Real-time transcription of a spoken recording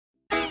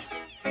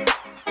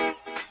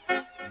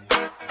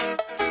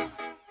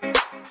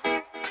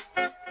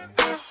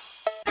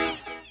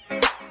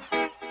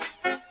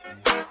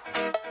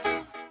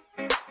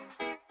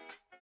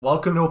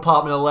Welcome to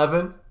Apartment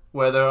 11,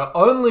 where there are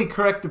only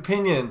correct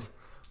opinions.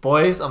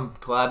 Boys, I'm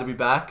glad to be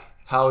back.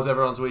 How was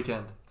everyone's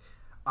weekend?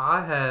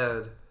 I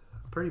had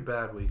a pretty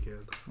bad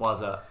weekend. Why's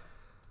that?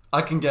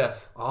 I can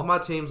guess. All my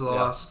teams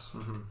lost,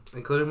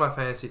 including my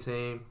fantasy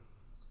team.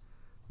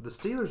 The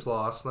Steelers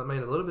lost, and that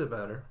made it a little bit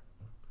better.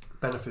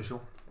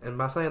 Beneficial. And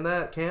by saying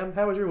that, Cam,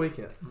 how was your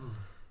weekend?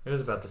 It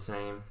was about the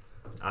same.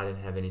 I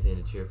didn't have anything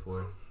to cheer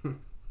for.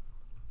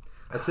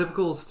 A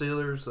typical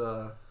Steelers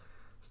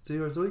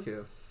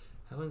weekend.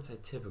 I wouldn't say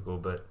typical,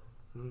 but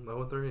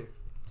 0-3.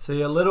 See,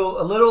 a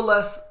little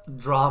less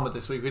drama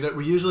this week.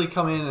 We usually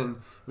come in and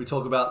we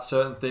talk about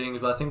certain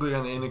things, but I think we're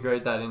going to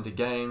integrate that into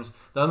games.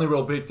 The only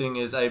real big thing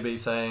is AB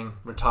saying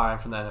retiring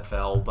from the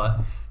NFL,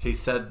 but he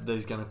said that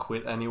he's going to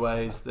quit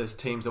anyways. There's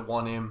teams that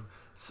want him.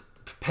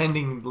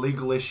 Pending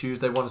legal issues,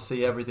 they want to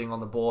see everything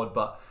on the board.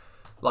 But,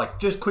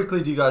 just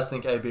quickly, do you guys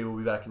think AB will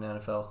be back in the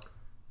NFL?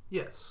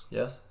 Yes.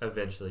 Yes?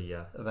 eventually,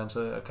 yeah.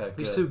 Eventually? Okay,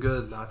 He's good. too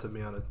good not to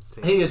be on a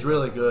team. He is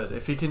really good.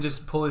 If he can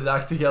just pull his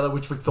act together,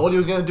 which we thought he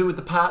was going to do with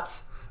the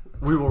Pats,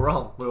 we were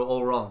wrong. We were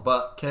all wrong.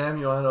 But, Cam,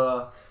 you want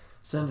to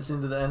send us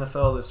into the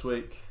NFL this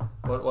week?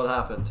 What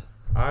happened?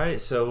 All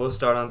right, so we'll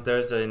start on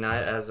Thursday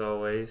night, as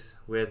always,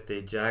 with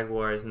the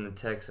Jaguars and the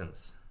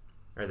Texans.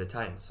 Or the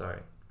Titans,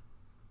 sorry.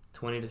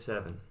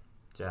 20-7,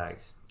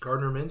 Jags.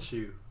 Gardner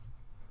Minshew.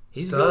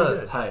 He's Stud. really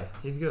good. Hey.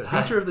 He's good.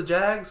 Future of the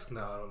Jags?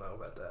 No, I don't know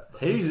about that.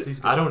 But He's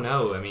good. I don't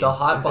know. I mean, The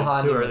hype it's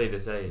behind too him early is- to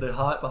say. The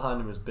hype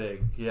behind him is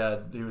big. He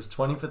was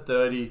 20 for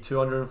 30,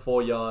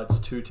 204 yards,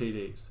 2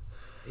 TDs.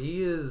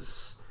 He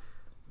is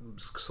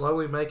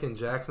slowly making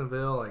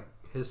Jacksonville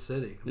his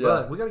city. Yeah.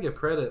 But we got to give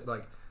credit.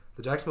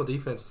 The Jacksonville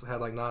defense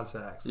had 9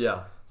 sacks.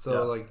 Yeah.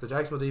 So the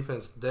Jacksonville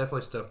defense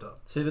definitely stepped up.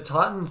 See, the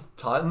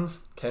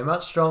Titans came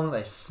out strong.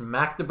 They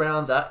smacked the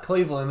Browns at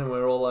Cleveland, and we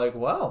were all like,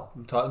 wow,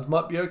 the Titans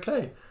might be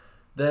okay.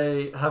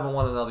 They haven't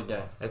won another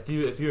game.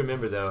 If you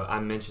remember, though, I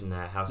mentioned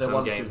that, how They some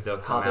won games to- they'll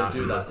come how out they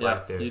do and that. look Yeah,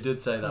 like they're you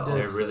did say that. You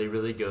did. they're really,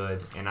 really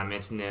good. And I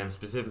mentioned them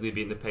specifically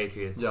beating the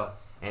Patriots. Yeah.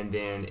 And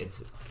then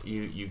it's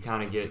you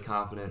kind of get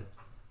confident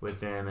with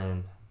them,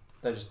 and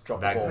They just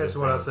dropped Back the to ball. That's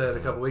what I same said a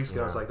thing. couple weeks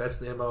ago. Yeah. It's that's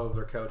the MO of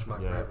their coach,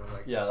 Mike Yeah. Vrabel.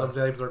 Yeah, Some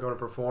that's- games they're going to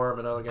perform,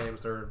 and other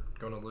games they're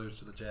going to lose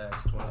to the Jags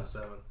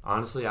 27.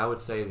 honestly, I would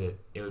say that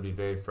it would be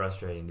very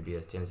frustrating to be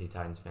a Tennessee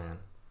Titans fan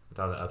with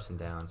all the ups and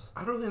downs.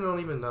 I really don't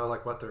even know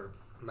what their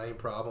main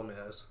problem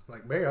is.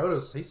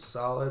 Mariota's, he's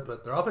solid,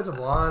 but their offensive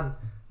line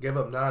gave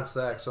up 9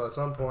 sacks. So at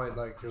some point,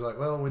 you're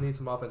well, we need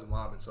some offensive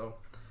linemen. So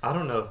I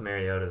don't know if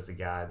Mariota's the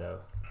guy, though.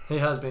 He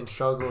has been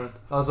struggling.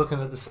 I was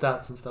looking at the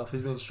stats and stuff.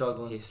 He's been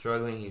struggling. He's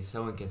struggling. He's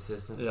so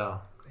inconsistent. Yeah.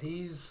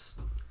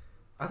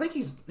 I think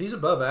he's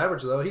above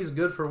average though. He's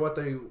good for what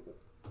they.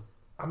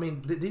 I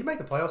mean, did you make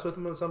the playoffs with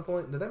them at some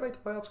point? Did they make the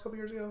playoffs a couple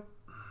years ago?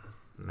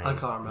 Maybe. I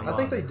can't remember. I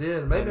think they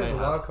did. Maybe They as a may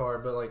wild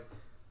card, but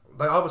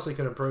they obviously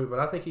can improve. But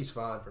I think he's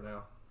fine for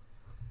now.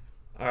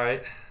 All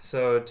right,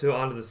 so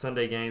on to the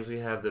Sunday games. We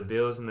have the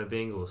Bills and the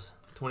Bengals.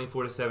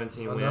 24-17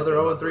 win. Another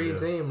for the 0-3 Buffalo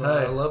Bills. team. Hey.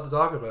 I love to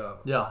talk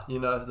about. Yeah,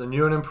 the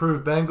new and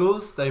improved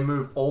Bengals, they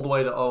moved all the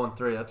way to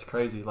 0-3. That's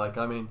crazy.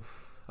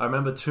 I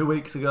remember 2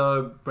 weeks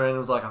ago, Brandon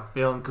was like, I'm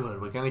feeling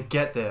good. We're going to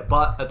get there.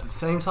 But at the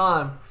same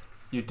time,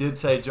 you did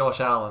say Josh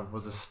Allen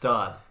was a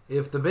stud.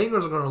 If the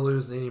Bengals are going to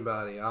lose to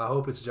anybody, I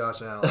hope it's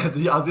Josh Allen. I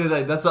was going to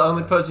say, that's the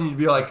only person you'd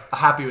be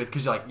happy with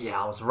because you're like,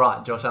 yeah, I was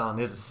right. Josh Allen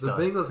is a The stud.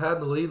 Bengals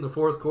had the lead in the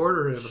fourth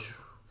quarter, and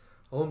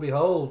lo and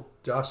behold,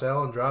 Josh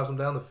Allen drives them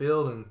down the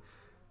field, and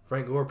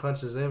Frank Gore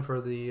punches in for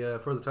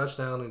the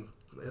touchdown, and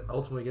it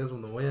ultimately gives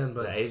them the win.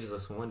 But The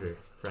ageless wonder,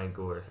 Frank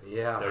Gore.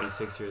 yeah,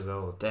 36 years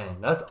old.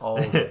 Dang, that's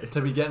old.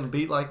 To be getting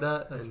beat like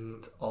that, that's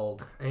And-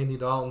 old. Andy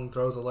Dalton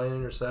throws a late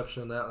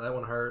interception. That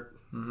one hurt.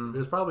 Mm-hmm. It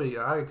was probably,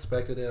 I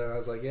expected it. I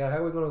was like, yeah, how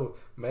are we going to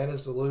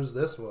manage to lose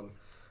this one?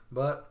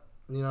 But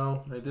They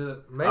did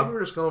it. maybe we're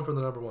just going for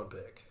the number 1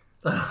 pick.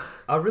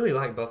 I really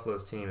like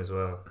Buffalo's team as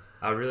well.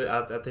 I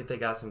think they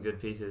got some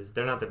good pieces.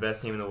 They're not the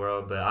best team in the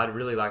world, but I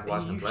really like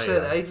watching them You play.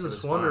 said It ageless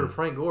was wonder, fun.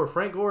 Frank Gore.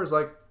 Frank Gore is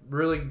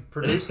really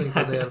producing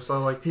for them.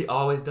 So He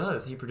always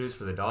does. He produced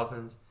for the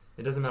Dolphins.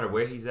 It doesn't matter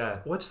where he's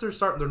at. what's their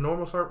start? Their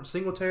normal start?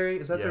 Singletary?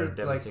 Is that Yeah, their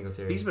Devin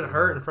Singletary. He's been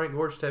hurt, and Frank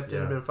Gore's stepped in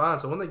and Yeah. been fine.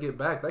 So when they get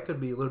back, that could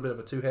be a little bit of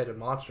a 2-headed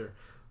monster.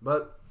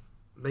 But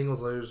Bengals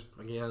lose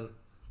again.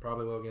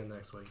 Probably will again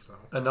next week. So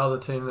Another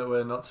team that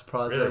we're not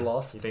surprised Really? they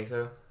lost. You think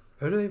so?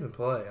 who do they even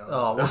play?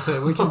 Oh, we'll see.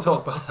 We can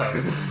talk about that.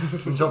 We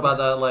can talk about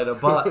that later.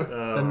 But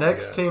Oh the my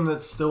next God. team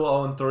that's still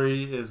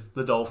 0-3 is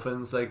the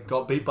Dolphins. They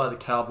got beat by the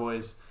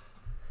Cowboys.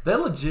 They're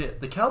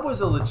legit. The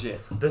Cowboys are legit.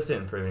 This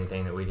didn't prove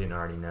anything that we didn't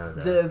already know,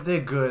 though. They're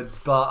good.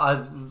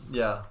 But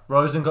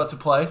Rosen got to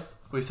play.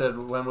 We said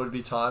when would it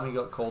be time. He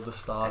got called the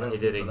starter. And he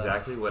did So that-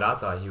 exactly what I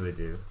thought he would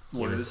do. He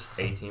Lose. was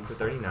 18 for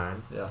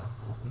 39. Yeah.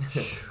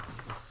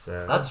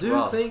 So That's I do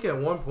rough. think at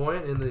one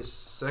point in the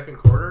second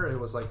quarter it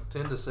was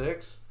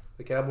 10-6.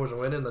 The Cowboys are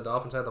winning. The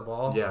Dolphins had the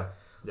ball yeah.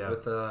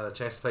 with a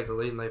chance to take the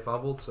lead, and they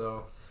fumbled.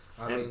 So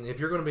I And- mean, if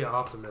you're going to be an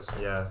optimist,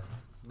 Yeah.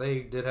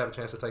 they did have a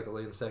chance to take the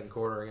lead in the second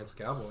quarter against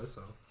the Cowboys.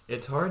 So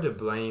It's hard to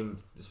blame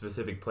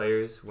specific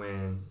players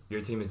when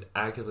your team is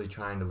actively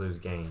trying to lose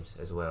games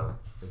as well.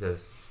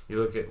 Because you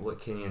look at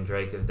what Kenyon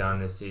Drake has done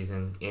this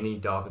season, any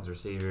Dolphins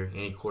receiver,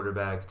 any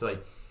quarterback, it's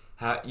like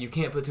you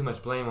can't put too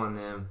much blame on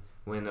them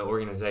when the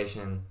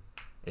organization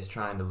is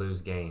trying to lose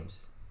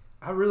games.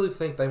 I really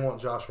think they want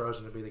Josh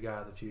Rosen to be the guy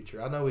of the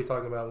future. I know we're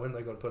talking about when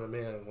they're going to put him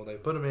in. Well, they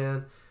put him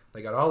in.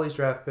 They got all these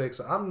draft picks.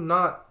 I'm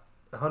not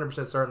 100%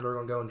 certain they're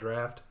going to go and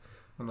draft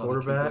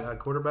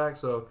quarterback.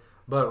 So,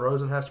 but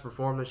Rosen has to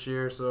perform this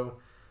year. So,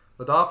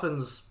 the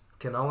Dolphins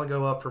can only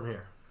go up from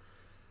here.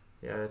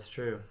 Yeah, that's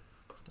true.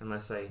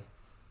 Unless they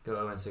go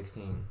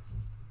 0-16.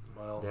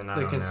 Well, Then I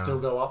They don't can know. still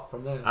go up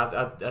from there. I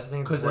think it's Because then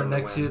important to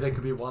next win. year they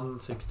could be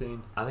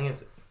 1-16. I think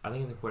it's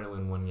important to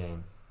win one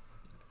game.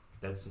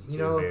 That's just you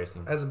too know,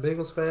 embarrassing. as a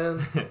Bengals fan,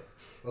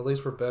 at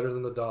least we're better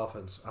than the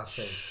Dolphins, I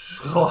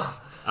think.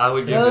 I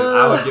would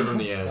give them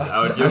the edge.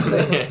 I would give them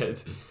the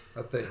edge.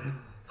 I think.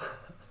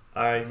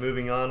 All right,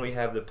 moving on, we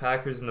have the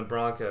Packers and the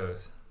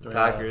Broncos. The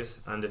Yeah. Packers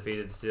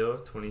undefeated still,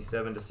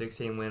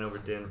 27-16 win over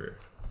Denver.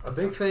 A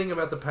big thing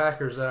about the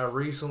Packers that I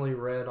recently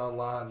read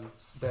online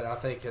that I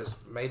think has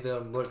made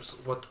them look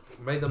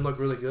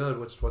really good,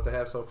 which is what they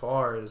have so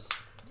far, is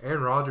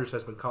Aaron Rodgers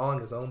has been calling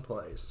his own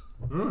plays.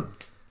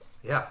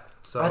 Yeah,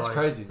 so That's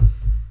crazy.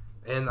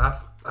 And I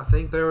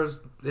think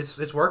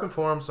it's working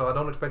for him, so I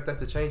don't expect that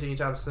to change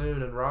anytime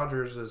soon. And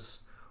Rodgers is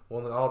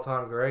one of the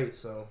all-time greats,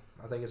 so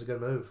I think it's a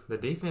good move. The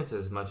defense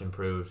is much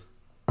improved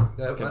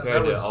That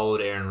compared was- to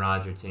old Aaron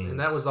Rodgers teams. And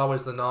that was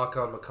always the knock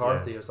on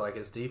McCarthy. Yeah. It was like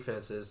his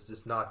defense is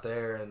just not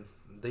there, and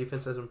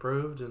defense has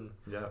improved. And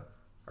yeah.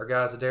 our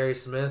guy Zadarius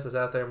Smith is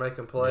out there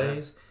making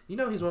plays. You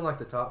know, he's one of like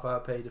the top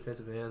 5 paid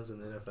defensive ends in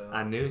the NFL.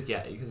 I knew,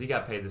 because he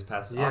got paid this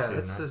past Yeah, offseason.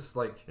 it's just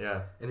like,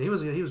 Yeah. and he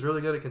was really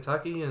good at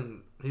Kentucky,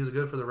 and he was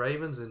good for the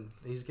Ravens, and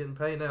he's getting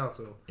paid now.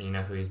 So And you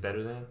know who he's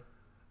better than?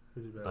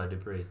 who's he better? Bud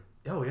Dupree.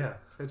 Oh yeah,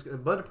 it's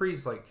Bud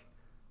Dupree's like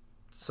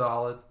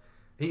solid.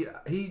 He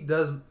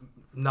does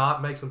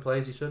not make some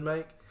plays he should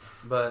make,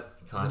 but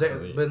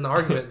Constantly. but in the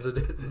argument,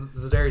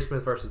 Zadarius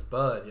Smith versus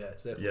Bud, yeah,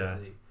 it's definitely Yeah.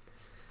 Z.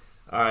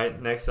 All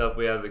right, next up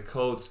we have the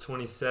Colts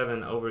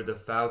 27 over the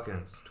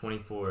Falcons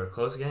 24.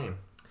 Close game.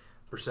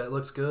 Brissett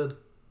looks good.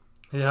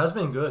 He has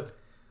been good.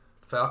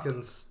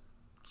 Falcons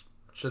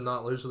should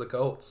not lose to the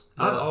Colts.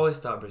 I've Yeah. always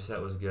thought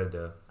Brissett was good,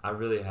 though. I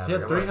really have. He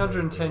had Like, I watched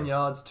 310 everything.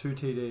 yards, 2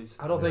 TDs.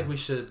 I don't Yeah. think we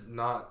should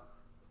not.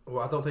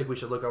 Well, I don't think we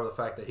should look over the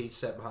fact that he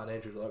sat behind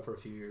Andrew Luck for a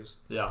few years.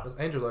 Yeah. 'Cause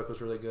Andrew Luck was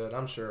really good.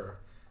 I'm sure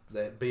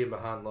that being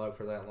behind Luck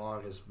for that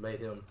long has made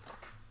him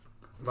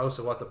most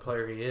of what the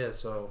player he is.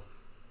 So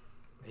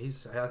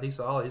he's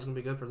solid. He's going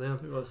to be good for them.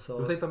 He was Do you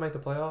solid. think they'll make the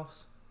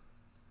playoffs?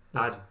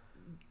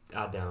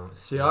 I don't.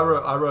 See, I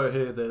wrote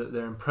here that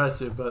they're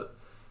impressive, but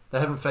they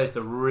haven't faced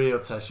a real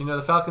test. You know,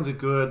 the Falcons are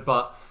good,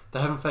 but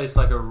they haven't faced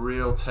like a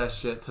real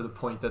test yet to the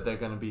point that they're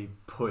going to be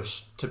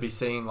pushed to be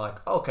seen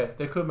like, okay,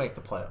 they could make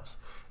the playoffs.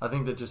 I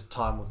think that just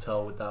time will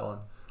tell with that one.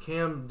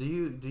 Cam, do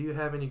you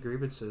have any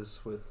grievances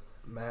with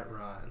Matt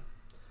Ryan?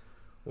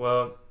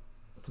 Well,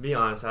 to be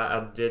honest,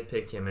 I did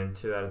pick him in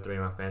 2 out of 3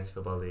 of my fantasy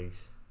football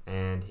leagues,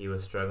 and he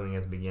was struggling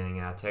at the beginning.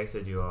 And I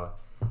texted you all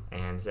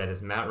and said,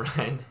 "Is Matt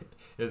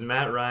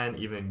Ryan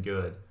even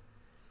good?"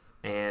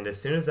 And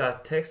as soon as I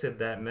texted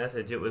that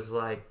message, it was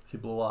like He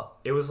blew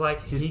up.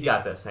 he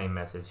got that same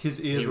message. His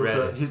He ears were read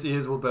it. his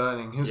ears were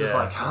burning. He was just Yeah.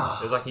 like,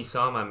 It was like he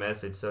saw my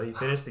message. So he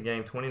finished the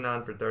game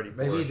 29 for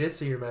 34. Maybe he did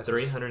see your message.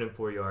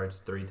 304 yards,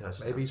 3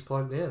 touchdowns. Maybe he's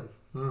plugged in.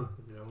 hmm.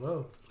 You don't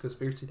know.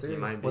 Conspiracy theory. He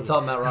might be. What's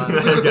up, Matt He Ryan?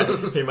 might have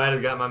got- he might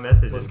have got my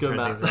message What's and good,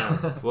 turned Matt?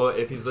 things around. Well,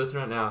 if he's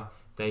listening right now,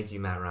 thank you,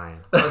 Matt Ryan.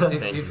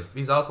 Thank you. If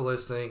he's also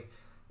listening,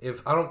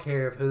 if I don't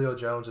care if Julio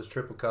Jones is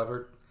triple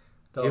covered,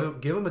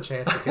 give him a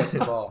chance to catch the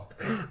ball.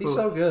 He's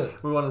so good.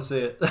 We want to see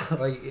it.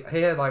 Like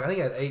he had I think he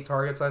had 8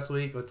 targets last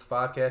week with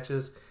 5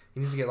 catches. He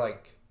needs to get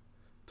like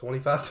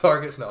 25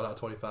 targets. No, not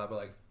 25, but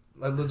like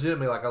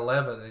legitimately like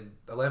 11, and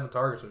 11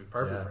 targets would be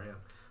perfect Yeah. for him.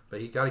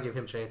 But you got to give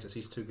him chances.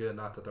 He's too good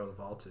not to throw the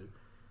ball to.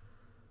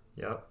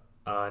 Yep.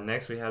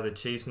 Next, we have the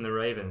Chiefs and the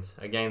Ravens,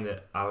 a game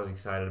that I was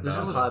excited about. This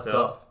was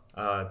myself.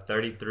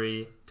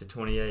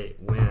 33-28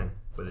 win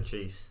for the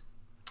Chiefs.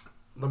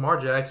 Lamar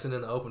Jackson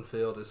in the open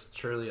field is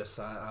truly a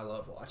sight I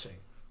love watching.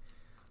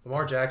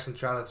 Lamar Jackson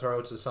trying to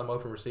throw to some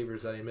open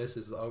receivers that he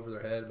misses over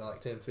their head by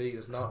like 10 feet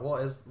is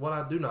what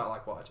I do not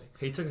like watching.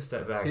 He took a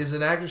step back. His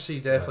inaccuracy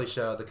definitely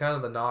showed. The kind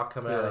of the knock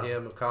coming out of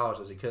him in college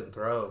was he couldn't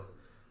throw.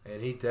 And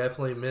he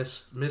definitely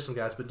missed some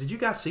guys. But did you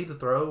guys see the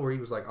throw where he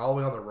was like all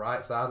the way on the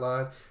right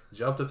sideline,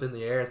 jumped up in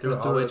the air and threw it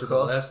all the way to the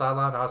across. left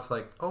sideline? I was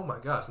like, oh my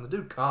gosh. And the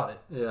dude caught it.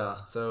 Yeah.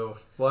 So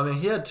Well, I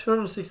mean, he had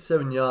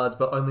 267 yards,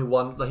 but only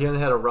one. Like, he only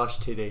had a rush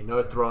TD,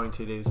 no throwing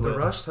TDs. the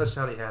rush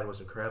touchdown he had was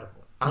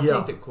incredible. I Yeah.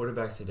 think that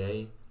quarterbacks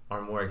today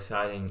are more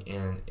exciting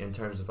in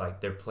terms of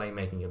like their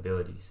playmaking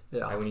abilities.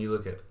 Yeah. Like when you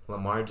look at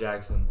Lamar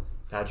Jackson,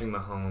 Patrick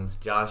Mahomes,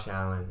 Josh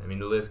Allen. I mean,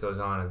 the list goes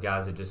on of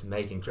guys that just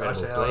make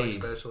incredible Josh Allen plays.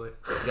 especially.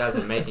 Guys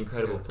that make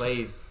incredible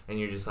plays, and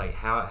you're just like,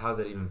 how's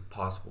that even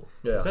possible?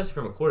 Yeah. Especially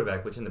from a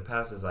quarterback, which in the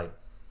past has like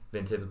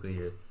been typically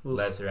your Well,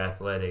 lesser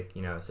athletic,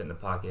 sit in the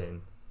pocket.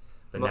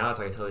 But now it's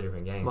like a totally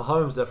different game.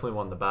 Mahomes definitely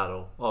won the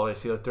battle.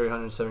 Obviously, he had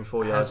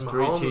 374 yards, Has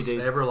 3 Mahomes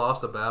TDs. ever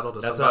lost a battle to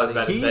That's what I was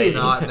about to somebody say.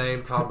 not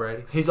named Tom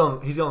Brady? He's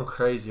going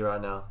crazy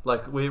right now.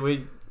 Like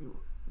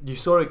you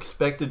sort of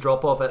expect to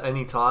drop off at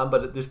any time,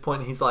 but at this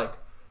point, he's like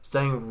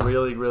staying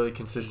really, really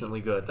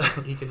consistently good.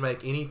 He can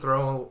make any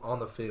throw on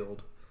the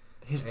field.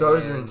 His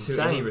throws are And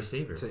To any insane.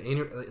 receiver. To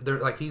any, they're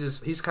like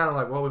he's kind of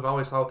like what we've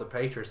always thought with the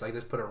Patriots. They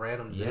just put a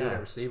random dude Yeah.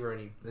 at receiver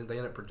and they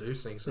end up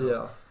producing. So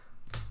Yeah.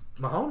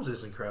 Mahomes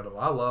is incredible.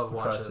 I love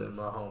watching Impressive.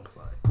 Mahomes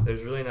play.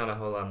 There's really not a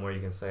whole lot more you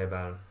can say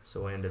about him,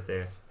 so we'll end it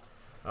there.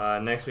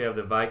 Next, we have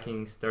the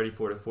Vikings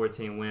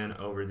 34-14 win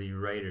over the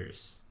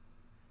Raiders.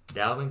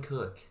 Dalvin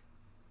Cook.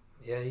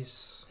 Yeah,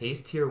 he's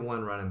Tier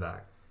 1 running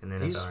back in the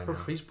NFL right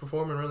now. he's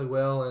performing really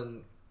well,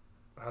 and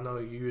I know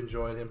you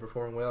enjoyed him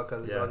performing well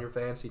because he's Yeah. on your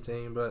fantasy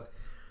team. But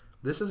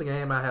this is a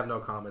game I have no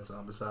comments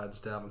on.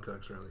 Besides, Dalvin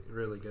Cook's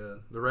really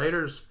good. The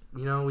Raiders,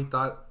 we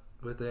thought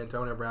with the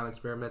Antonio Brown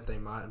experiment they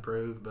might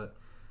improve, but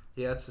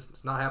yeah,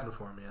 it's not happening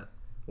for him yet.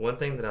 One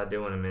thing that I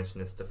do want to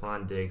mention is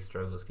Stephon Diggs'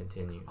 struggles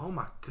continue. Oh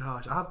my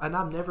gosh!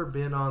 I've never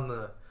been on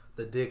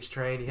the Diggs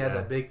train. He had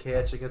that big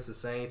catch against the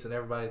Saints, and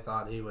everybody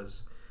thought he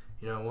was,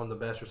 one of the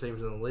best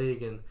receivers in the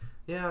league. And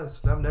yeah,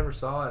 I've never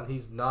saw it, and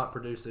he's not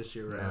produced this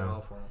year at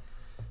all for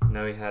him.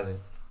 No, he hasn't.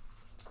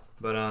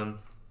 But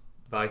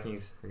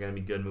Vikings are going to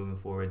be good moving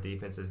forward.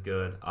 Defense is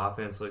good.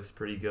 Offense looks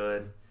pretty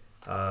good.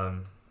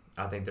 I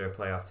think they're a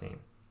playoff team.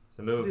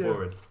 So moving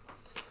forward,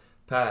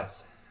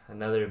 Pats,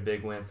 another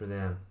big win for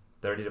them.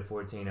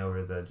 30-14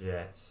 over the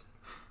Jets.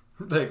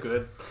 They're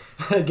good.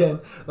 Again,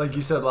 like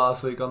you said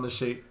last week on the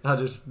sheet,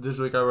 this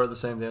week I wrote the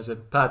same thing. I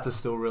said, Pats are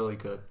still really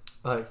good.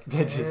 Like,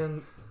 they're just...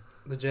 And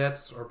the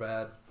Jets are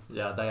bad.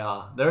 Yeah, they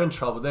are. They're in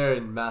trouble. They're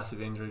in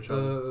massive injury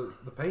trouble.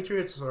 The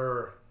Patriots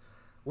are...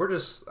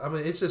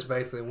 it's just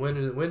basically when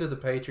do the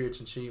Patriots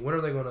and Chiefs, when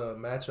are they going to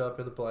match up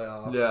in the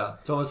playoffs? Yeah,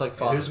 it's almost like And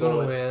fast who's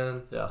going to forward.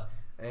 win? Yeah.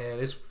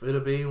 And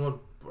it'll be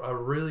a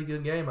really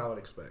good game, I would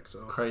expect. So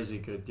Crazy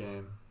good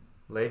game.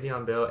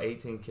 Le'Veon Bell,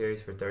 18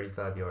 carries for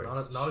 35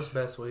 yards. not his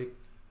best week.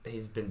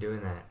 He's been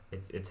doing that.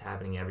 It's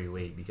happening every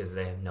week because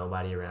they have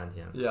nobody around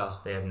him. Yeah.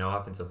 They have no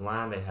offensive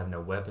line. They have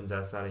no weapons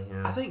outside of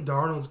him. I think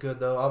Darnold's good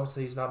though.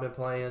 Obviously, he's not been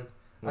playing.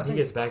 When he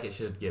gets back, it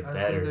should get I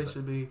better. think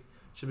they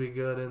should be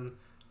good. And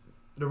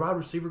the wide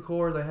receiver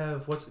core, they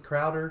have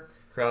Crowder.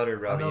 Crowder,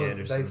 Robbie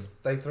Anderson.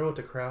 They throw it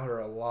to Crowder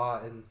a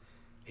lot, and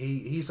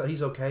he's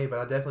okay. But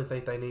I definitely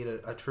think they need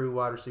a true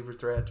wide receiver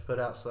threat to put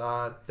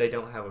outside. They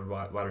don't have a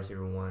wide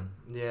receiver one.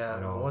 Yeah,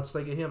 at all. once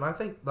they get him, I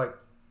think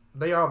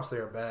they obviously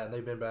are bad.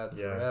 They've been bad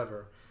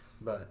forever,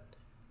 but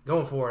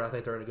going forward, I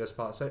think they're in a good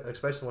spot,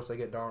 especially once they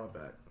get Darnold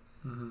back.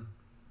 Mm-hmm.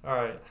 All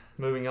right,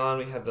 moving on,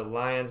 we have the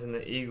Lions and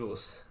the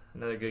Eagles.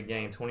 Another good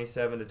game,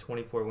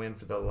 27-24 win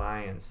for the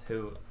Lions,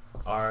 who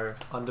are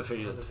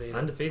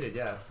Undefeated.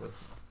 Yeah.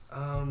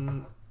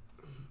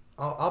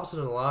 Opposite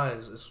of the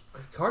Lions, is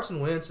Carson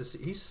Wentz. Is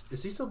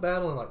he still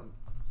battling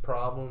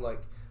problems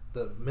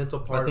the mental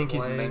part? I think of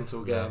his playing,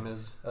 mental game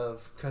is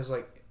because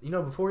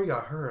before he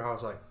got hurt, I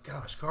was like,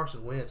 gosh,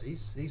 Carson Wentz,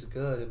 he's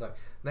good, and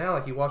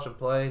now you watch him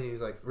play and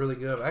he's really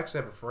good. I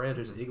actually have a friend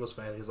who's an Eagles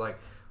fan. He's like,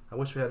 I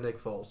wish we had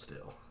Nick Foles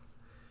still,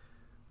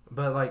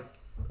 but I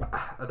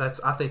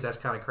think that's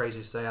kind of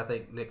crazy to say. I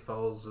think Nick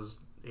Foles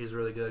he's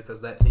really good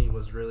because that team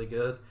was really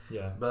good.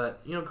 Yeah.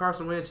 But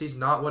Carson Wentz, he's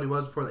not what he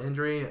was before the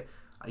injury.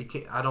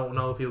 I don't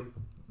know if he'll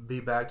be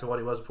back to what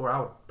he was before. I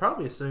would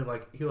probably assume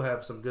he'll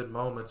have some good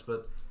moments,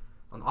 but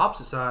on the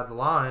opposite side, the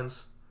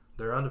Lions,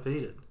 they're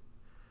undefeated,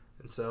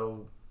 and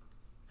so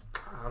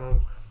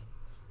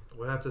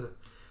we'll have to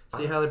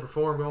see how they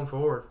perform going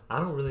forward. I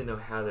don't really know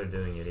how they're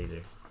doing it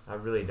either. I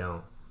really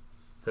don't,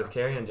 because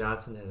Kerryon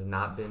Johnson has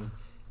not been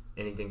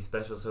anything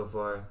special so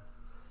far.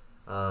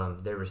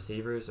 Their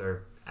receivers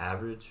are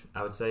average,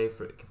 I would say,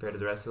 compared to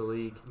the rest of the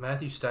league.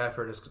 Matthew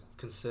Stafford is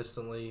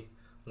consistently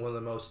one of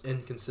the most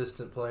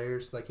inconsistent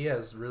players. He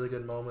has really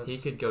good moments. He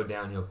could go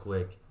downhill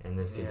quick, and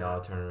this could all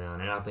turn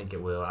around, and I think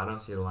it will. I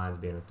don't see the Lions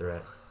being a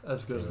threat.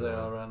 as good as they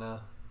are right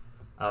now.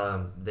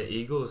 The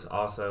Eagles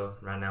also,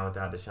 right now,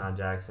 without Deshaun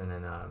Jackson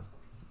and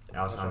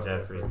Alshon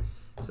Jeffrey.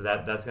 So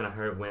that's going to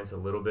hurt Wentz a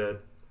little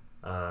bit.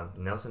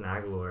 Nelson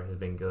Aguilar has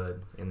been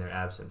good in their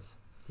absence.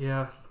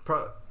 Yeah.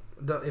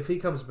 If he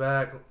comes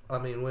back,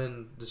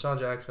 when Deshaun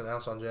Jackson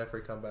and Alshon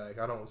Jeffrey come back,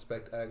 I don't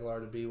expect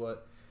Aguilar to be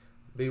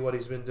what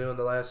he's been doing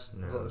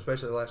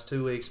especially the last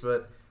 2 weeks,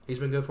 but he's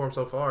been good for him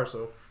so far,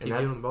 so keep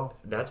giving him the ball.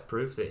 That's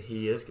proof that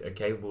he is a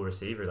capable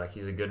receiver.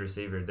 He's a good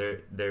receiver.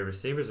 Their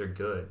receivers are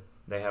good.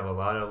 They have a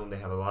lot of them. They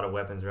have a lot of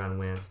weapons around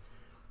Wentz.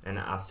 And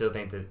I still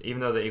think that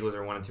even though the Eagles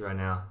are 1-2 right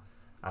now,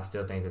 I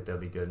still think that they'll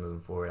be good moving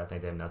forward. I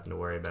think they have nothing to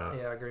worry about.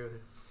 Yeah, I agree with you.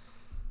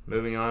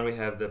 Moving on, we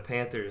have the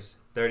Panthers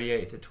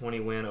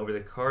 38-20 win over the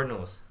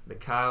Cardinals. The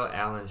Kyle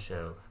Allen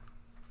show.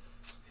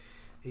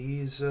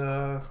 He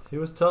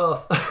was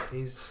tough.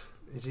 Is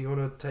he going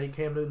to take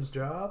Cam Newton's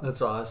job?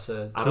 That's what I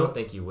said. I don't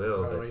think he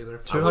will. I don't either.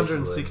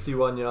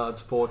 261 yards,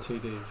 4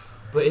 TDs.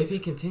 But if he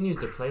continues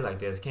to play like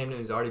this, Cam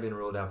Newton's already been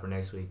ruled out for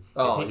next week.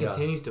 If he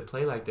continues to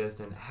play like this,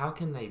 then how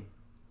can they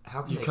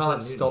how can you they can't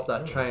put stop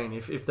Newton that in? train.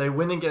 If they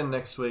win again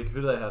next week,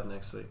 who do they have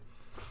next week?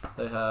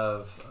 They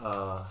have.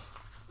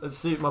 Let's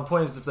see. My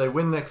point is, if they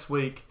win next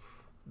week,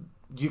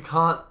 you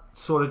can't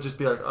sort of just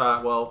be like, all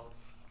right, well,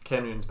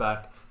 Cam Newton's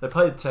back. They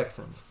play the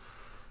Texans.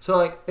 So,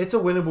 like, it's a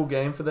winnable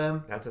game for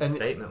them. That's a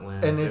statement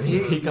win. And if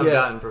he comes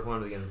out and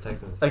performs against the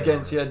Texans.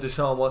 Against,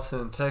 Deshaun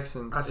Watson and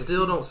Texans. I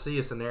still don't see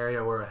a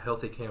scenario where a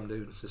healthy Cam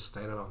Newton's just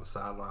standing on the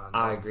sideline.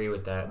 I agree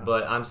with that.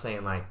 But I'm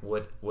saying, like,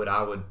 what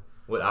I would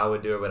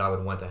do or what I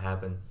would want to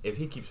happen, if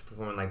he keeps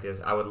performing like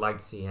this, I would like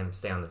to see him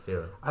stay on the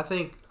field. I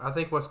think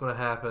what's going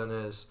to happen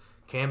is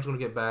Cam's going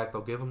to get back.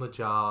 They'll give him the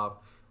job.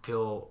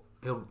 He'll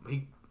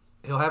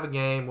have a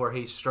game where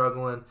he's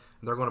struggling, and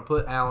they're going to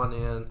put Allen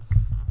in.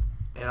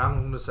 And I'm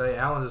going to say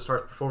Allen just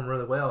starts performing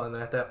really well, and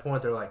then at that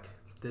point they're like,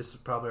 "This is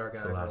probably our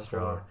guy going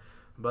forward."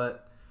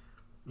 But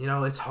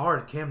it's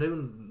hard. Cam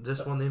Newton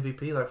just won the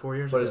MVP like 4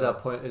 years ago. But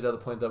is that the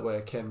point that where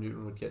Cam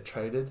Newton would get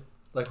traded?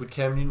 Like, would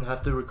Cam Newton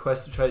have to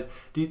request a trade?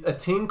 A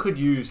team could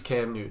use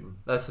Cam Newton.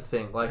 That's the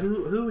thing. Like,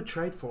 who would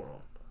trade for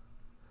him?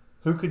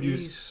 Who could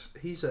use?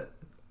 He's an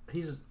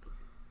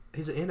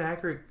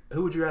inaccurate.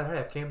 Who would you rather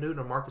have, Cam Newton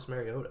or Marcus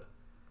Mariota?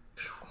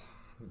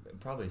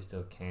 Probably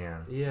still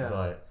Cam. Yeah,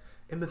 but.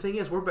 And the thing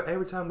is,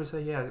 every time we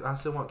say, I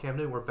still want Cam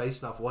Newton, we're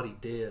basing off what he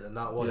did and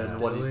not what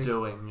he's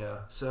doing.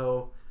 Yeah.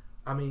 So,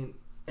 I mean,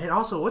 and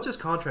also, what's his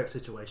contract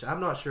situation? I'm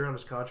not sure on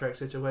his contract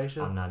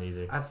situation. I'm not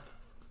either.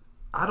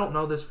 I don't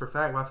know this for a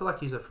fact, but I feel like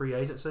he's a free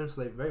agent soon,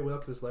 so they very well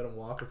could just let him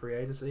walk in free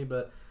agency.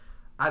 But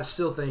I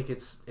still think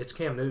it's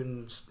Cam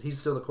Newton. He's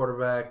still the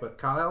quarterback, but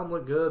Kyle Allen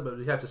looked good, but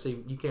you have to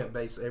see, you can't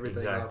base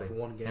everything off of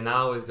one game. And I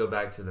always go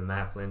back to the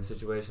Matt Flynn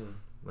situation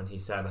when he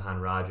sat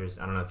behind Rodgers.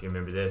 I don't know if you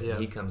remember this. Yeah.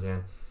 And he comes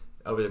in.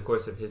 Over the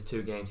course of his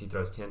 2 games, he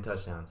throws 10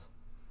 touchdowns.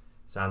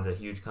 Signs a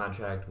huge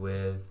contract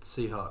with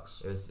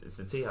Seahawks. It's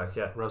the Seahawks,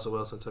 yeah. Russell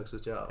Wilson took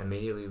his job.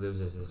 Immediately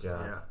loses his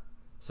job. Yeah.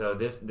 So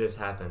this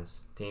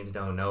happens. Teams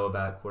don't know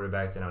about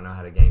quarterbacks. They don't know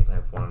how to game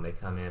plan for them. They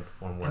come in,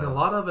 perform well. And a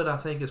lot of it, I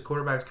think, is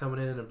quarterbacks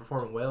coming in and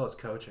performing well is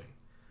coaching.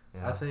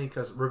 Yeah. I think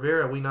because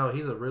Rivera, we know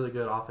he's a really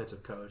good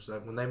offensive coach.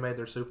 Like when they made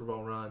their Super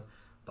Bowl run,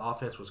 the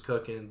offense was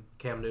cooking.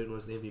 Cam Newton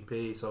was the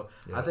MVP. So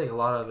I think a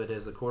lot of it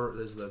is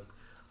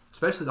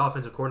especially the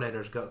offensive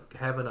coordinators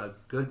having a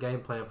good game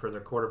plan for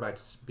their quarterback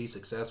to be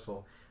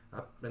successful.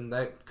 And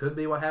that could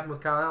be what happened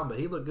with Kyle Allen, but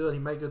he looked good. He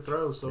made good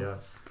throws. So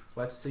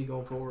we'll have to see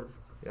going forward.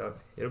 Yeah,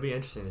 it'll be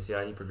interesting to see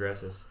how he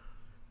progresses.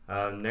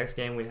 Next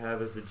game we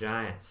have is the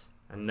Giants.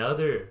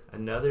 Another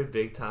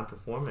big time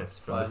performance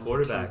from the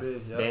quarterback,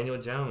 Daniel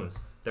Jones.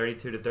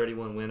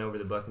 32-31 win over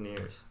the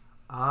Buccaneers.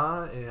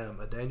 I am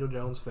a Daniel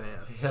Jones fan.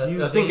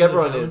 I think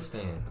everyone is.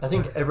 I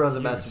think everyone's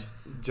a massive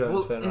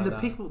Jones fan. And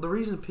the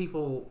reason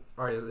people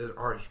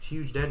are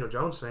huge Daniel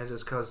Jones fans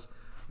is because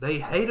they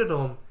hated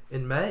him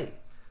in May.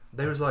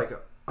 They was like,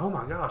 "Oh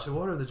my gosh,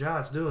 what are the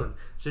Giants doing?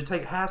 Should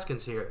take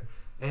Haskins here."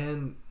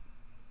 And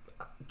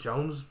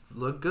Jones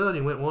looked good.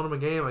 He won him a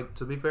game. Like,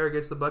 to be fair,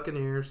 against the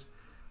Buccaneers,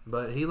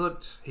 but he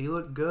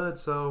looked good.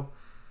 So,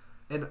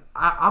 and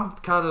I'm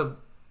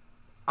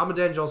a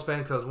Daniel Jones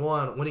fan because,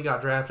 one, when he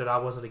got drafted, I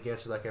wasn't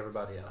against it like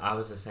everybody else. I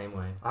was the same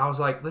way. I was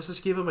like, let's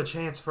just give him a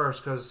chance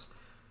first because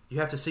you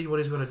have to see what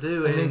he's going to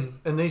do.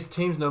 And these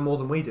teams know more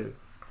than we do.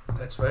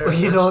 That's fair.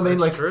 You know what I mean?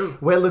 Like, true.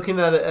 We're looking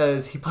at it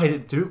as he played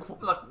at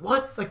Duke. Like,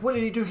 what? Like, what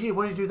did he do here?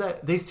 What did he do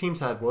that? These teams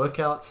had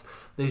workouts.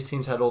 These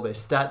teams had all their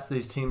stats.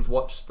 These teams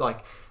watched,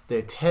 like,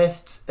 their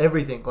tests,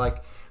 everything.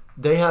 Like,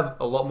 they have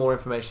a lot more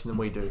information than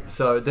we do.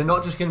 So they're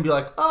not just going to be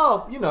like,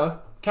 oh,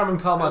 Cameron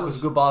Carmichael's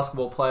a good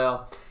basketball player.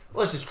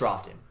 Let's just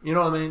draft him. You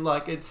know what I mean?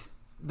 Like,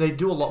 they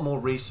do a lot more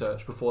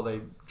research before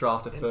they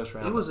draft a first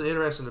round. It was an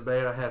interesting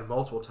debate I had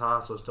multiple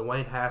times. So it's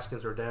Dwayne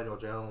Haskins or Daniel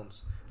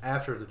Jones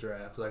after the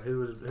draft. Like, who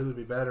would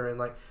be better? And,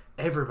 like,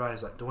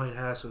 everybody's like, Dwayne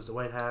Haskins.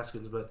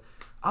 But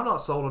I'm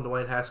not sold on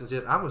Dwayne Haskins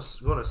yet. I was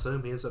going to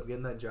assume he ends up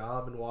getting that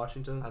job in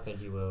Washington. I think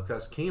he will.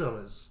 Because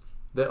Keenum is...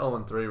 They're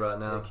 0-3 right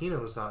now. Yeah,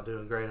 Keenum is not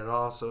doing great at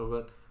all. So,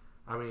 but,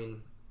 I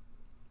mean...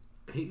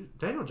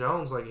 Daniel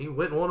Jones, like, he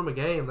went and won him a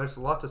game. There's a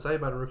lot to say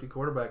about a rookie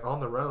quarterback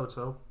on the road,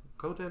 so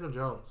go Daniel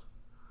Jones.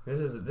 This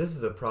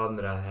is a problem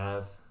that I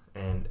have,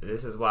 and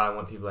this is why I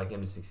want people like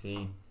him to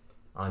succeed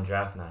on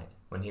draft night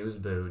when he was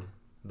booed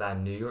by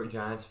New York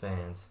Giants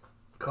fans.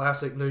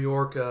 Classic New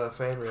York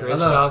fan reaction.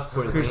 Kristaps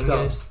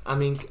Porzingis. I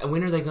mean,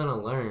 when are they going to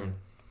learn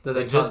that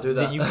they can't do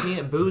that? That you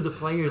can't boo the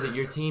player that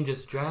your team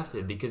just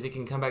drafted because it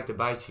can come back to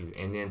bite you,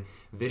 and then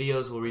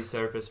videos will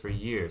resurface for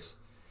years.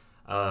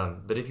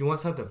 But if you want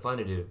something fun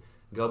to do,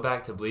 go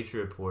back to Bleacher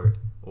Report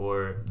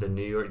or the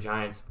New York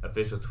Giants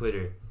official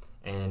Twitter,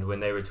 and when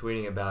they were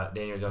tweeting about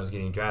Daniel Jones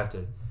getting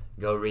drafted,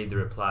 go read the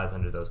replies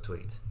under those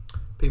tweets.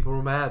 People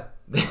were mad.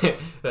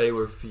 They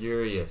were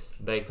furious.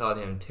 They called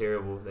him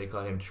terrible. They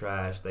called him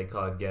trash. They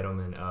called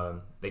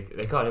Gettleman.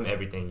 They called him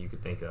everything you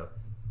could think of.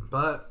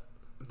 But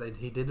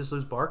he did just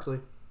lose Barkley,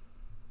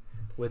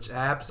 which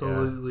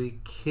absolutely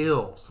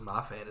kills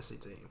my fantasy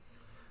team.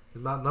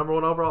 He's my number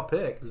 1 overall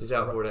pick. He's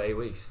out 4 to 8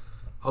 weeks.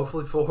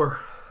 Hopefully 4.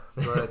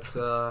 But,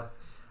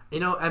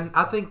 and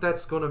I think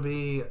that's going to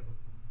be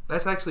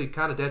that's actually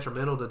kind of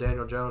detrimental to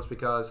Daniel Jones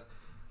because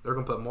they're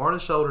going to put more on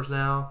his shoulders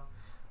now.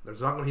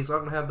 He's not going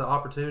to have the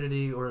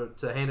opportunity or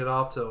to hand it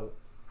off to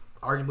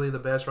arguably the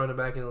best running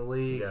back in the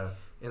league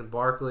in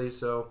Barkley.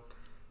 So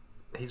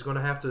he's going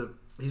to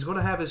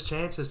have his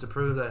chances to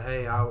prove that,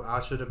 hey, I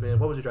should have been.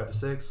 What was he drafted,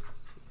 6th?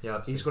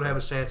 Yeah, he's going to have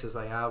his chances.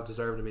 Like, I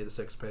deserve to be the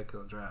 6th pick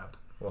of the draft.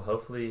 Well,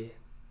 hopefully,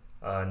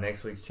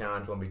 next week's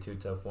challenge won't be too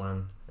tough for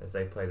him as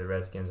they play the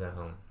Redskins at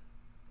home.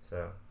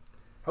 So,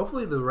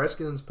 hopefully, the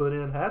Redskins put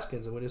in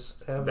Haskins and we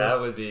just have that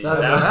would be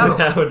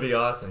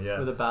awesome. Yeah,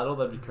 with a battle,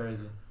 that'd be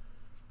crazy.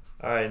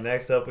 All right,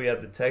 next up we have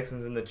the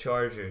Texans and the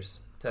Chargers.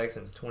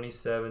 Texans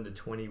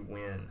 27-20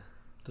 win.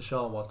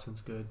 Deshaun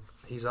Watson's good.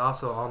 He's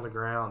also on the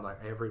ground like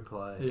every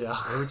play. Yeah,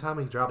 every time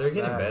he drops. They're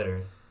getting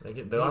better.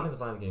 The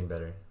offensive line is getting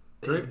better.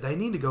 They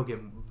need to go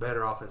get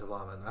better offensive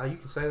linemen. Now, you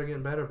can say they're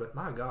getting better, but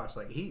my gosh,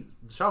 like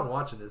Deshaun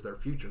Watson is their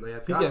future. They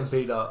have he's getting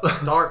beat up.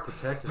 Start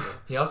protecting him.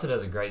 He also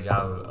does a great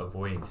job of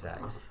avoiding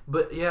sacks.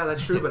 But yeah,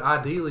 that's true. But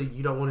ideally,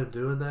 you don't want him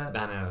doing that.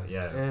 I know.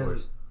 Yeah, and of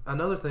course.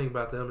 Another thing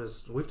about them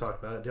is we've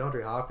talked about it.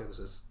 DeAndre Hopkins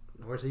is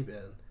where's he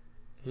been?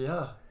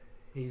 Yeah,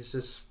 he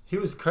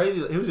was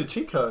crazy. He was a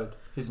cheat code.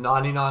 He's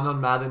 99 on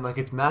Madden. Like,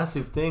 it's a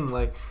massive thing.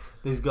 Like,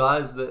 these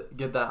guys that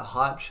get that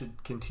hype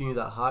should continue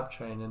that hype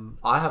train. And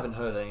I haven't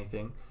heard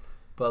anything.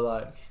 But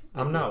like,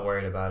 I'm not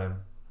worried about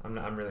him.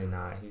 I'm really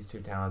not. He's too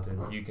talented.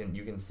 You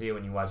can see it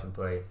when you watch him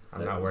play.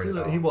 I'm not worried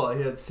at all.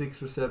 He had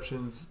 6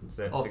 receptions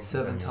off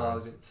 7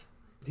 targets.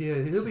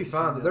 Yeah, he'll be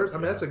fine.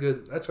 That's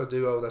a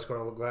duo that's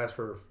going to last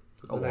for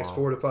the next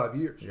 4 to 5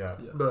 years. Yeah.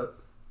 But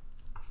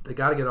they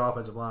got to get an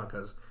offensive line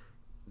because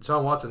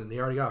Deshaun Watson, he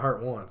already got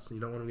hurt once.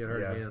 You don't want him to get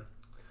hurt again.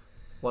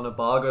 One of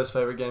Bargo's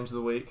favorite games of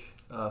the week.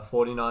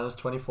 49ers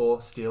 24,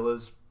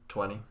 Steelers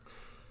 20.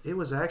 It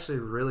was actually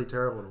really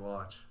terrible to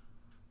watch.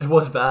 It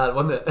was bad,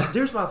 wasn't it?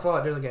 Here's my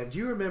thought during the game. Do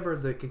you remember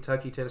the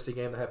Kentucky-Tennessee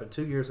game that happened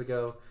 2 years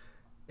ago?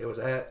 It was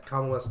at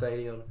Commonwealth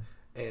Stadium,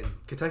 and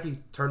Kentucky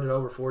turned it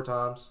over 4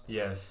 times.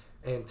 Yes.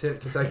 And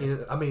Kentucky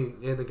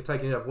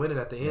ended up winning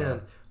at the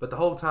end. But the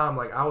whole time,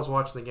 like, I was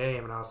watching the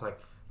game, and I was like,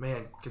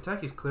 man,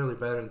 Kentucky's clearly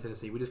better than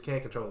Tennessee. We just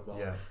can't control the ball.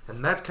 Yeah.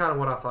 And that's kind of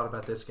what I thought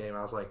about this game.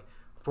 I was like,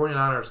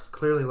 49ers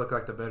clearly look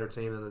like the better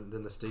team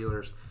than the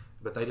Steelers,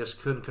 but they just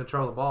couldn't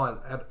control the ball. And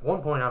at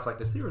one point, I was like,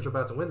 the Steelers are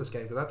about to win this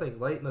game because I think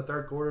late in the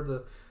third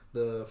quarter,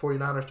 the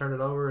 49ers turned it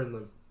over and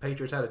the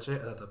Patriots had the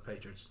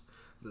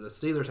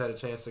Steelers had a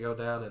chance to go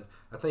down and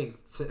I think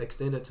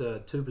extend it to a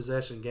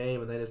 2-possession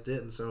game, and they just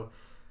didn't. So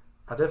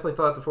I definitely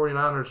thought the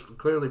 49ers were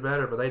clearly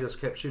better, but they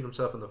just kept shooting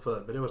themselves in the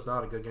foot. But it was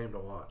not a good game to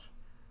watch.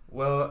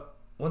 Well,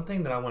 one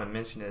thing that I want to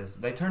mention is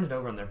they turned it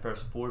over on their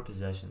first 4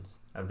 possessions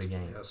of the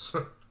game. Yes.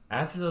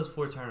 After those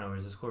 4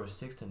 turnovers, the score was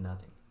 6-0.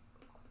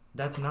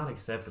 That's not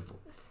acceptable.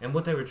 And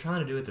what they were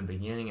trying to do at the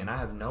beginning, and I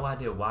have no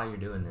idea why you're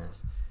doing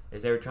this,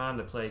 is they were trying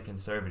to play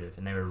conservative,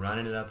 and they were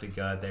running it up the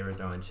gut. They were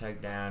throwing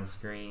check downs,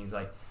 screens.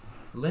 Like,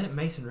 let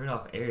Mason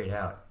Rudolph air it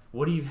out.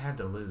 What do you have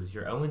to lose?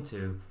 You're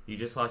 0-2. You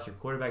just lost your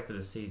quarterback for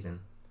the season.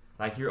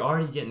 Like, you're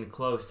already getting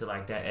close to,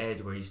 like, that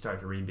edge where you start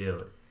to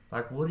rebuild.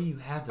 Like, what do you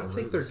have to lose? I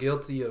think they're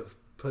guilty of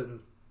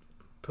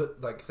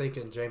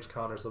thinking James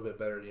Conner's a little bit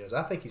better than he is.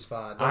 I think he's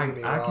fine. Don't get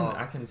me wrong.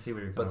 I can see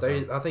where you're coming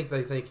from. But I think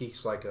they think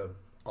he's like a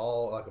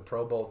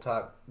Pro Bowl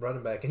type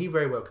running back, and he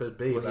very well could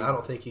be. But I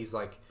don't think he's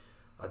like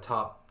a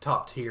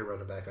top tier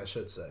running back, I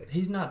should say.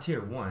 He's not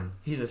tier 1.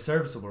 He's a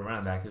serviceable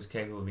running back who's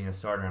capable of being a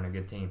starter on a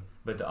good team.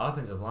 But the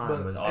offensive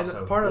line was also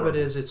and part of it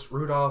is it's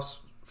Rudolph's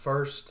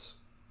first.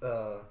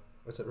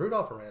 Is it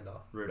Rudolph or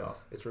Randolph? Rudolph.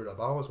 It's Rudolph.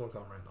 I always want to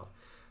call him Randolph.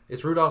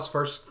 It's Rudolph's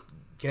first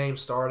game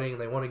starting,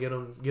 and they want to get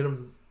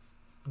him.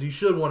 You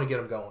should want to get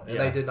him going, and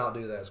they did not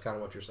do that. Is kind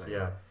of what you're saying.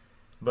 Yeah.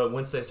 But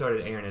once they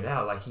started airing it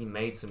out, like, he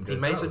made some good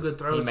throws. He made some good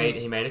throws.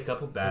 He made a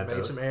couple bad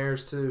throws. He made some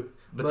errors too.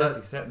 But that's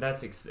expected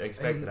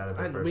out of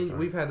the first start.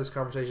 We've had this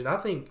conversation. I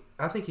think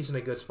he's in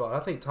a good spot. I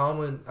think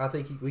Tomlin.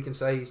 We can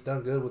say he's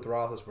done good with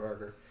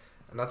Roethlisberger,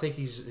 and I think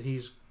he's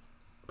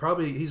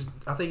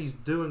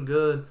doing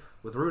good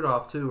with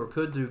Rudolph too, or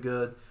could do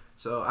good.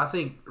 So I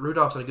think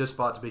Rudolph's in a good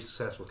spot to be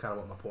successful. Kind of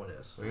what my point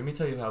is. Well, let me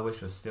tell you who I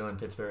wish was still in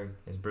Pittsburgh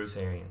is Bruce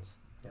Arians.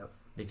 Yep.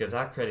 Because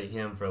I credit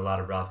him for a lot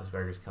of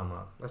Roethlisberger's come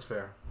up. That's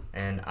fair.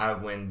 And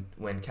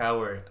when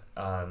Cowher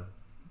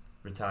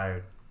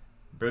retired,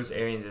 Bruce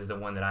Arians is the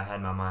one that I had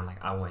in my mind.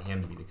 Like, I want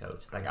him to be the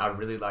coach. Like, I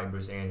really like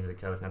Bruce Arians as a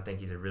coach, and I think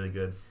he's a really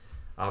good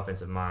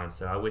offensive mind.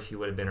 So I wish he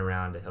would have been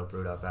around to help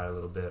Rudolph out a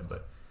little bit.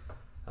 But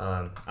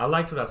I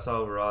liked what I saw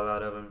overall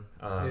out of him.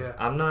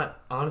 I'm not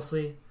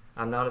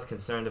as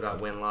concerned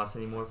about win-loss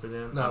anymore for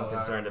them. No, I'm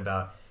concerned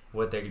about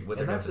what they're going to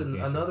do. And that's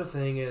another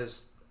thing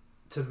is,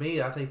 to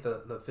me, I think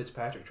the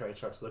Fitzpatrick trade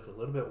starts looking a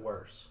little bit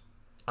worse.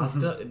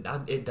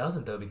 It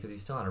doesn't, though, because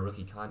he's still on a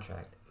rookie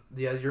contract.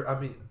 Yeah, are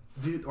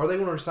they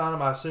going to resign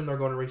him? I assume they're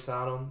going to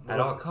resign him. At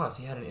all costs.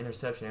 He had an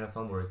interception and a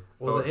fumble.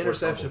 Well, the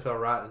interception fell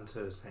right into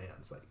his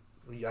hands. Like,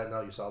 I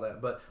know you saw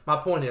that. But my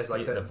point is,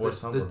 like,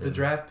 the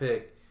draft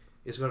pick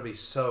is going to be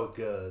so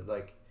good.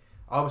 Like,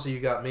 obviously, you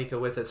got Mika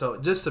with it.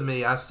 So, just to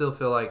me, I still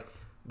feel like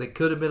That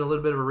could have been a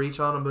little bit of a reach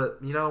on him, but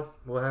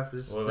we'll have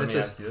to.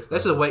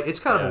 That's a wait. It's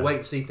kind of a wait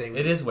and see thing.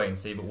 It is wait and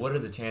see, but what are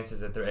the chances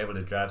that they're able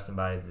to draft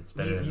somebody that's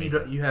better than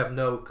Minka? You have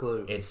no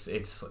clue. It's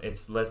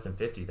less than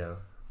 50 though.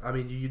 I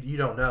mean, you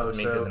don't know.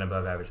 Minka's an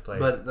above average player.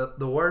 But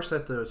the worse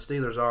that the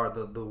Steelers are,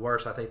 the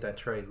worse I think that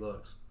trade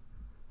looks.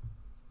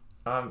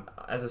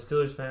 As a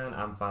Steelers fan,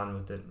 I'm fine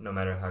with it, no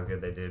matter how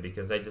good they do,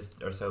 because they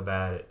just are so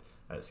bad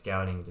at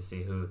scouting to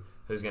see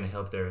who's going to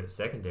help their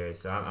secondary.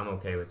 So I'm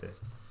okay with it.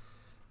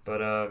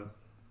 But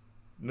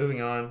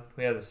moving on,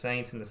 we have the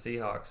Saints and the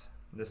Seahawks.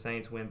 The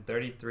Saints win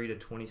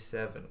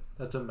 33-27.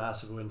 That's a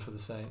massive win for the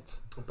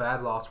Saints. A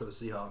bad loss for the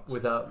Seahawks.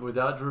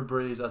 Without Drew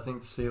Brees, I think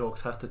the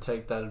Seahawks have to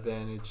take that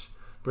advantage.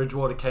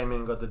 Bridgewater came in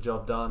and got the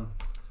job done.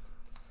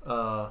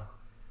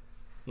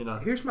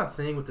 Here's my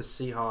thing with the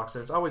Seahawks,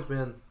 and it's always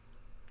been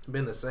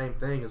the same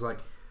thing. Is like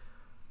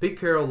Pete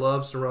Carroll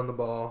loves to run the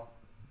ball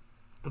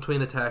between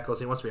the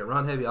tackles. He wants to be a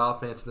run-heavy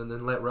offense, and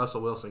then let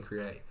Russell Wilson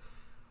create.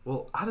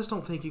 Well, I just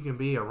don't think you can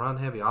be a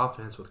run-heavy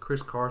offense with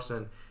Chris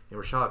Carson and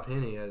Rashad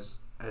Penny as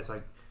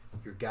like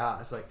your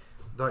guys. Like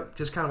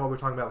just kind of what we're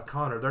talking about with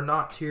Connor. They're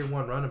not tier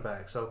 1 running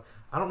backs, so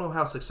I don't know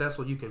how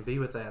successful you can be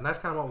with that. And that's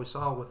kind of what we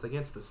saw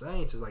against the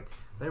Saints. Is like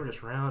they were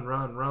just run,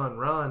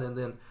 and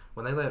then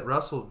when they let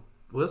Russell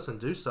Wilson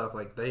do stuff,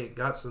 like they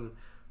got some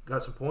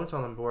points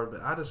on the board.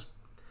 But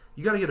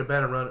you got to get a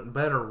better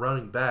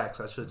running backs,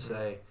 I should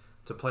say,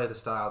 to play the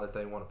style that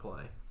they want to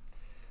play.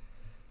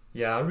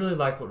 Yeah, I really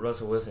like what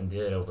Russell Wilson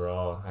did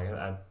overall.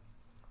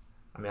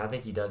 I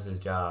think he does his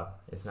job.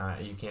 It's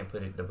not, you can't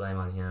put the blame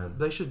on him.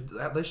 They should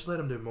let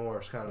him do more.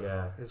 It's kind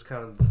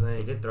of the thing.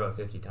 He did throw it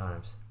 50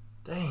 times.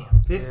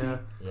 Damn, 50.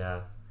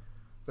 Yeah.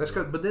 That's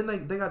good. But then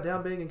they got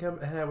down big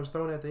and was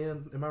thrown at the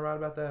end. Am I right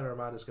about that, or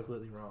am I just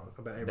completely wrong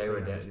about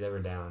everything? They were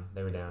down.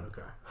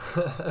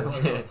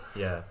 Okay.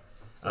 Yeah.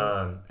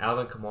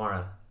 Alvin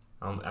Kamara.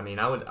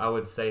 I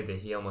would say that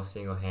he almost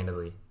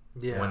single-handedly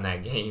won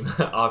that game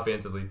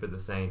offensively for the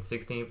Saints.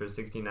 16 for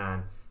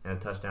 69 and a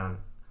touchdown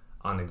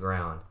on the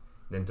ground.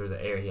 Then through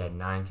the air, he had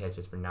 9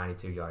 catches for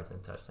 92 yards and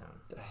a touchdown.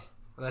 Dang.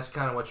 Well, that's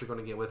kind of what you're going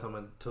to get with him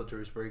until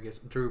Drew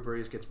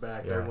Brees gets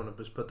back. Yeah. They're going to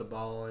just put the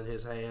ball in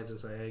his hands and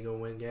say, "Hey, go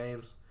win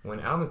games." When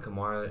Alvin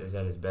Kamara is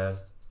at his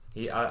best,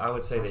 I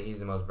would say that he's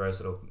the most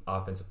versatile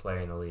offensive player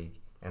in the league,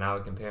 and I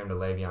would compare him to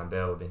Le'Veon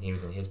Bell when he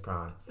was in his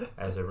prime.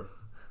 Is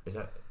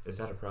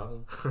that a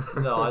problem?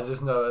 No, I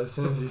just know as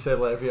soon as you say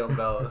Le'Veon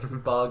Bell,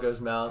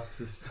 Bargo's mouth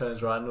just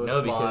turns right into a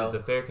smile. No, because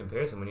it's a fair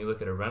comparison when you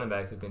look at a running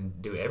back who can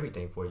do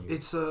everything for you.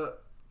 It's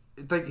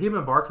like him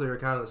and Barkley are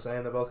kind of the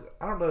same. They both.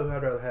 I don't know who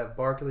I'd rather have,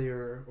 Barkley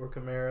or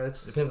Kamara.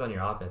 It depends on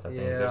your offense. I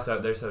think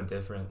they're so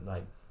different,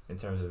 like in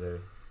terms of their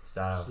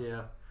style.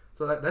 Yeah.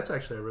 So that's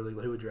actually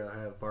who would you rather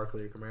have,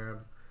 Barkley or Kamara?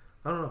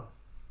 I don't know.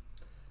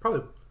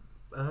 Probably.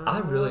 I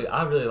really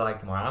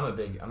like Kamara. I'm a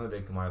big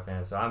Kamara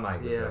fan, so I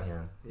might go with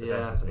him.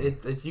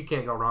 But you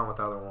can't go wrong with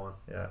either one.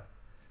 Yeah.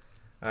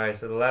 All right.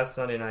 So the last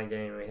Sunday night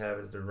game we have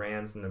is the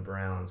Rams and the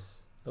Browns.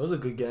 That was a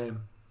good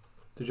game.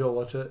 Did you all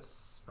watch it?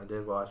 I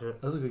did watch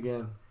it. That was a good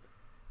game.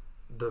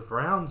 The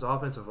Browns'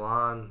 offensive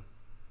line,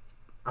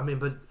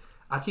 but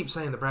I keep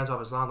saying the Browns'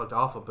 offensive line looked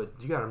awful, but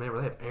you got to remember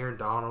they have Aaron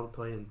Donald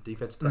playing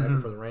defensive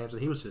tackle for the Rams,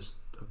 and he was just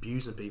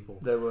abusing people.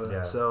 They were.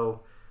 Yeah.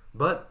 So,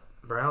 but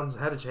Browns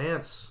had a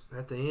chance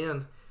at the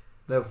end.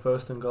 They were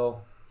first and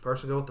goal.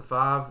 First and goal with the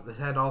 5. They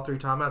had all 3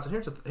 timeouts. And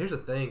here's the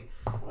thing.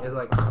 It's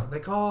like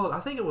they called, I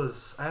think it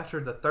was after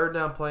the 3rd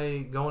down play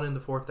going into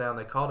 4th down,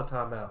 they called a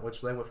timeout,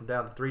 which they went from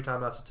down to 3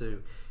 timeouts to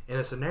 2. In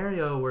a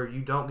scenario where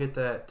you don't get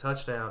that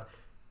touchdown,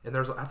 and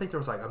I think there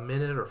was like a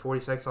minute or 40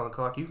 seconds on the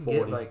clock, you can 40.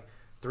 get like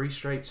 3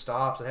 straight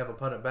stops and have them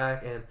punt it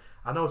back. And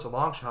I know it's a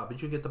long shot,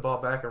 but you get the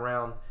ball back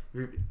around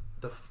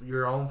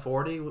your own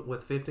 40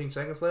 with 15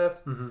 seconds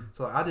left. Mm-hmm.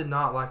 So I did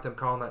not like them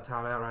calling that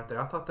timeout right there.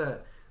 I thought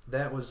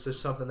that was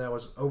just something that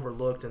was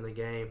overlooked in the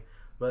game.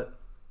 But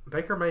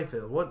Baker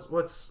Mayfield,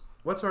 what's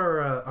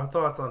our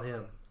thoughts on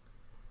him?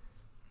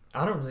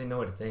 I don't really know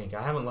what to think.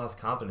 I haven't lost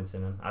confidence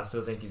in him. I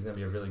still think he's going to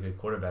be a really good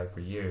quarterback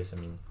for years.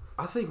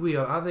 I think we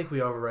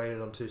overrated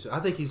him too. I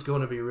think he's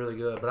going to be really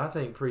good, but I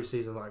think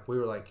preseason,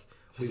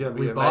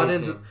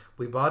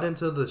 we bought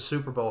into the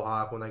Super Bowl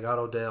hype when they got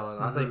Odell,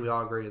 and I think we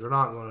all agree they're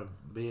not going to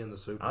be in the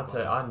Super Bowl. I'll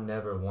tell you, I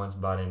never once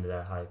bought into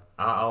that hype.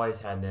 I always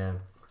had them,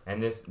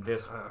 and this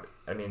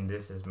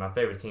is my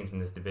favorite teams in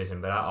this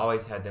division, but I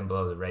always had them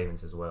below the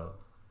Ravens as well.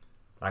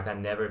 Like I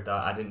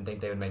didn't think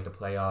they would make the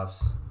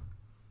playoffs.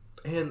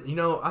 And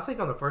I think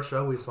on the first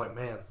show we was like,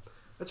 man,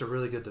 that's a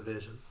really good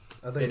division.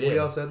 I think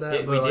all said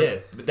that. We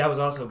did, but that was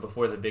also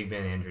before the Big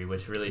Ben injury,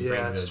 which really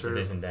brings the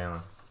division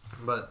down.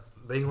 But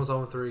Bengals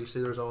 0-3,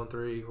 Steelers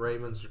 0-3,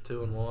 Ravens are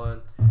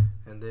 2-1,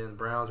 and then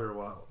Browns are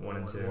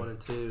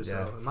 1-2.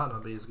 So it might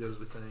not be as good as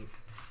we think.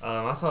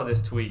 I saw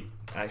this tweet.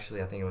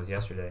 Actually, I think it was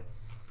yesterday.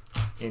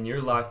 In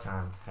your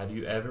lifetime, have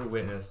you ever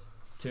witnessed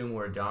 2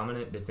 more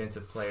dominant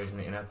defensive players in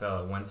the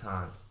NFL at one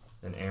time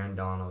than Aaron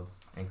Donald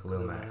and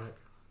Khalil Mack?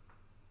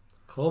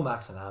 Khalil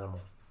Mack's an animal.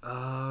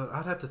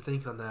 I'd have to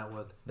think on that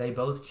one. They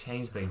both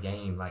changed the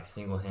game like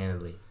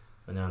single-handedly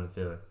when they're on the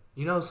field.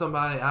 You know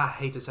somebody, I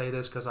hate to say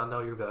this because I know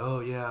you're going to go, oh,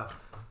 yeah,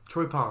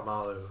 Troy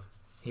Polamalu.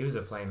 He was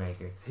a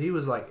playmaker. He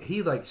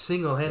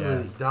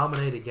single-handedly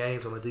dominated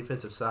games on the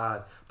defensive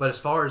side. But as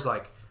far as,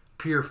 like,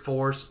 pure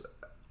force,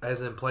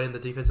 as in playing the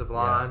defensive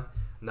line,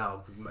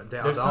 no.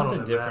 There's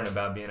something different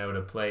about being able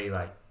to play,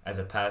 like, as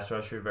a pass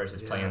rusher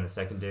versus playing in the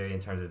secondary in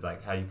terms of,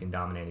 like, how you can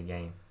dominate a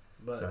game.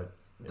 But so,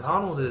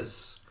 Donald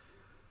it's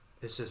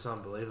just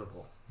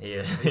unbelievable.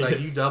 Yeah. Like,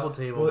 you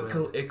double-team him.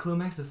 Well, Khalil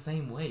Mack's the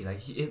same way.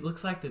 Like, it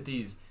looks like that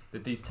these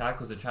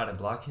tackles that try to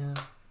block him,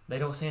 they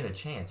don't stand a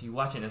chance. You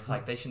watch it, and it's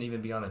like they shouldn't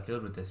even be on the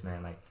field with this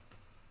man. Like,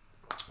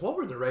 what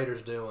were the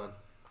Raiders doing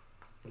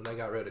when they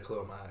got rid of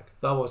Khalil Mack?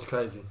 That was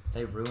crazy.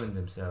 They ruined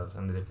themselves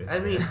on the defense. I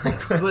mean,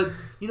 but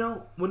you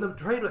know, when the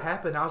trade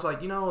happened, I was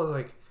like,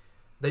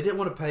 they didn't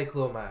want to pay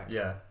Khalil Mack.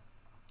 Yeah.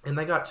 And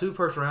they got 2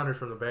 first-rounders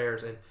from the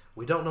Bears, and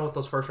we don't know what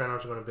those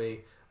first-rounders are going to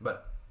be.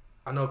 But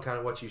I know kind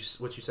of what you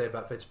say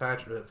about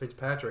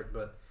Fitzpatrick,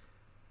 but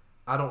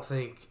I don't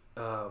think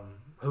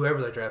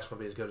whoever they draft is going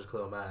to be as good as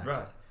Khalil Mack.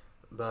 Right.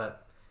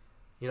 But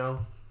you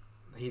know,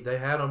 they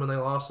had him and they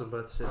lost him,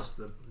 but it's just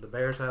the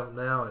Bears have him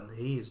now, and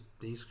he's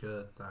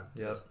good.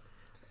 Yep.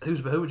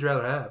 Who would you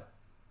rather have?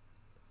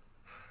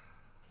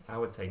 I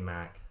would take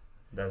Mack.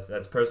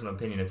 That's personal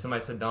opinion. If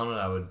somebody said Donald,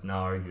 I would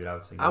not argue it.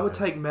 I would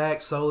take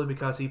Mack solely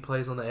because he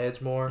plays on the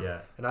edge more. Yeah.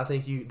 And I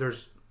think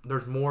there's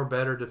more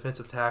better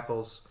defensive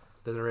tackles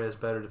than there is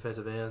better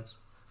defensive ends.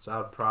 So I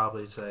would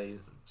probably say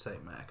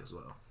Mack as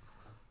well.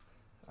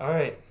 All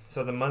right,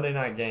 so the Monday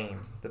night game,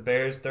 the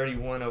Bears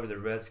 31 over the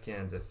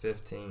Redskins at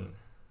 15.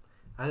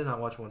 I did not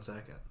watch 1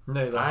 second.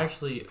 No, I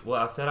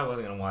said I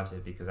wasn't going to watch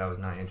it because I was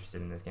not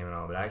interested in this game at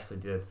all, but I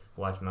actually did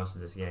watch most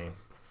of this game.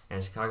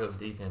 And Chicago's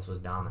defense was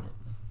dominant.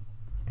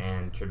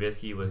 And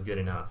Trubisky was good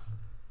enough.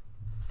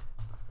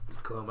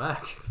 Khalil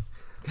Mack.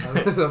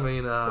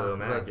 Khalil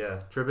Mack, yeah.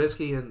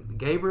 Trubisky and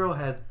Gabriel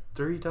had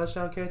 3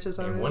 touchdown catches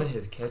already. And one of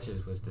his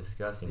catches was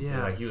disgusting too.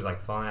 Like he was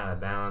like falling out of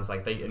bounds.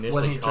 Like they initially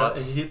when he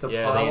hit the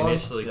pylon?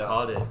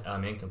 Called it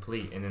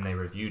incomplete, and then they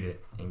reviewed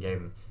it and gave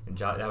him. And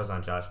that was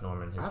on Josh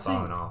Norman, who's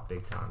fallen off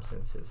big time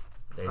since his.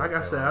 Like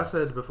I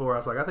said before,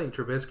 I think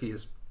Trubisky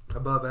is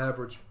above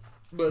average,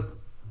 but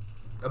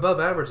above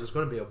average is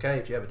going to be okay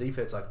if you have a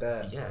defense like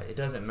that. Yeah, it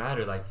doesn't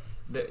matter. Like,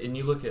 and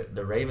you look at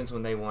the Ravens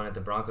when they won it, the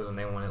Broncos when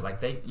they won it.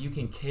 Like you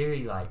can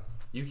carry the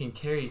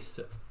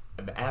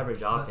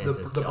average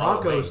offenses. The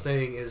Broncos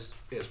thing is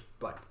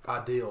like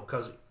ideal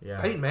because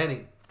Peyton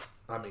Manning,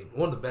 I mean,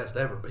 one of the best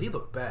ever, but he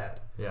looked bad.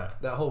 Yeah,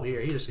 that whole year,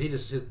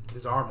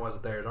 his arm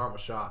wasn't there. His arm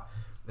was shot,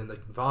 and the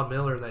Von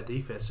Miller and that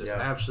defense just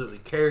absolutely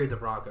carried the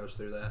Broncos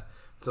through that.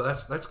 So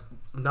that's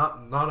not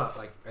a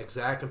like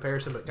exact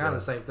comparison, but kind of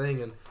the same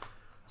thing. And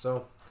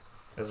so,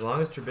 as long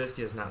as Trubisky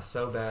is not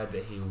so bad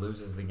that he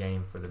loses the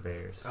game for the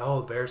Bears. Oh,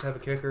 the Bears have a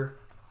kicker.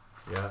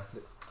 Yeah,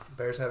 the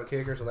Bears have a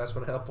kicker, so that's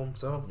going to help them.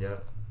 So yeah.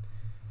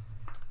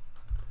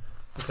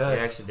 Okay.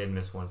 He actually did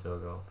miss 1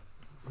 field goal.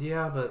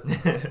 Yeah, but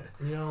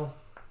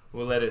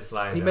we'll let it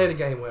slide. He made a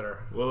game winner.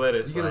 We'll let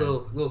it slide. You get a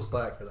little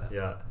slack for that.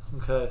 Yeah.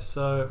 Okay,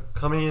 so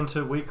coming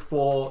into week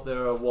 4,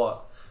 there are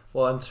what?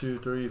 1, 2,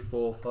 3,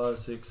 4, 5,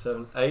 6,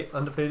 7, 8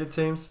 undefeated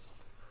teams.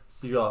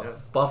 You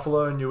got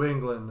Buffalo, New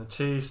England, the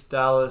Chiefs,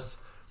 Dallas,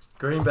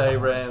 Green Bay,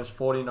 Rams,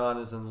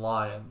 49ers, and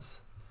Lions.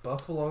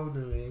 Buffalo,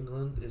 New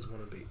England is going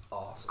to be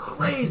awesome.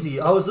 Crazy.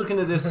 I was looking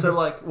at this. So,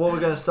 like, what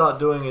we're going to start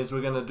doing is we're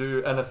going to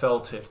do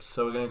NFL tips.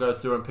 So, we're going to go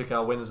through and pick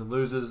our winners and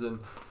losers and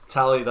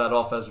tally that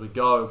off as we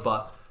go.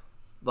 But,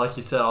 like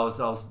you said, I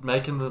was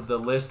making the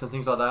list and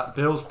things like that.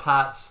 Bills,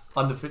 Pats,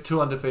 2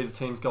 undefeated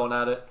teams going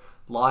at it.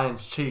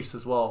 Lions, Chiefs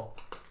as well.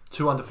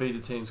 2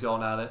 undefeated teams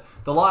going at it.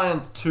 The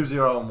Lions,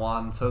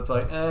 2-0-1. So, it's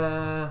like,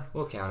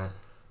 We'll count it.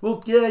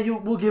 Well, yeah,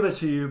 we'll give it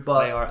to you.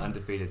 But they are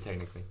undefeated,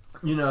 technically.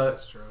 You know,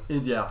 that's true.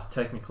 Yeah,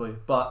 technically,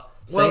 but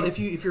Saints,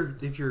 if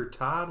you're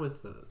tied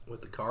with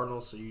the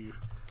Cardinals, so you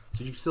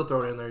still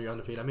throw it in there. You're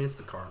undefeated. I mean, it's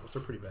the Cardinals.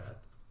 They're pretty bad.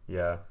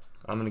 Yeah,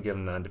 I'm gonna give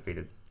them the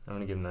undefeated.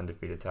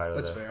 Title.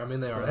 That's fair. I mean,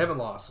 they haven't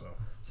lost. So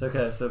it's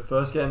okay. So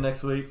first game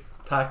next week,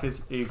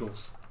 Packers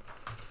Eagles.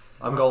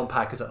 I'm going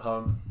Packers at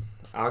home.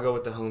 I'll go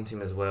with the home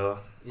team as well.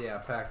 Yeah,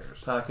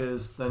 Packers.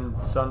 Packers. Then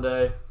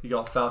Sunday, you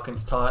got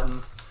Falcons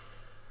Titans.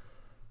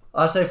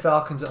 I say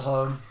Falcons at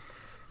home.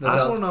 I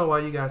just want to know why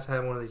you guys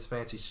have one of these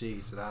fancy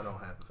sheets and I don't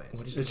have a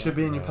fancy sheet. It should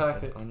be in your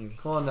packet. Come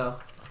on now.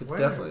 It's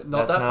definitely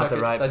not that packet.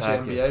 The right that's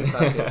packet. Your NBA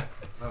packet.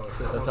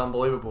 That's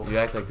unbelievable. You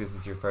act like this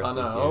is your first I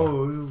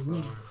know.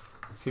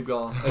 Keep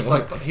going. It's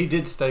like he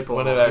did staple.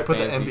 One of our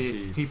fancy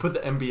sheets. He put the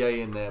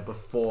NBA in there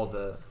before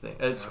the thing.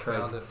 It's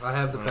crazy. I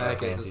have the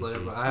packet.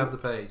 I have the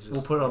page.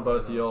 We'll put it on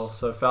both of y'all.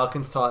 So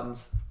Falcons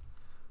Titans.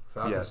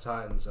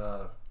 Titans.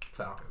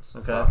 Falcons.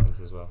 Okay. Falcons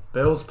as well.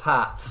 Bills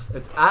Pats.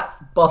 It's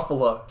at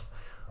Buffalo.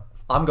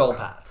 I'm going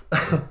Pats.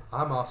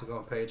 I'm also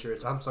going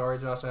Patriots. I'm sorry,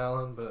 Josh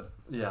Allen, but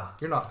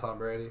you're not Tom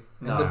Brady.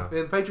 No. And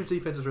the Patriots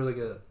defense is really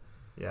good.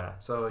 Yeah.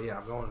 So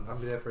I'm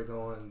definitely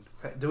going.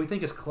 Do we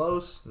think it's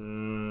close?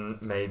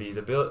 Maybe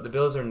the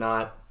Bills are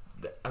not.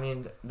 I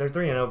mean, they're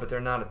 3-0, but they're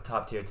not a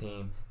top tier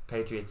team.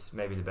 Patriots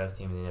maybe the best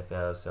team in the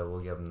NFL, so we'll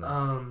give them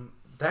that.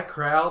 That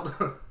crowd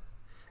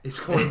It's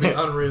going to be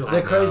unreal.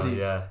 They're crazy.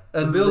 Yeah.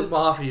 And the Bills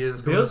Mafia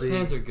is going Bills to be...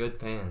 fans are good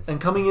fans.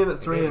 And coming in at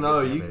 3-0,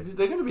 good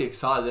they're going to be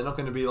excited. They're not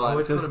going to be like...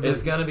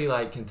 It's going to be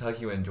like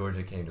Kentucky when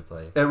Georgia came to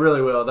play. It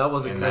really will. That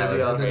was a And crazy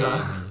that was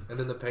time. And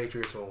then the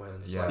Patriots will win.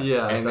 Yeah.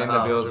 Yeah. And then the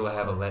Bills will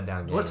have a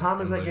letdown game. What time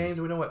is that and game? lose.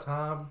 Do we know what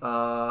time?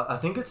 I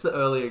think it's the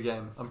earlier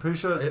game. I'm pretty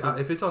sure it's...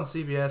 If it's on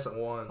CBS at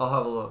 1. I'll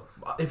have a look.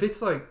 If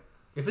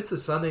it's a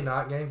Sunday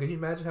night game, can you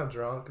imagine how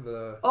drunk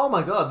the... Oh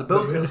my god, the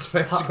Bills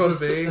fans are going to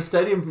be? The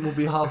stadium will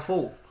be half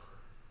full.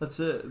 That's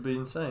it. It'd be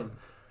insane.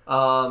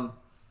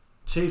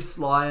 Chiefs,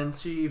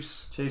 Lions.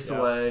 Chiefs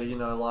away. You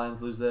know,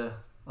 Lions lose their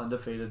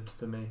undefeated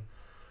for me.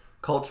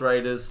 Colts,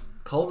 Raiders.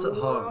 Colts at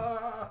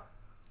home.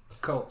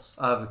 Colts.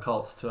 I have the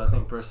Colts too. I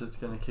think Brissett's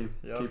going to keep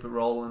it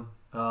rolling.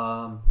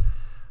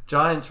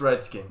 Giants,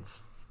 Redskins.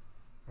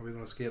 Are we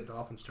going to skip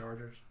Dolphins,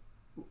 Chargers?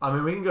 I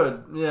mean, we can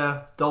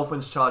go,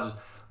 Dolphins, Chargers.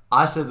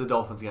 I said the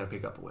Dolphins are going to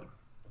pick up a win.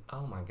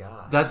 Oh my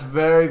god. That's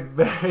very,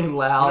 very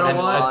loud. You know and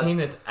what? large. A team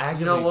that's actively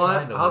You know what?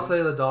 trying to I'll lose.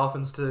 say the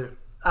Dolphins too.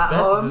 At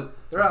home?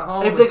 They're at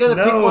home. If they're going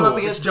to pick one up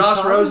It's against Josh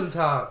the Chargers-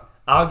 Rosenthal.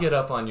 I'll get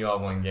up on you all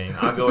one game.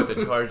 I'll go with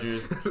the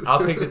Chargers. I'll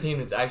pick the team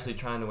that's actually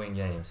trying to win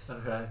games.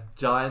 Okay.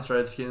 Giants,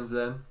 Redskins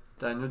then.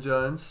 Daniel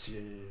Jones.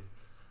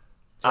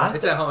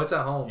 It's at home. It's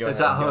at home. Go It's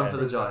ahead, at go home ahead. for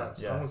the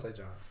Giants. Yeah. I'm going to say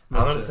Giants. I'm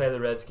going That's to it. say the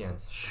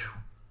Redskins.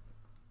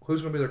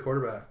 Who's going to be their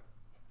quarterback?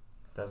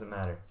 Doesn't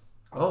matter.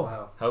 Oh.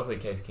 Wow. Hopefully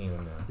Case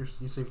Keenum now. You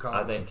seem I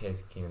confident. think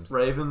Case Keenum's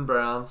Raven,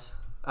 Browns.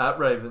 At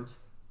Ravens.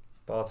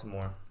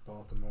 Baltimore.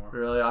 Baltimore.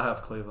 Really, I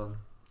have Cleveland.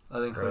 I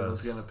think Gross.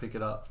 Cleveland's going to pick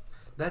it up.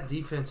 That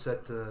defense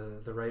that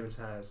the Ravens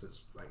has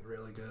is like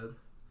really good,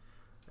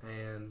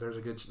 and they're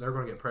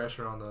going to get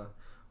pressure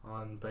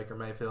on Baker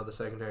Mayfield. The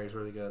secondary is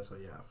really good, so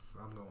yeah,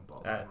 I'm going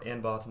Baltimore.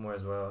 In Baltimore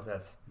as well.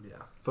 That's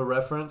For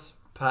reference,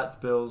 Pats,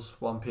 Bills,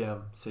 1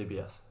 p.m.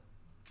 CBS.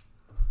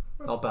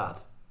 Not bad.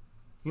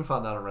 You can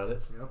find that on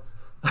Reddit.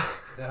 Yep.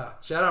 Yeah.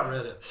 Shout out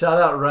Reddit. Shout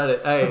out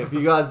Reddit. Hey, if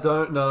you guys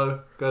don't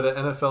know, go to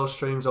NFL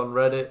Streams on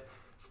Reddit.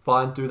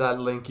 Find through that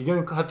link. You're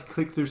going to have to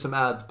click through some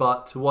ads,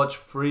 but to watch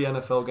free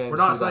NFL games, We're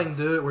not saying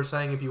do it. We're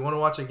saying if you want to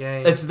watch a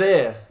game, it's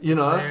there. You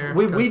know, there,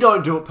 we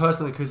don't do it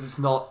personally because it's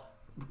not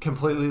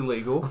completely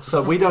legal,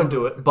 so we don't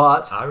do it.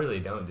 But I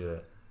really don't do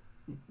it.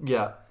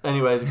 yeah.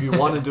 Anyways, if you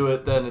want to do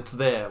it, then it's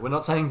there. We're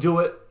not saying do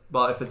it,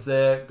 but if it's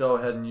there, go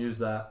ahead and use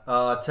that.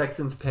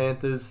 Texans,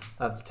 Panthers.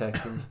 I have the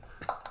Texans.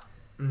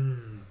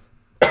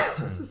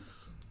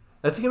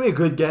 That's gonna be a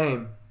good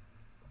game.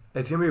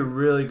 It's going to be a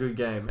really good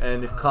game.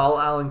 And if Kyle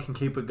Allen can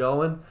keep it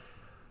going,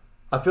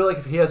 I feel like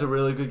if he has a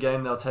really good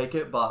game, they'll take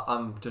it. But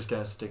I'm just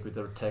going to stick with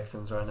the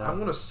Texans right now. I'm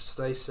going to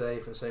stay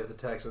safe and say with the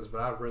Texans, but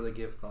I really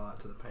give thought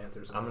to the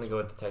Panthers. I'm going to go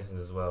with the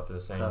Texans as well for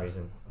the same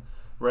reason.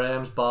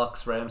 Rams,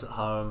 Bucks, Rams at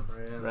home.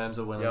 Rams. Rams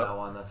are winning that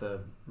one. That's a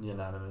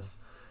unanimous.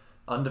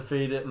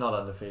 Undefeated, not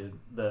undefeated.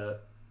 The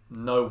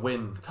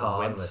no-win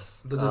cards.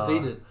 Winless. The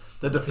defeated.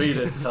 The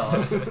defeated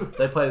cards.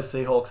 They play the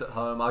Seahawks at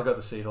home. I got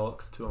the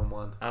Seahawks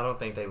 2-1. I don't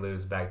think they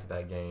lose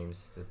back-to-back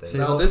games. That they See,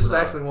 No, Seahawks, this is no.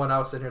 actually one I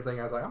was sitting here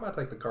thinking, I was like, I might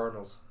take the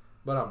Cardinals.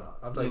 But I'm not.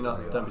 I'm taking the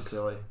Seahawks. Don't be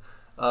silly.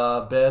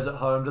 Bears at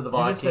home to the You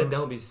Vikings. just said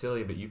don't be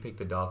silly, but you picked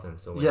the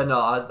Dolphins to win. Yeah,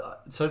 no,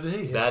 so did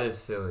he. That is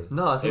silly.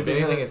 No, I think if they're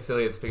anything gonna- is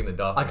silly, it's picking the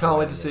Dolphins. I can't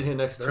wait to win sit the here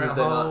next They're at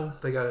Tuesday home.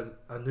 night. They got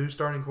a new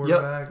starting Yep.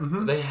 quarterback. mhm.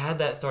 game. They had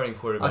that starting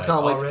quarterback. I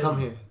can't wait to already. come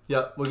here.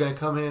 Yep, we're going to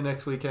come here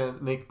next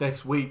weekend,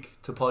 next week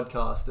to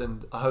podcast,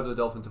 and I hope the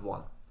Dolphins have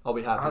won. I'll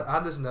be happy.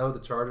 I just know the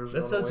Chargers are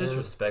That's going so to win.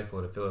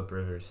 disrespectful to Phillip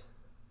Rivers.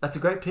 That's a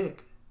great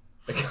pick.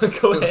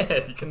 Go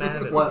ahead, you can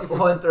have it.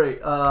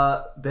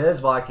 1-3. Bears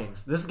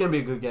Vikings. This is going to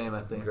be a good game,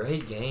 I think.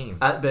 Great game.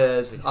 At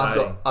Bears,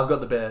 Exciting. I've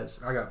got the Bears.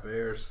 I got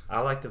Bears.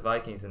 I like the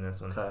Vikings in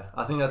this one. Okay,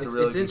 I think that's It's, a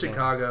really it's in good game.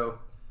 Chicago,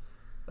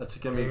 That's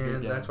going to be a good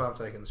and game. that's why I'm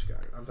taking the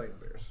Chicago. I'm taking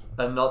the Bears.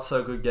 A not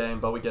so good game,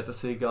 but we get to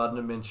see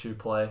Gardner Minshew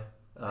play.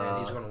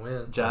 And he's going to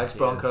win. Jags Yes, he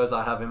Broncos.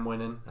 I have him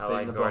winning. I beating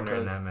like the Gardner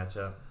in Broncos. that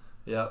matchup.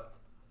 Yep.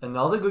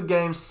 Another good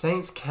game.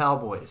 Saints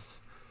Cowboys.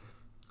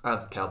 I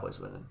have the Cowboys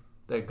winning.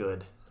 They're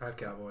good. I have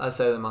Cowboys. I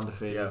say them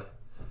undefeated. Yep.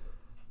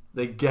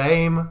 The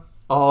game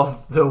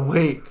of the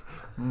week,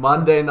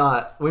 Monday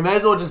night. We may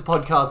as well just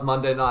podcast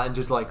Monday night and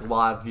just like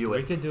live view We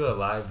it. could do a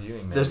live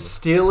viewing, The maybe.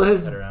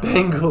 Steelers Head around.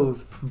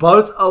 Bengals,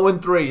 both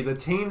 0-3. The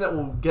team that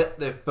will get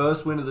their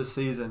first win of the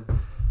season.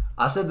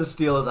 I said the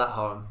Steelers at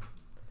home.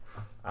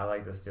 I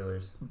like the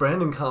Steelers.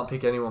 Brandon can't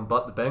pick anyone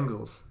but the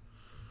Bengals.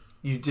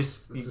 You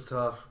just This you, is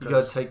tough. you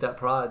got to take that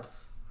pride.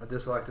 I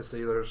dislike the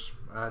Steelers.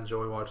 I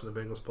enjoy watching the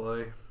Bengals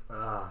play.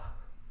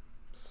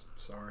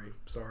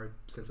 Sorry,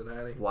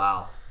 Cincinnati.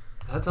 Wow,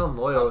 that's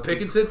unloyal.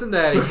 Picking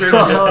Cincinnati.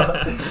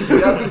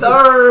 Yes,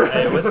 sir.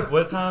 Hey,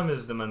 what time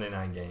is the Monday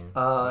night game?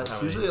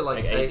 It's usually at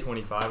like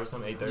 8:25 or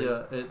something, 8:30.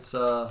 Yeah, it's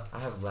I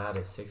have Lab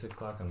at 6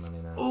 o'clock on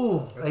Monday night.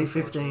 ooh, That's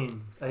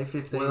 8:15.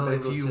 8:15. Well,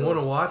 if you want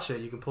to watch it,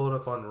 you can pull it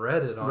up on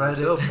Reddit on your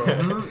cell phone.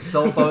 Mhm,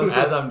 cell phone.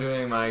 As I'm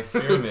doing my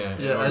experiment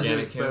in Yeah, as you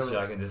organic chemistry, experiment.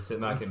 I can just sit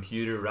my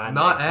computer right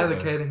Not next to the-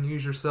 advocating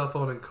use your cell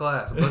phone in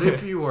class, but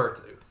if you were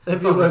to.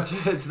 If you want to,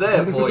 it's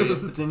there for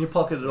you. It's in your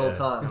pocket at all Yeah, I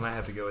times. might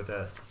have to go with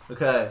that.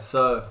 Okay,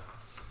 so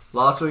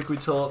last week we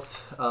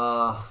talked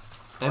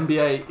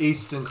NBA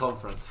Eastern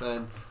Conference,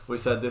 and we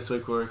said this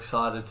week we're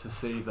excited to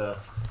see the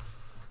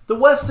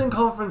Western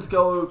Conference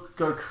go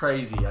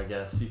crazy. I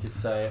guess you could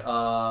say.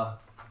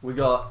 We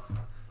got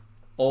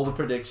all the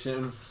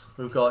predictions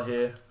we've got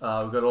here.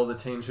 We've got all the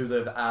teams who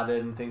they've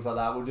added and things like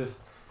that. We'll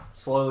just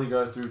slowly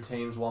go through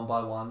teams one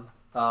by one.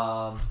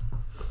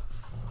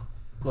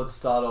 Let's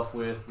start off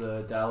with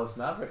the Dallas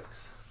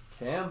Mavericks.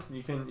 Cam,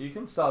 you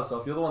can start us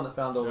off. You're the one that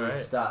found all these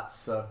stats.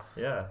 So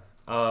yeah.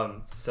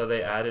 So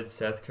they added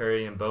Seth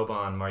Curry and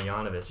Boban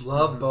Marjanovic.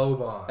 Love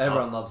Boban.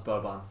 Everyone loves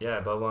Boban.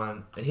 Yeah,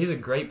 Boban, and he's a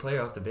great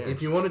player off the bench.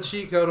 If you want a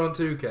cheat code on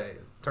 2K,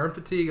 turn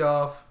fatigue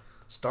off,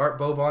 start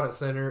Boban at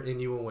center,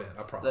 and you will win.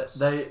 I promise.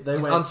 He's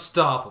went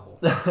unstoppable.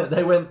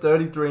 They went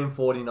 33 and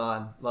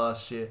 49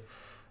 last year.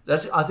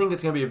 I think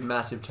it's going to be a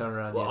massive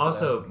turnaround. Well,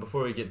 also,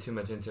 before we get too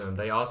much into him,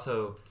 they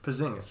also...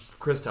 Porzingis.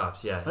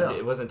 Kristaps, yeah.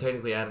 It wasn't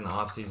technically added in the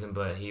offseason,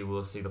 but he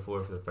will see the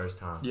floor for the first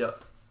time.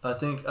 Yep. I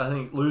think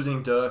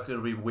losing Dirk,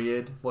 it'll be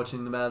weird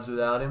watching the Mavs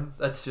without him.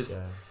 That's just...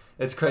 Yeah.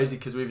 It's crazy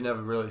because we've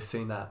never really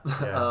seen that.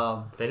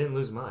 Yeah. They didn't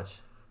lose much.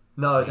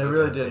 No, they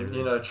really didn't.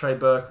 You know, Trey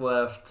Burke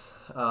left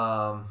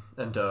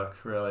and Dirk,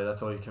 really.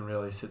 That's all you can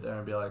really sit there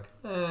and be like,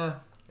 eh...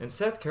 And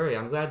Seth Curry,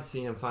 I'm glad to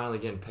see him finally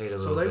getting paid a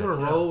little bit. So they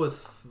want to roll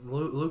with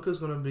Luka's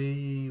going to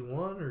be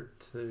 1 or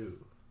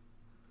 2?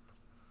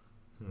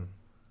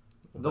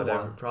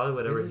 Probably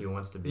whatever he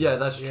wants to be. Yeah,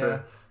 that's true.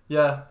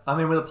 Yeah, I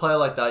mean, with a player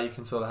like that, you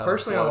can sort of have.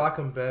 Personally, I like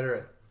him better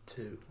at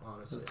 2.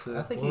 Honestly,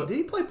 I think did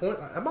he play point?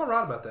 Am I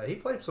right about that? He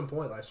played some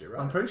point last year,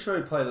 right? I'm pretty sure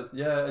he played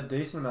a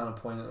decent amount of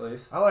point at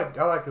least. I like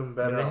him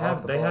better. I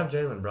mean, they have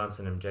Jalen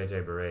Brunson and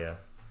JJ Barea.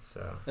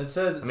 So it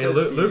says.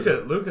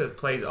 Luka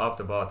plays off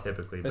the ball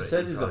typically. It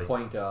says he's a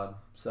point guard.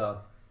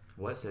 So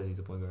what says he's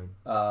a point guard?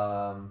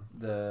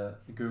 The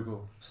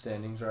Google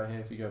standings right here.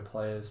 If you go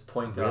players,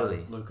 point guard,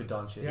 really? Luka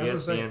Doncic. Yeah,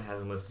 ESPN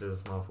has him listed as a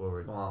small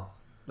forward. Wow,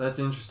 that's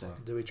interesting.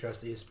 Do we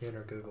trust ESPN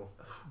or Google?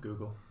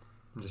 Google.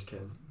 I'm just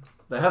kidding.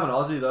 They have an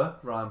Aussie though,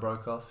 Ryan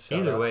Brokoff.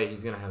 Either way,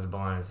 he's gonna have the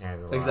ball in his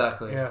hands a lot.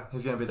 Exactly. Yeah,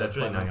 he's gonna be. So that's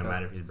really not gonna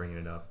matter if he's bringing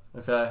it up.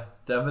 Okay,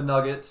 Denver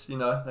Nuggets. You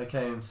know, they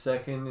came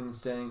second in the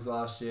standings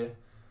last year.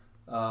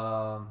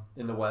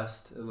 In the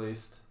West, at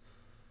least,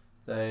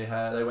 they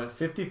went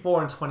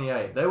 54 and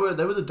 28. They were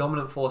the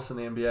dominant force in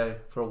the NBA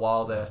for a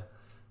while there.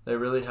 They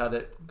really had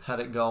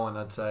it going,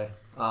 I'd say.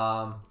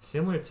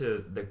 Similar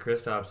to the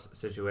Kristaps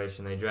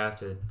situation, they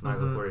drafted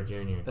Michael Porter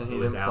Jr. and he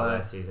was out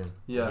last season.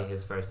 Yeah,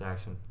 his first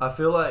action. I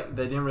feel like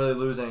they didn't really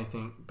lose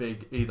anything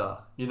big either.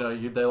 You know,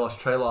 they lost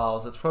Trey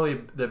Lyles. That's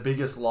probably their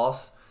biggest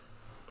loss.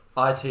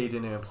 IT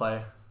didn't even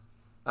play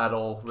at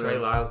all. Really. Trey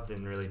Lyles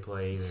didn't really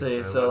play either.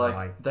 See, so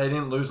like they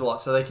didn't lose a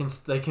lot, so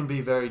they can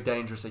be very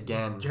dangerous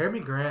again.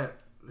 Jeremy Grant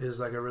is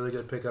like a really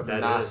good pickup.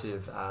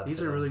 Massive add. He's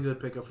a really good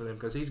pickup for them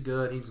because he's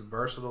good. He's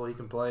versatile. He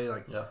can play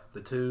like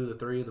the 2, the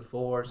 3, the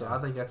 4. So I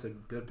think that's a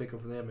good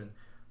pickup for them. And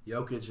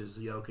Jokic is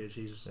Jokic.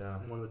 He's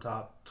one of the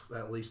top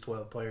at least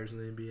 12 players in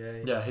the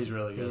NBA. Yeah, he's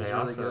really good. He's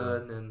really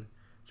good. And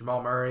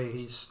Jamal Murray,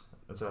 he's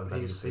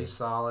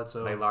solid.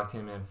 So they locked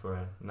him in for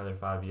another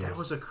 5 years. That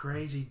was a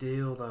crazy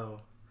deal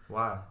though.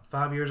 Why?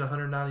 5 years,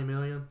 $190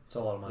 million. It's a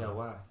lot of money. Yeah,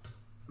 why?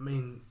 I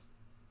mean,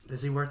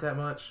 is he worth that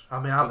much? I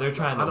mean, they're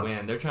trying to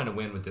win. They're trying to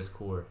win with this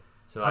core.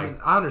 So I mean,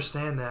 I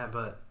understand that,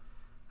 but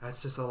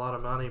that's just a lot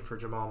of money for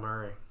Jamal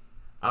Murray.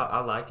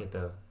 I like it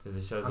though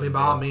because it shows. I mean,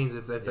 by all means,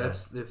 if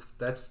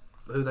that's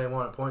who they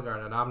want at point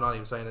guard, and I'm not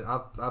even saying it.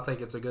 I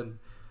think it's a good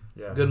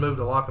move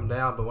to lock him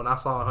down. But when I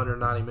saw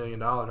 $190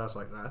 million, I was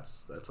like,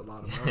 that's a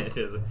lot of money. It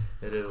is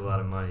a lot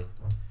of money.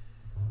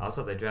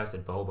 Also, they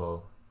drafted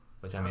Bobo.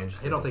 Which I'm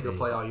interested. You don't think he'll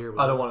play all year?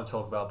 I don't want to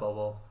talk about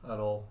Bobo at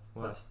all.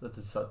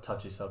 That's a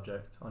touchy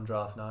subject on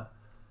draft night.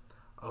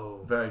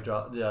 Oh, very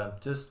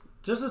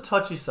just a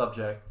touchy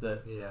subject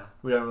that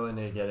we don't really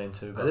need to get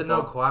into. But I didn't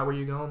know quite where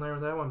you're going there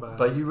with that one,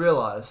 but you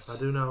realized. I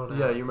do know now.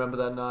 Yeah, you remember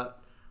that night?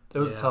 It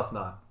was a tough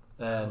night,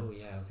 and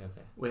okay.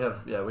 We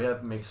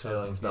have mixed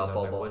feelings about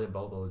Bobo. What did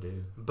Bobo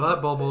do?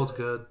 But Bobo's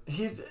good.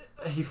 He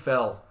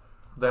fell.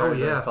 Very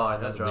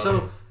fine.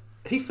 So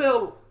he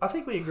fell. I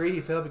think we agree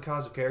he fell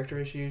because of character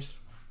issues.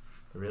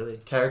 Really?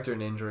 Character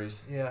and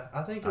injuries. Yeah,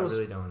 I think I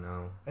really don't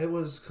know. It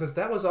was because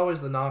that was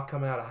always the knock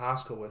coming out of high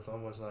school with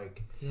him was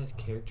like he has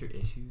character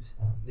issues.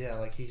 Yeah,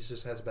 like he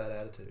just has a bad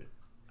attitude.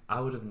 I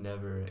would have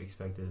never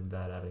expected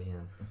that out of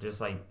him. Just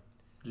like,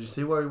 did you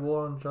see what he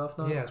wore on draft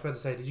night? Yeah, I was about to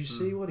say, did you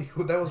see what he?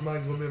 That was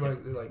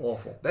like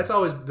awful. That's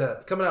always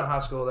coming out of high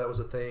school. That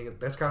was a thing.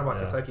 That's kind of why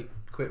Kentucky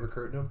quit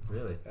recruiting him.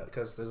 Really?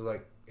 Because there's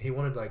like he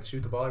wanted to like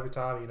shoot the ball every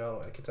time. You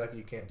know, at Kentucky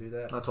you can't do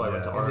that. That's why he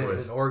went to Oregon.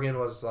 And Oregon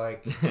was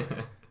like.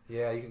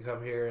 Yeah, you can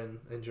come here and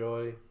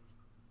enjoy.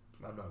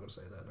 I'm not going to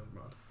say that. Never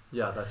mind.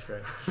 Yeah, that's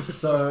great.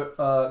 So,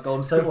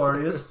 Golden State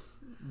Warriors,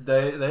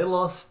 they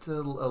lost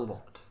a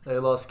lot. They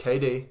lost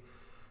KD.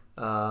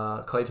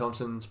 Klay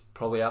Thompson's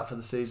probably out for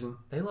the season.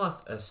 They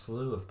lost a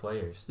slew of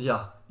players.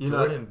 Yeah.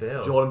 Jordan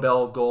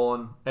Bell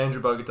gone.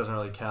 Andrew Bogut doesn't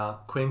really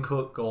count. Quinn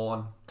Cook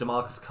gone.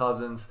 DeMarcus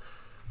Cousins.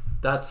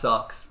 That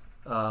sucks.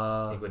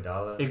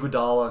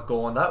 Iguodala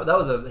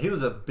gone. He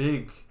was a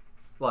big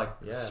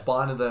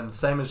spine of them.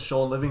 Same as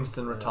Sean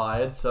Livingston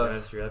retired. So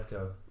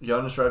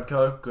Jonas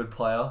Rebko, good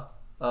player.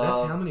 That's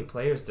how many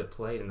players that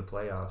played in the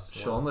playoffs.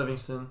 Sean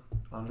Livingston,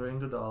 Andre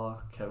Iguodala,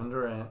 Kevin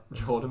Durant,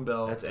 Jordan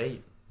Bell. That's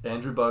 8.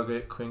 Andrew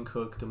Bogut, Quinn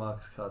Cook,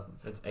 DeMarcus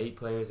Cousins. That's 8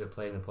 players that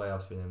played in the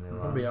playoffs for them. I'm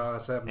going to be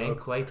honest. I have and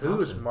Klay Thompson.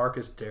 Who is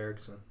Marcus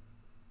Derrickson?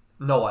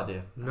 No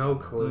idea. No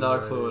clue. No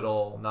clue at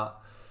all. No.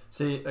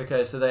 See,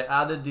 okay, so they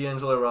added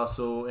D'Angelo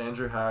Russell,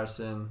 Andrew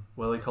Harrison,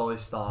 Willie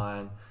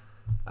Cauley-Stein,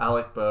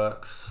 Alec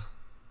Burks,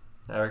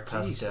 Eric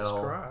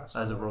Pascal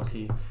as a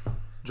rookie,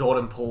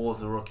 Jordan Poole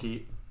as a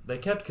rookie. They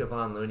kept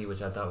Kevon Looney,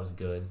 which I thought was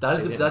good.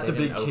 That's a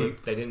big key.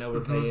 They didn't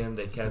overpay him.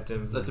 They kept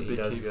him. That's a big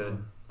key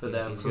good for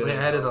them. So they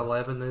added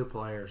 11 new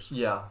players.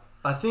 Yeah.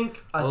 I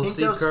think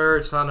Steve Kerr,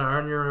 it's time to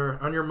earn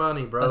your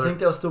money, brother. I think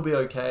they'll still be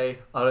okay.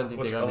 I don't think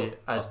they're going to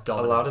be as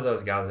dominant. A lot of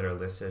those guys that are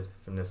listed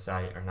from this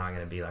site are not going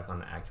to be like on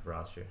the active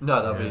roster.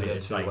 No, they'll be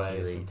it's like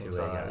two-way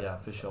guys. Yeah,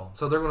 for sure.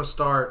 So they're going to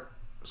start.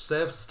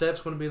 Steph's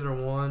going to be their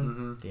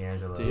 1.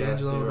 D'Angelo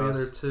will be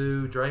their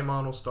 2.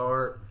 Draymond will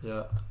start.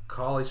 Yeah.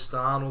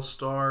 Cauley-Stein will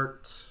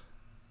start.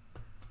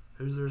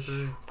 Who's their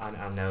 3?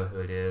 I know who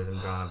it is. I'm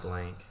drawing a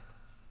blank.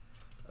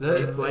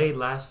 They played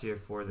last year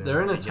for them.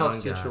 They're in a tough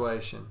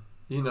situation.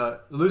 You know,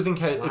 losing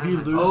KD. If you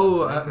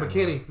lose,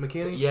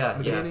 McKinney. Yeah,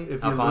 McKinney.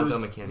 If Alfonso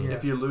McKinney.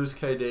 If you lose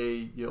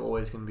KD, you're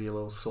always going to be a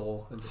little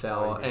sore and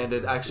sour. And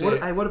it actually.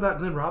 What about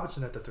Glenn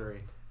Robinson at the 3?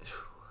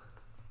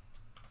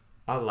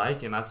 I like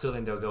him. I still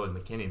think they'll go with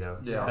McKinney though.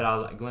 Yeah.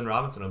 But Glenn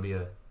Robinson will be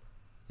a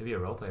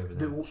role player for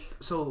them.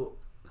 So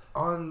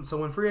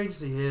when free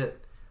agency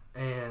hit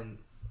and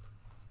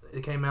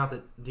it came out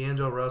that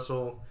D'Angelo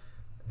Russell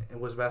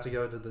was about to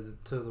go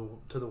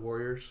to the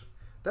Warriors.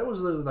 That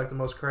was literally like the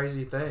most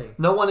crazy thing.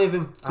 No one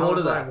even thought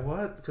of that. Like,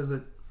 what? Because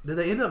did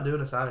they end up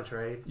doing a sign and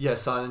trade? Yeah,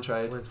 sign and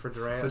trade for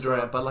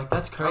Durant. But like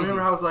that's crazy. I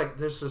remember I was like,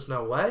 "There's just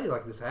no way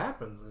like this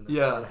happens." And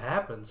it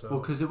happened. So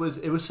because it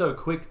was so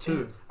quick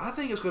too. And I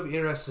think it's going to be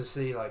interesting to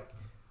see like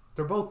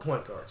they're both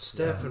point guards,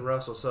 Steph and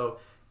Russell. So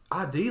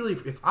ideally,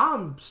 if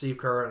I'm Steve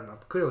Kerr and I'm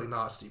clearly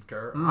not Steve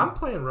Kerr, I'm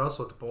playing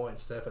Russell at the point,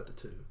 Steph at the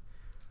 2.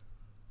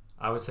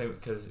 I would say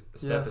because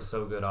Steph is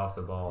so good off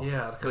the ball.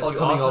 Yeah, because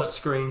coming off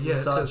screens and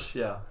such.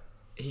 Yeah.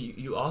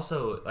 You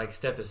also like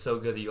Steph is so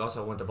good that you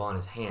also want the ball in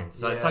his hands.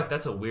 So it's like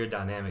that's a weird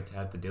dynamic to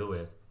have to deal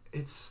with.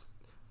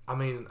 I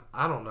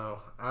don't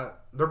know.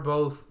 They're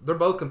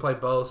both can play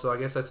both, so I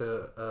guess that's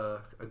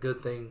a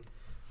good thing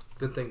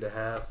to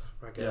have.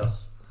 I guess. Yeah.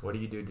 What do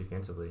you do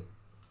defensively?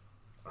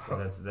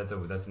 That's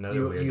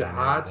another weird. You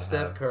hide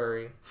Steph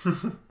Curry.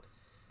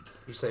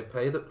 You say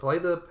play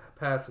the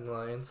passing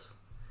lanes,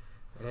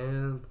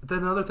 and then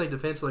another thing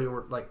defensively,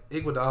 like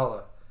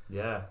Iguodala.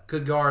 Yeah.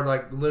 Could guard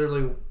like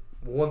literally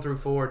 1 through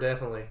 4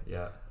 definitely.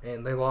 Yeah.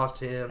 And they lost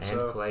him. And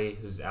Klay,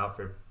 who's out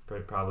for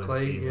probably the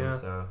season. Yeah.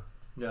 So.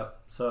 Yeah.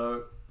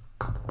 So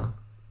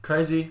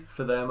crazy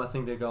for them. I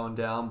think they're going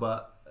down,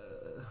 but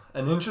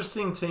an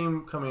interesting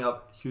team coming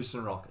up: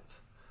 Houston Rockets.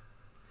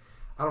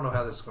 I don't know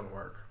how this is going to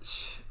work.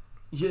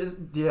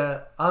 Yeah.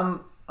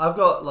 I've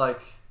got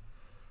like,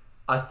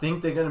 I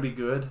think they're going to be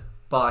good.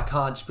 But I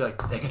can't just be like,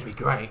 they're going to be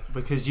great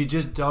because you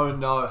just don't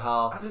know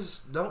how. I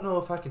just don't know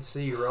if I can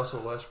see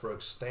Russell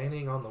Westbrook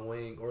standing on the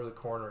wing or the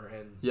corner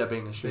and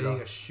being a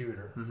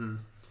shooter. Mm-hmm.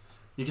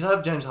 You can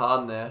have James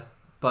Harden there,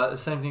 but the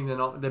same thing,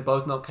 they're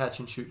both not catch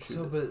and shoot shooters.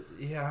 So, but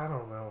yeah, I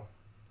don't know.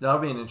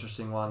 That'll be an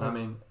interesting one. I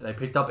mean, they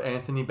picked up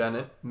Anthony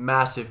Bennett,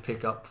 massive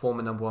pickup,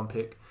 former number 1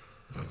 pick.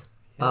 He's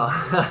going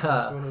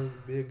to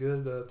be a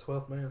good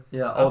 12th man.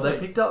 Yeah. They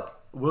picked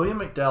up William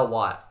McDowell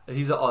White.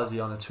 He's an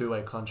Aussie on a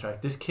 2-way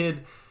contract. This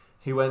kid.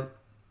 He went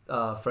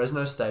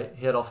Fresno State.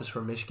 He had offers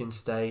from Michigan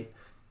State.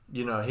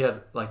 You know, he had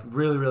like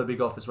really, really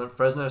big offers. Went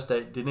Fresno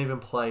State, didn't even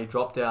play,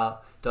 dropped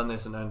out, done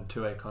this and earned a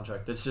 2-way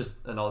contract. It's just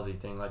an Aussie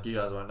thing. Like you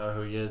guys won't know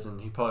who he is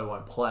and he probably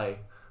won't play.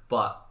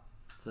 But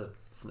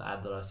it's an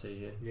ad that I see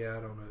here. Yeah,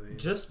 I don't know either.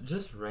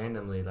 Just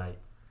randomly, like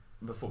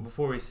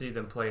before we see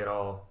them play at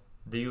all,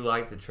 do you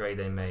like the trade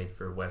they made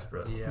for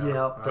Westbrook?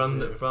 Yeah.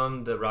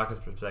 From the Rockets'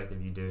 perspective,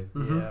 you do.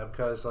 Mm-hmm. Yeah,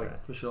 because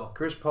for sure,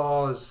 Chris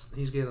Paul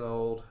he's getting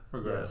old.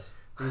 Regress.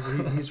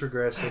 He's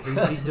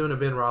regressing. He's doing a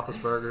Ben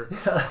Roethlisberger.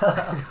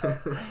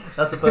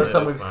 That's the first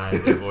time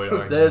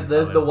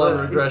there's the one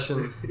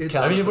regression.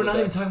 I mean, we're not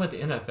even talking about the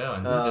NFL,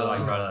 and still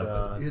like brought it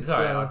up. It's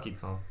all right. I'll keep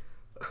calm.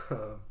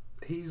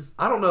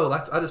 I don't know.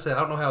 I just said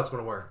I don't know how it's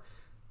going to work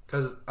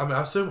because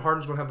I assume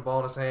Harden's going to have the ball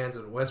in his hands,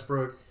 and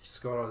Westbrook is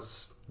going to.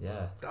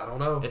 Yeah. I don't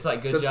know. It's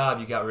like good job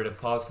you got rid of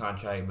Paul's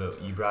contract,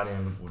 but you brought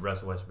in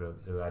Russell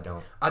Westbrook, who I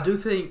don't. I do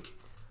think.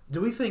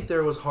 Do we think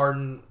there was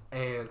Harden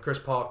and Chris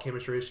Paul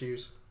chemistry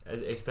issues?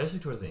 Especially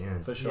towards the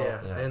end. For sure.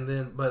 Yeah. And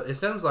then, but it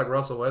sounds like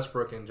Russell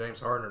Westbrook and James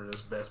Harden are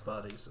just best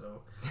buddies,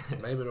 so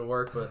maybe it'll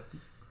work. But,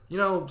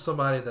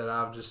 somebody that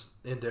I'm just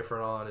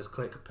indifferent on is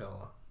Clint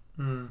Capella.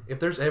 If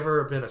there's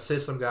ever been a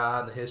system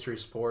guy in the history of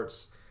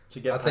sports,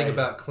 I think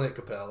about Clint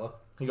Capella.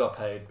 He got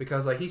paid.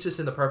 Because, he's just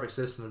in the perfect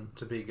system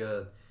to be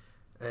good.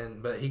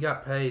 But he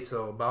got paid,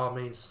 so by all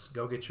means,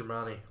 go get your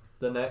money.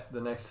 The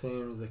next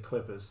team is the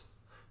Clippers.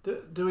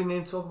 Do we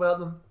need to talk about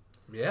them?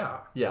 Yeah.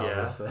 Yeah, Yeah.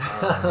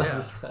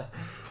 obviously. Yeah.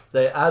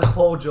 They add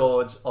Paul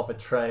George off a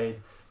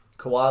trade.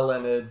 Kawhi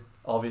Leonard,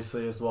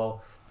 obviously, as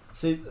well.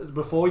 See,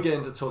 before we get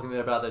into talking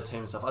about their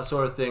team and stuff, I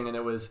saw a thing and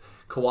it was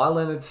Kawhi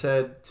Leonard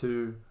said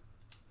to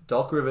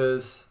Doc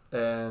Rivers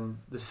and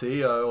the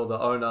CEO or the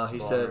owner, he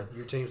said,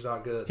 your team's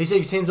not good.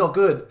 your team's not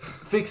good.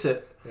 Fix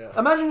it. Yeah.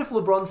 Imagine if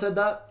LeBron said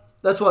that.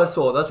 That's what I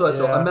saw.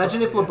 Yeah,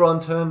 Imagine if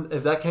LeBron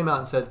if that came out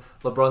and said,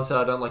 LeBron said,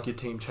 I don't like your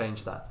team,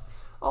 change that.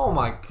 Oh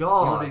my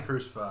God. He would be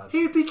crucified.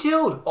 He'd be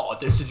killed. Oh,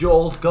 this is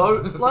yours, go.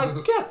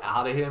 Like, get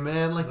out of here,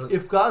 man. Like,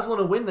 if guys want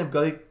to win, they've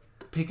got to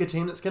pick a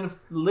team that's going to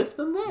lift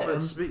them there.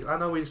 But I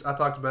know I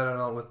talked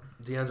about it with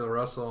D'Angelo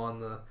Russell on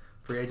the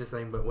free agent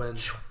thing, but when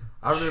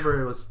I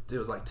remember it was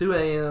like 2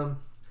 a.m.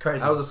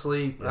 Crazy. I was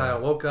asleep. Yeah. I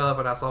woke up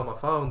and I saw on my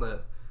phone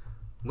that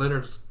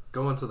Leonard's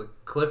going to the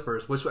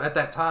Clippers, which at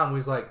that time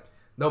was like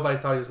nobody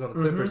thought he was going to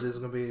the Clippers. It was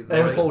going to be the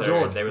And Lakers. Paul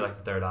George. They were like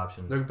the third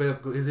option.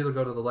 He was either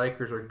go to the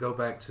Lakers or go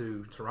back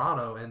to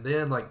Toronto, and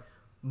then like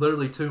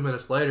literally 2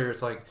 minutes later,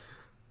 it's like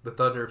the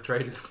Thunder have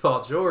traded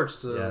Paul George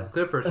to the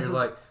Clippers. And you're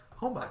like,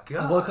 oh my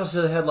God! I woke up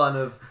to the headline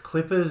of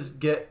Clippers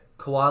get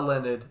Kawhi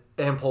Leonard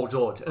and Paul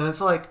George, and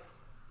it's like,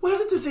 where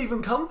did this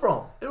even come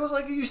from? It was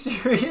like, are you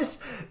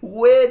serious?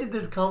 Where did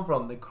this come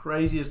from? The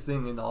craziest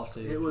thing in the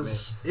offseason.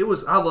 It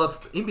was. I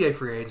love NBA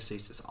free agency.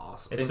 It's just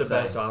awesome. It's the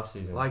best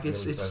offseason. Like it's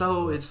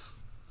so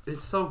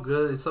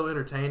good. It's so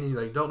entertaining.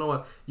 Like you don't know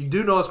what you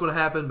do know what's going to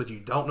happen, but you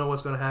don't know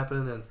what's going to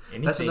happen, and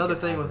Anything that's another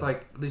can thing with happen.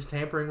 like these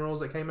tampering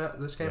rules that came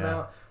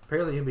out.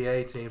 Apparently,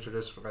 NBA teams are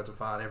just about to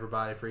fine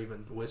everybody for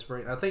even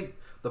whispering. I think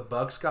the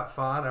Bucks got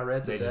fined. I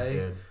read They just today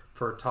did.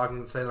 for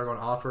saying they're going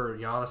to offer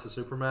Giannis the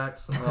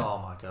supermax. Oh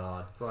my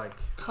God! Like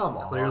Come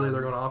on. clearly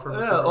they're going to offer him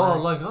a Yeah.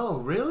 supermax. Oh,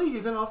 really?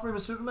 You're going to offer him a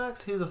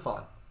supermax? Here's a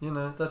fine. You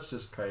know, that's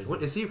just crazy.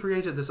 What, is he a free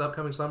agent this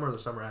upcoming summer or the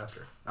summer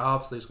after?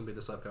 Obviously, it's going to be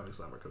this upcoming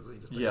summer because he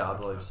just Yeah, I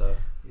believe so.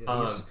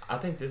 Yeah, I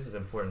think this is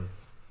important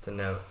to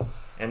note,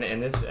 and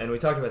we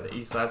talked about the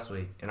East last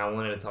week, and I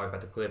wanted to talk about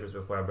the Clippers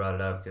before I brought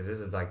it up because this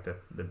is like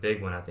the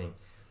big one. I think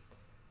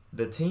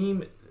the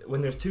team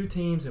when there's two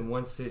teams in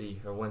one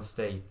city or one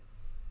state,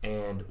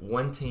 and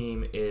one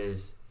team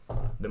is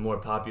the more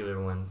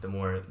popular one, the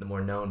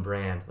more known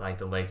brand, like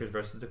the Lakers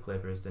versus the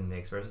Clippers, the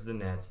Knicks versus the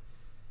Nets.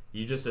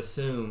 You just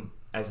assume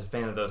as a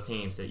fan of those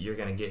teams that you're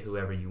going to get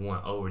whoever you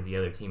want over the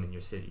other team in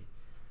your city.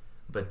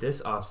 But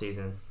this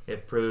offseason,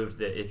 it proved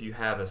that if you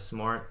have a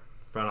smart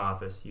front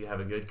office, you have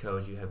a good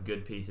coach, you have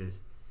good pieces,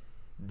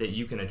 that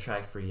you can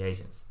attract free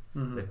agents.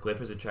 Mm-hmm. The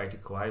Clippers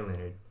attracted Kawhi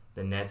Leonard,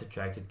 the Nets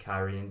attracted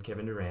Kyrie and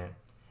Kevin Durant,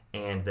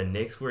 and the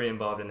Knicks were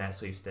involved in that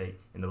sweepstakes,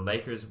 and the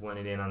Lakers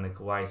wanted in on the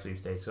Kawhi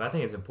sweepstakes. So I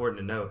think it's important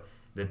to note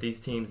that these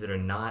teams that are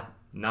not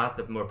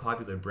the more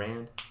popular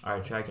brand are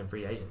attracting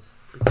free agents.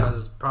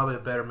 because probably a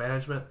better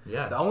management.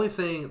 Yeah. The only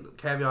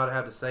caveat I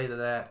have to say to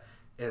that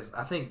is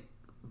I think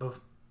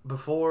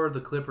before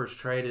the Clippers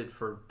traded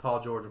for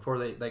Paul George, before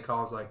they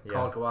called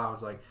Kawhi,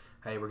 was like,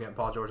 hey, we're getting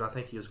Paul George. I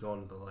think he was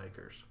going to the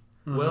Lakers.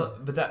 Mm-hmm. Well,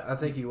 but I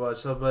think he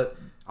was. So, but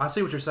I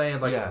see what you're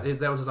saying. Like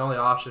that was his only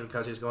option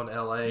because he was going to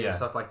L.A. and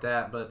stuff like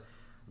that. But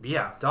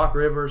yeah, Doc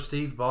Rivers,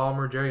 Steve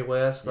Ballmer, Jerry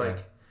West,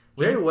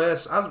 Jerry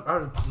West,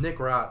 Nick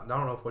Wright. I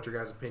don't know what your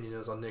guys' opinion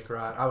is on Nick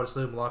Wright. I would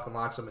assume Lachlan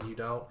likes him and you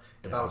don't,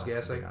 if I was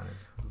guessing.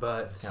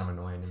 But it's kind of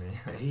annoying to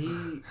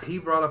me. he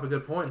brought up a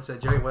good point and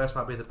said Jerry West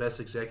might be the best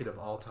executive of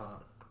all time.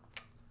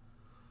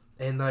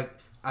 And like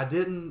at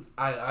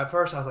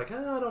first I was like,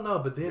 I don't know.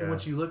 But then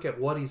once you look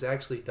at what he's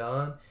actually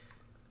done,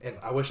 and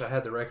I wish I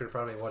had the record in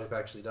front of me what he's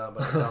actually done,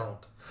 but I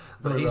don't.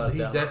 But he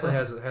definitely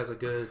has a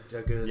good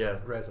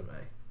resume.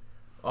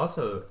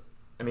 Also,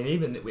 I mean,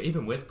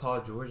 even with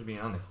Paul George being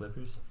on the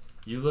Clippers,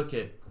 you look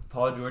at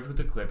Paul George with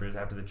the Clippers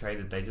after the trade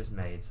that they just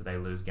made, so they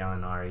lose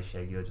Gallinari,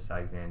 Shai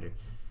Gilgeous-Alexander,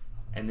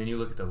 and then you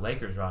look at the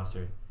Lakers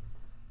roster.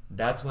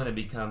 That's when it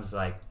becomes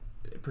like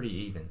pretty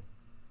even,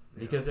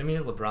 because I mean,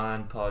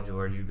 LeBron, Paul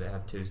George, you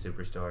have two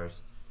superstars,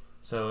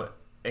 so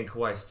and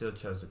Kawhi still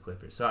chose the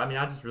Clippers. So I mean,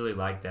 I just really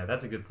like that.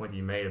 That's a good point that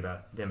you made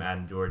about them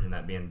adding George and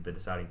that being the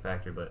deciding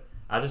factor. But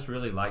I just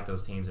really like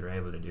those teams that are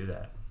able to do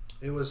that.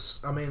 It was,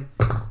 I mean,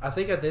 I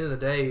think at the end of the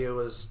day, it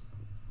was,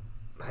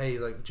 hey,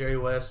 like Jerry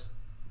West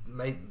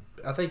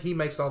I think he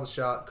makes all the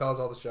shots, calls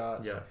all the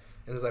shots. Yeah.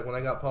 And it's like when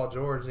I got Paul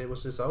George, it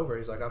was just over.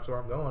 He's like, that's where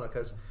I'm going.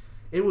 Because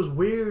it was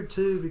weird,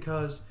 too,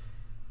 because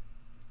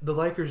the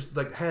Lakers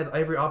like had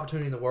every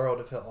opportunity in the world,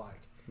 it felt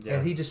like. Yeah.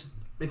 And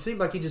it seemed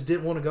like he just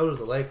didn't want to go to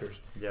the Lakers.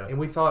 Yeah. And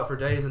we thought for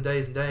days and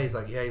days and days,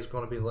 like, yeah, he's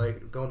going to be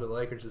going to the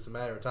Lakers. It's a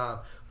matter of time.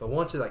 But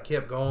once it like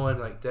kept going,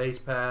 like days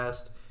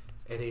passed,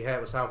 and he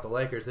was signed with the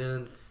Lakers,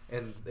 then.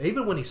 And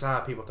even when he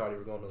signed, people thought he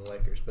was going to the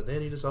Lakers. But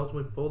then he just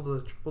ultimately pulled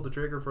the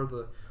trigger for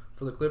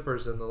the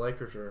Clippers, and the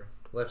Lakers are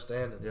left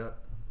standing. Yeah.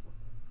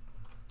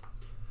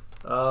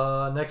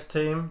 Next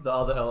team, the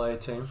other LA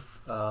team,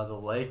 the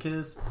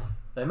Lakers.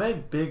 They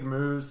made big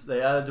moves.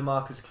 They added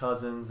DeMarcus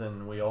Cousins,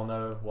 and we all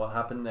know what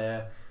happened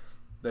there.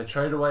 They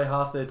traded away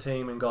half their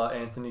team and got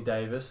Anthony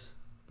Davis.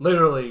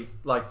 Literally,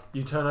 like,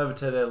 you turn over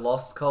to their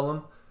lost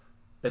column,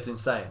 it's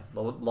insane.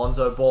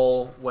 Lonzo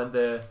Ball went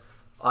there.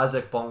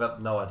 Isaac Bonga,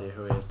 no idea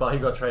who he is, but he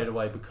got traded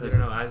away because You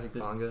don't know Isaac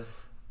Bonga?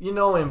 you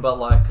know him, but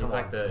like, come He's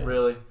like on, the-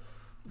 really.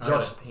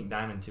 Josh Pink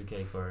Diamond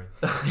 2K for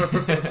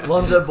it.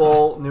 Lonzo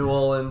Ball, New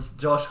Orleans.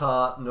 Josh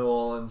Hart, New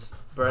Orleans.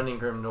 Brandon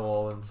Ingram, New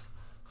Orleans.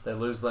 They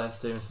lose Lance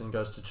Stevenson,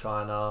 goes to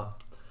China.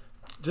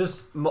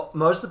 Just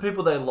most of the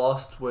people they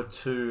lost were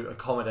to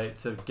accommodate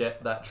to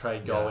get that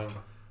trade going.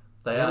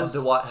 They That had was-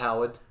 Dwight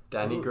Howard,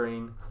 Danny Ooh.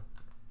 Green.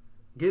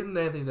 Getting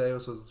Anthony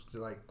Davis was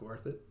like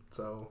worth it.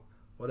 So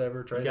whatever.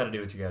 You Trade. got to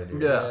do what you got to do.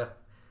 Yeah.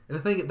 And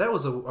the thing that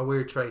was a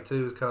weird trade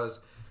too, because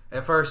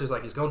at first it's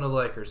like he's going to the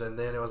Lakers, and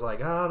then it was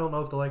like, I don't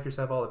know if the Lakers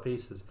have all the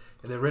pieces,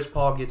 and then Rich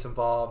Paul gets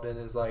involved, and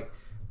it's like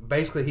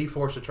basically he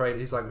forced a trade.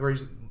 He's like,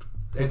 He's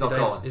Anthony not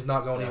Davis going. is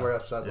not going Yeah. anywhere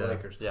else besides Yeah. the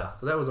Lakers. Yeah.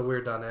 So that was a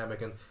weird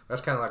dynamic, and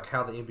that's kind of like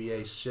how the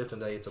NBA is shifting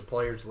today. It's a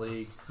players'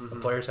 league. The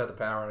players have the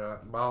power,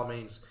 and by all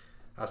means,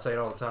 I say it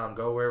all the time: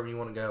 go wherever you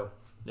want to go.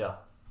 Yeah.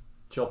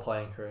 It's your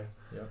playing career.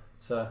 Yeah.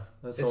 So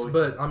that's It's, all.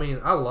 but I mean,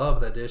 I love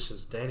the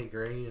additions: Danny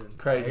Green and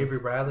Crazy. Avery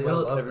Bradley. I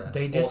Well, love that.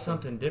 they did Awesome.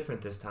 something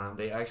different this time.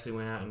 They actually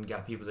went out and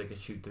got people that could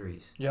shoot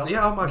threes. Yeah.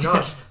 Yeah, oh my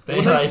gosh. They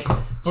Well, like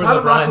for Signed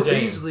LeBron Michael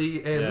James.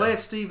 Beasley and Yeah.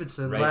 Lance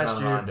Stevenson Rajon last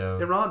year. Rondo.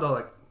 And Rondo,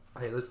 like,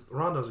 hey,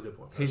 Rondo's a good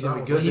point. He's So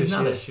gonna I be don't good say- He's this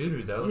not year. a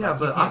shooter though. Yeah, Like,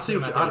 you but I can't see say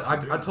what you, him out there to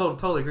shoot I threes.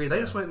 totally agree. They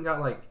just went and got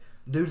like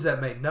dudes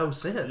that made no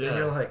sense, Yeah. and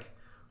you're like,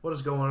 what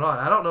is going on?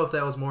 I don't know if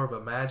that was more of a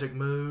magic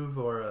move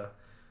or a.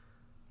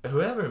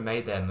 Whoever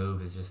made that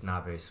move is just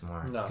not very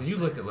smart. No. Because you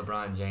look at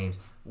LeBron James.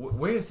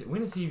 When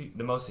is he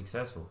the most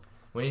successful?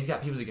 When he's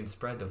got people that can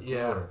spread the floor.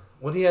 Yeah.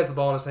 When he has the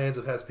ball in his hands,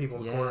 it has people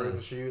in the corner and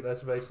Yes. shoot.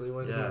 That's basically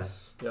when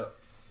Yes. he's.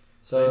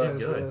 So they So did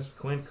good. yes.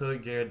 Quinn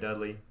Cook, Jared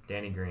Dudley,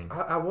 Danny Green.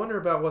 I wonder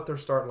about what their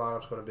starting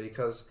lineup's going to be,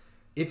 because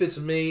if it's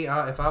me,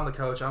 if I'm the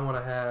coach, I want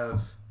to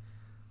have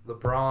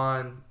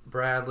LeBron,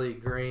 Bradley,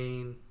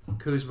 Green,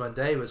 Kuzma, and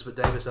Davis, but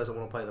Davis doesn't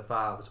want to play the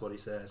 5, is what he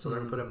said. So they're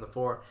going to put him in the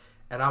 4.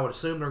 And I would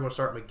assume they're going to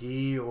start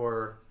McGee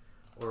or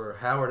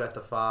Howard at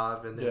the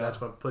 5, and then Yeah. that's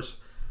going to push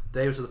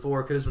Davis to the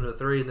 4, Kuzma to the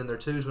 3, and then their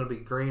 2 is going to be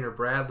Green or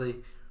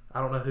Bradley. I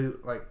don't know who,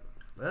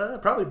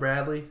 probably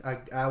Bradley.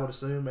 I would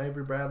assume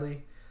Avery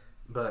Bradley,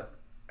 but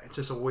it's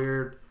just a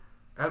weird.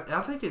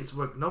 I think it's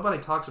what nobody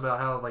talks about,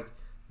 how like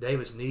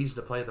Davis needs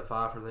to play the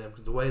 5 for them,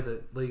 because the way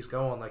the league's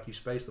going, like you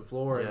space the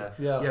floor, and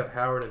Yeah. you have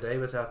Howard and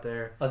Davis out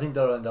there. I think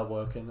that'll end up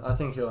working. I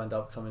think he'll end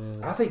up coming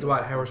in. I think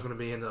Dwight Howard's going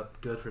to end up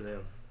good for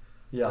them.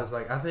 Yeah. Because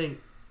I think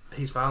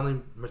he's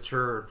finally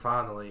matured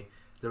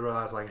to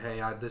realize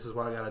hey, this is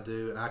what I got to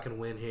do, and I can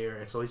win here,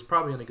 and so he's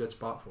probably in a good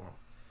spot for him.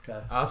 Okay.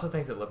 I also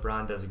think that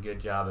LeBron does a good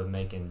job of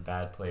making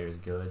bad players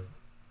good.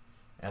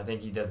 And I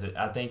think he does it.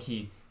 I think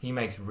he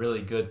makes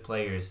really good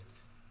players'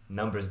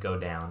 numbers go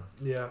down.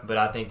 Yeah. But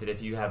I think that if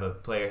you have a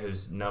player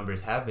whose numbers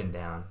have been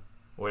down,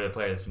 or a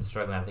player that's been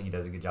struggling, I think he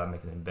does a good job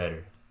making them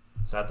better.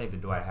 So I think that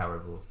Dwight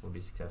Howard will be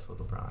successful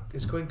with LeBron.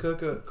 Is Quinn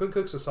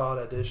Cook's a solid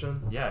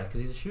addition? Yeah,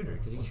 because he's a shooter.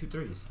 Because he can shoot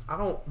threes.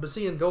 But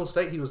see, in Golden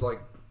State, he was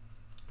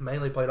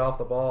mainly played off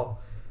the ball.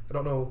 I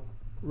don't know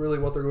really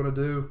what they're going to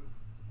do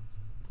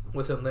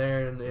with him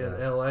there in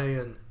LA,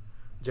 and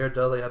Jared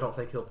Dudley. I don't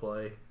think he'll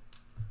play.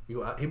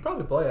 He'd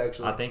probably play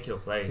actually. I think he'll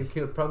play. He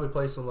could probably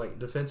play some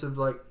defensive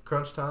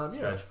crunch time.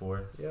 Stretch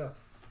fourth. Yeah,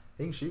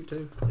 he can shoot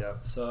too. Yeah.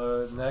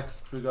 So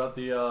next we got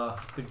the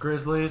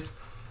Grizzlies.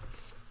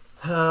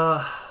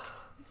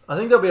 I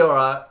think they'll be all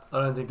right.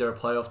 I don't think they're a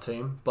playoff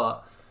team,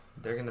 but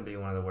They're going to be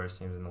one of the worst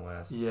teams in the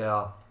West.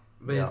 yeah,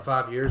 Maybe in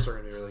 5 years they're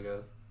gonna be really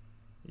good.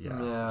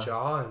 Yeah.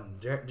 Ja and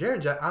Jaren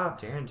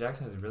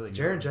Jackson is really good.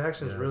 Jaren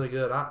Jackson is Yeah. really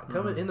good.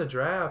 Coming in the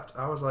draft,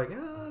 I was like,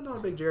 not a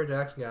big Jaren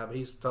Jackson guy, but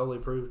he's totally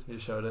proved he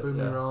showed it. me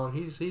Yeah. wrong.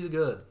 He's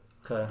good.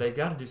 Okay. They've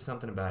got to do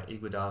something about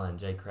Iguodala and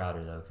Jay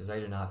Crowder, though, because they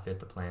do not fit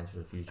the plans for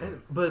the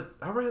future. But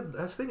I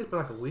think it's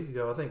been a week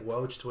ago. I think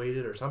Woj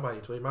tweeted, or somebody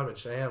tweeted, might have been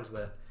Shams,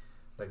 that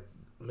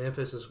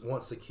Memphis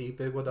wants to keep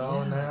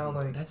Iguodala now.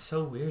 That's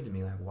so weird to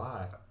me. Like,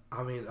 why?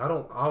 I mean, I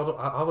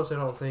obviously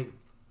don't think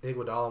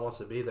Iguodala wants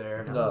to be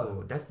there.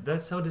 No,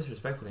 that's so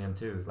disrespectful to him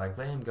too. Like,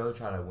 let him go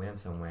try to win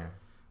somewhere.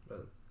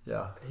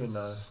 Yeah, who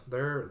knows?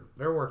 They're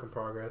work in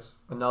progress.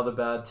 Another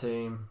bad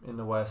team in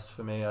the West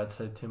for me, I'd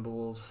say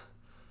Timberwolves.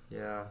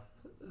 Yeah.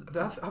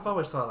 I've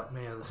always thought,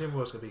 man, the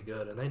Timberwolves could be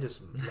good, and they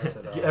just mess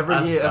it up.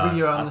 Every year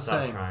I'm I the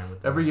stopped same. trying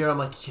with them. Every year I'm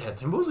like, yeah,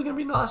 Timberwolves are going to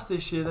be nice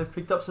this year. They've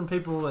picked up some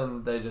people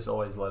and they just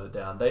always let it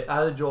down. They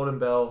added Jordan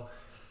Bell.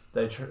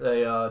 They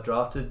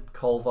drafted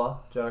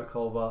Jarrett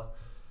Culver.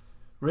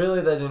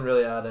 Really, they didn't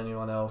really add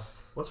anyone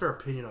else. What's her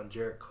opinion on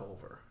Jarrett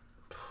Culver?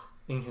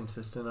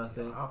 Inconsistent, I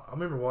think. I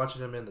remember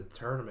watching him in the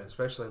tournament,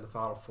 especially in the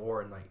Final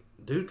Four, and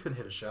dude couldn't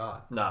hit a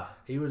shot. Nah.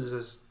 He would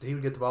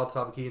get the ball at the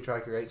top of the key and try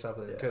to create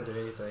something, and Yeah. couldn't do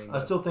anything. I but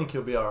still think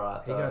he'll be all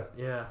right,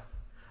 though.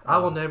 I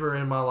will never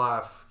in my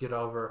life get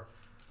over.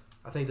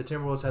 I think the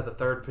Timberwolves had the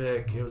 3rd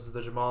pick. It was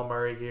the Jamal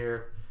Murray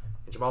year.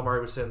 And Jamal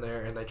Murray was sitting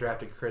there, and they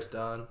drafted Chris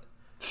Dunn.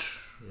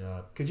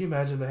 Yeah. Could you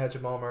imagine they had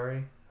Jamal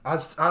Murray? I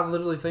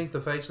literally think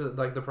the face of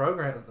the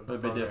program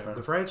Would be different.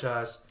 the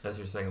franchise. That's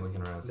your second week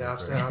in a row. Now,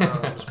 so I know,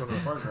 I'm just going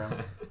Program.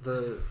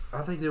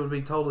 I think it would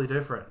be totally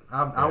different.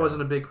 I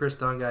wasn't a big Chris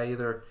Dunn guy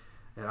either.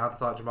 And I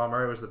thought Jamal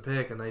Murray was the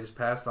pick, and they just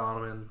passed on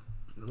him, and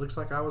it looks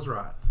like I was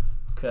right.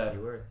 Okay.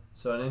 You were.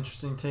 So an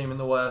interesting team in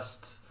the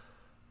West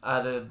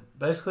added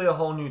basically a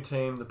whole new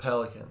team, the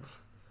Pelicans.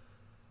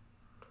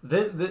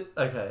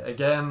 Okay,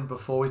 again,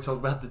 before we talk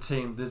about the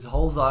team, this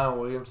whole Zion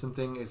Williamson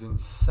thing is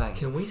insane.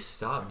 Can we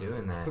stop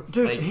doing that?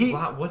 Dude,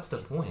 what's the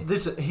point?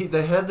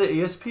 They had the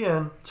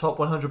ESPN top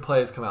 100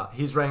 players come out.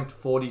 He's ranked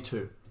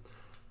 42.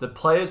 The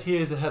players he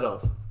is ahead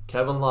of: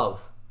 Kevin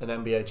Love, an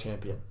NBA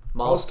champion.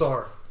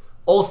 All-star.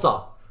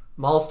 All-star.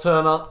 Miles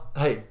Turner.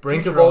 Hey,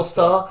 brink Future of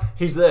All-Star.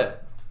 He's there.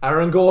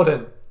 Aaron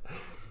Gordon.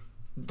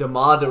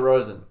 DeMar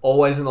DeRozan,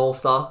 always an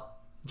All-Star.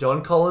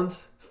 John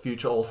Collins,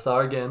 future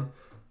All-Star again.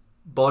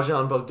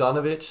 Bojan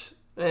Bogdanovic,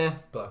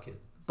 Bucket.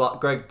 but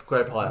great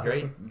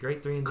player.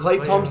 Great 3 and D Klay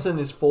player. Thompson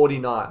is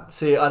 49.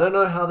 See, I don't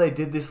know how they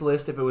did this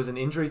list, if it was an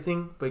injury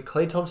thing, but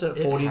Klay Thompson at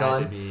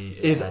 49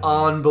 is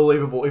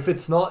unbelievable. If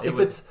it's not, if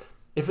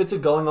it's a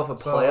going off a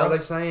So player, are they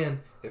saying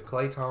if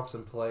Klay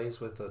Thompson plays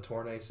with a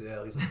torn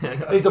ACL, he's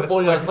he's a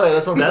 49 player.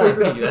 That's what I'm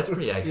saying. That's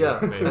pretty accurate.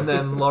 Yeah, maybe. and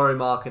then Lauri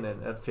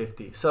Markkanen at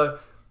 50. So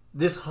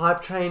this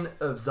hype train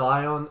of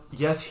Zion,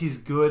 yes, he's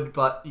good,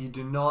 but you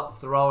do not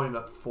throw him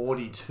at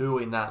 42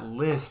 in that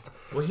list.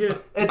 Well,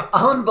 It's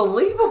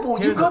unbelievable.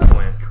 Here's You the got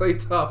point.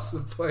 Klay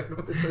Thompson playing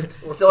with a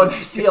torn so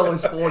ACL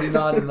is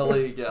 49 in the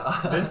league.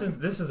 Yeah. This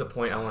is a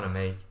point I want to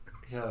make,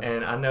 Yeah.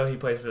 and I know he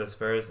plays for the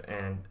Spurs,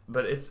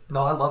 but it's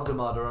No, I love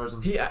DeMar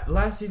DeRozan.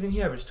 last season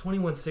he averaged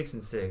 21, 6,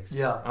 and 6.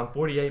 Yeah. on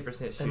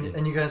 48% shooting.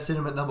 And you're going to sit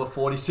him at number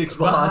 46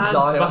 behind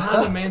Zion.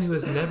 behind a man who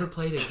has never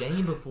played a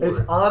game before.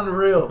 It's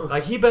unreal.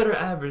 Like he better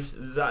average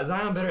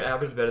Zion better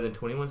average better than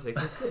 21,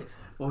 6, and 6.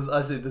 Well,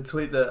 I see the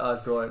tweet that I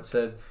saw. It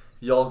said,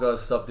 "Y'all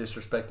guys stop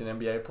disrespecting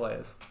NBA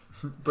players."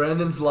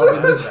 Brandon's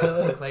loving this.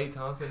 Klay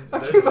Thompson.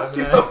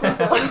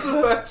 Just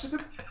imagine.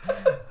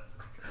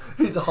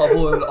 He's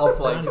hobbling off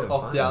not even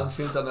off funny. down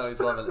screens. I know he's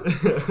loving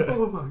it.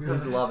 Oh my god.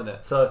 He's loving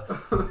it. So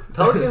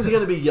Pelicans are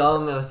going to be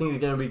young, and I think they're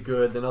going to be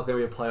good. They're not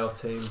going to be a playoff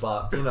team,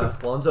 but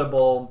Lonzo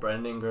Ball,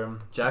 Brandon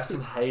Ingram,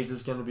 Jackson Hayes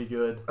is going to be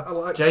good. I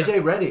like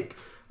JJ Redick,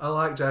 I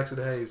like Jackson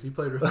Hayes. He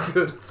played really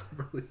good at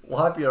Summer League.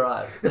 wipe your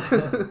eyes.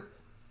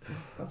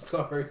 I'm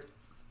sorry.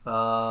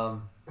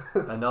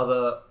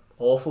 Another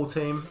awful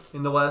team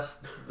in the West,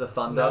 the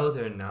Thunder. No,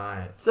 they're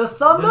not. The Do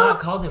Thunder. not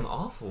call them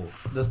awful.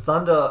 The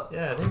Thunder.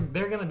 Yeah,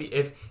 they're gonna be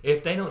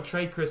if they don't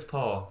trade Chris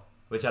Paul,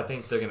 which I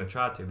think they're gonna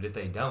try to, but if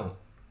they don't,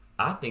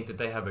 I think that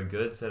they have a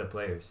good set of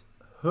players.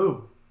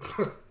 Who?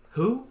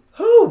 Who?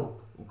 Who?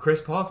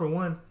 Chris Paul for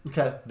one.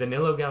 Okay.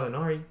 Danilo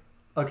Gallinari.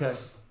 Okay.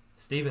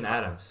 Steven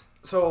Adams.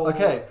 So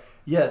Okay.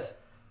 Yes.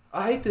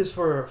 I hate this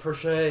for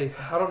Shea.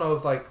 I don't know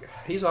if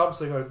he's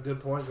obviously a good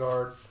point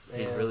guard.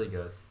 He's and- really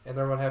good. And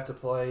they're gonna have to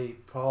play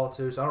Paul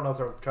too. So I don't know if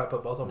they're gonna try to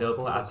put both of them on the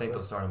floor I at think the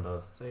they'll start them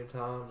both. same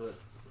time. But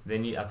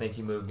Then I think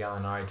you move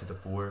Gallinari to the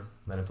 4,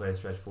 let him play a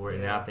stretch 4, and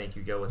then Yeah. I think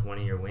you go with one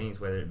of your wings,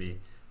 whether it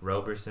be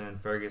Roberson,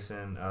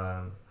 Ferguson,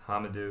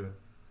 Hamadou.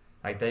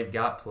 Like they've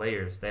got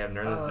players. They have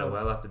Nerlens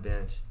Noel off the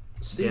bench.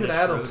 Steven Dennis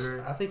Adams,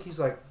 Schroeder. I think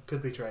he's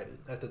could be traded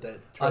at the day.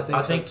 I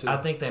think so, too. I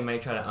think they may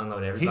try to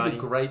unload He's everybody. a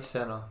great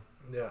center.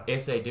 Yeah.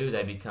 If they do,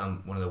 they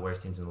become one of the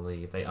worst teams in the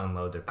league. If they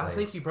unload their I players.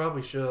 think you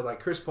probably should. Like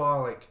Chris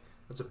Paul,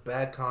 it's a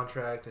bad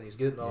contract and he's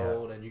getting Yeah.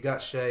 old, and you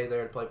got Shea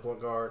there to play point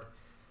guard.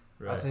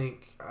 Right.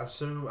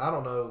 I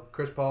don't know.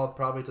 Chris Paul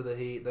probably to the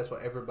Heat. That's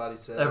what everybody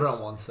says. Everyone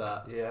wants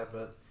that. Yeah,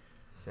 but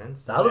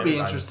Since That would be everybody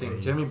interesting.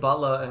 plays. Jimmy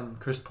Butler and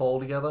Chris Paul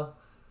together.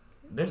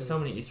 There's so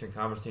many Eastern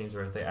Conference teams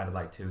where if they added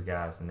 2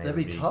 guys, then they That'd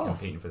would be be tough.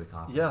 competing for the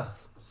conference. Yeah.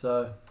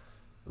 So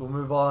we'll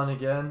move on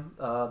again.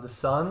 The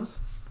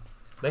Suns.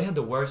 They had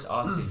the worst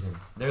offseason.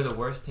 They're the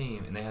worst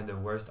team, and they had the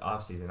worst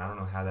offseason. I don't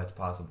know how that's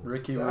possible.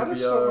 Ricky I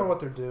just don't know Rubio. what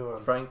they're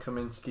doing. Frank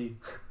Kaminsky.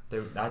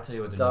 I tell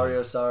you what they're Dario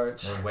doing.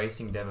 Saric. They're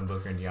wasting Devin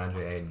Booker and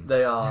DeAndre Ayton.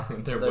 They are.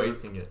 They're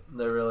wasting it.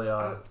 They really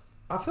are.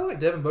 I feel like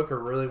Devin Booker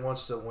really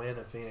wants to win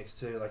in Phoenix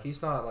too. Like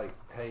he's not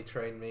hey,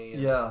 trade me.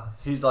 And, Yeah.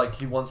 He's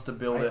he wants to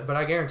build it. But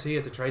I guarantee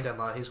at the trade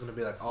deadline he's going to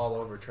be all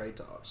over trade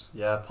talks.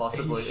 Yeah,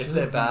 possibly. He If should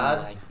they're be,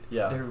 bad,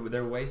 yeah.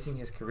 They're wasting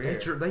his career.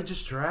 They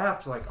just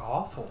draft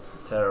awful.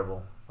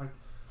 Terrible.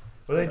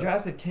 Well, they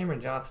drafted Cameron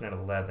Johnson at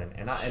 11,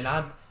 and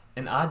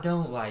I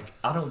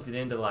don't get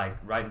into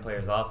writing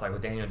players off like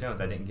with Daniel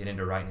Jones. I didn't get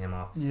into writing him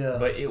off. Yeah.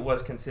 But it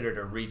was considered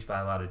a reach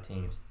by a lot of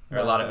teams, or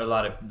a Massive.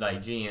 lot of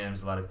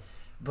GMs,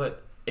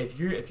 But if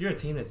you're a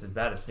team that's as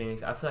bad as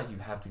Phoenix, I feel like you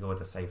have to go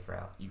with a safe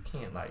route. You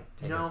can't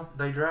take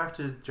They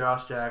drafted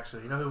Josh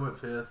Jackson. You know who went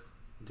 5th?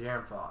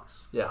 De'Aaron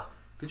Fox. Yeah.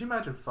 Could you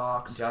imagine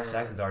Fox? Josh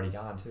Jackson's already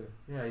gone too,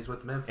 Yeah, he's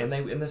with Memphis.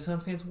 and the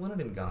Suns fans wanted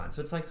him gone.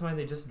 So it's like somebody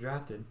they just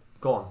drafted.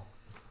 Gone.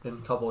 In a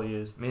couple of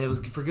years. I mean, it was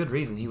for good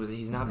reason.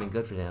 He's not been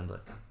good for them,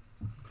 but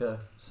Okay.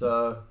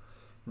 So,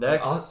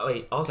 next.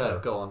 Also, Okay,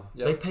 go on.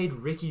 Yep. they paid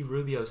Ricky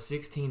Rubio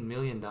 $16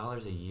 million a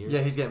year.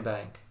 Yeah, he's getting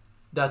banked.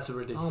 That's a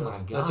ridiculous.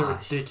 Oh my That's a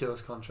gosh.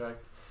 ridiculous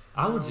contract.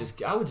 I would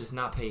just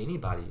not pay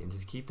anybody and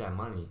just keep that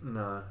money.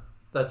 No,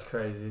 that's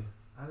crazy.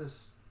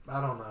 I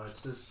don't know.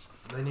 It's just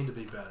they need to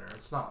be better.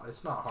 It's not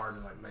hard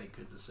to make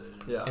good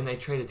decisions. Yeah. And they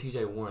traded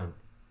TJ Warren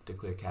to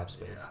clear cap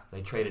space. Yeah.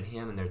 They traded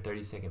him and their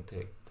 32nd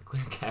pick to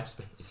clear cap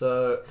space.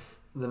 So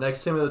the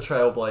next team are the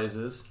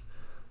Trailblazers.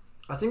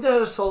 I think they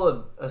had a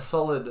solid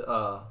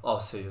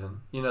off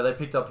season. You know, they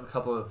picked up a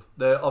couple of.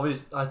 They're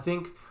obvious. I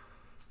think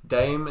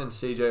Dame and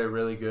CJ are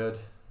really good.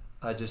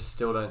 I just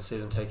still don't see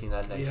them taking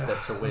that next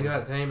step to win. They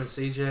got Dame and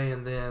CJ,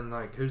 and then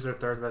who's their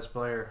third best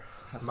player?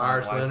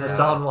 Myers Leonard.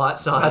 Hassan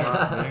Whiteside.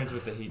 Leonard's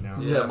with the Heat now.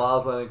 Yeah,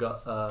 Miles Leonard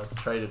got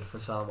traded for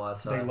Hassan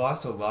Whiteside. They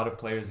lost a lot of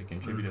players that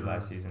contributed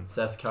last season.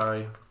 Seth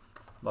Curry,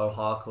 Mo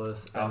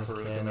Harkless,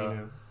 Alfred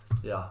Camino.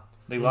 Yeah.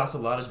 They lost a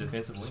lot of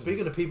defensive wings.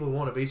 Speaking of people who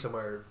want to be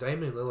somewhere,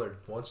 Damian Lillard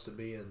wants to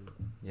be in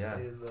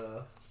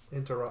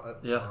Toronto.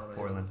 Yeah.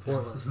 Portland.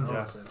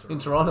 In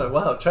Toronto.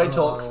 Wow. Trade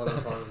talks.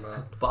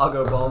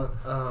 Bargo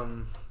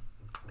bomb.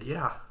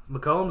 Yeah.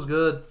 McCollum's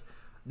good.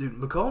 Dude,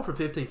 McCollum for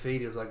 15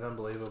 feet is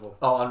unbelievable.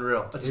 Oh,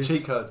 unreal. That's a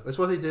cheat code. That's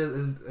what he did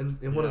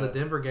in one of the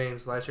Denver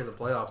games last year in the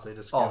playoffs. They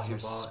just he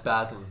was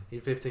spazzing.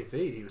 He 15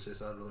 feet. He was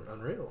just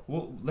unreal.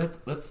 Well,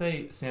 let's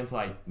say since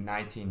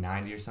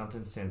 1990 or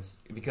something,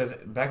 because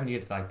back when you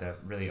get to the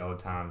really old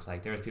times,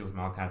 there was people from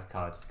all kinds of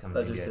colleges coming.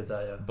 They just did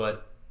that, yeah.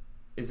 But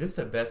is this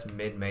the best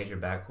mid-major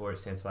backcourt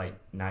since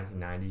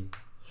 1990?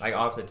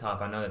 Off the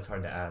top, I know that's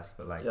hard to ask,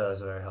 but yeah, that's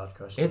a very hard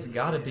question. It's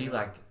got to be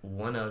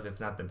one of, if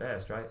not the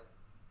best, right?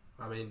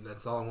 I mean,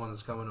 that's the only one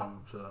that's coming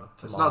on.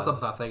 It's not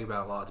something I think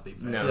about a lot, to be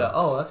fair. No. Yeah.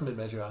 Oh, that's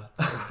mid-major.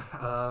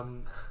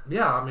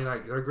 Yeah, I mean,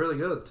 they're really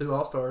good. 2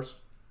 All-Stars.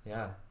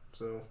 Yeah.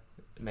 So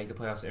make the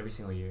playoffs every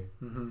single year.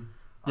 Mm-hmm.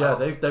 Yeah,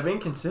 they've been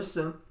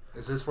consistent.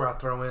 Is this where I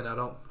throw in? I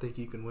don't think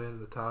you can win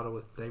the title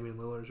with Damian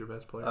Lillard as your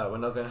best player. We're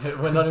not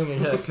even going to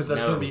hit because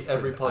that's going to be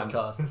every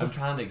podcast. I'm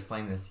trying to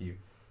explain this to you.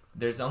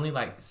 There's only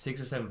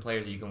 6 or 7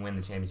 players that you can win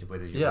the championship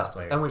with as your best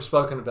player. And we've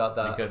spoken about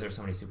that. Because there's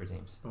so many super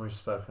teams. And we've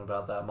spoken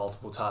about that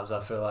multiple times.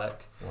 I feel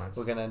like Once.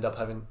 we're going to end up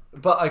having...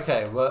 But,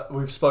 okay,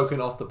 we've spoken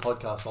off the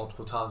podcast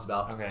multiple times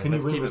about can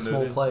you win with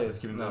small players? Let's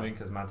keep it moving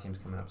because my team's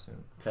coming up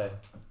soon. Okay.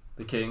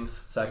 The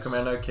Kings.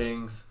 Sacramento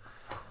Kings.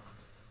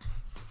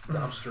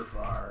 Dumpster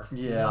fire.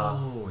 Yeah.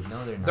 No,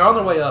 they're not. They're on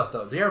their way up,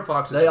 though. De'Aaron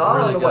Fox is They are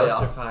really on the way good.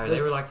 up. Fire.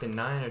 They were the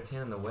 9 or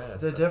 10 in the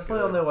West. They're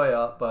definitely on their way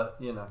up, but,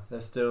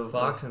 they're still...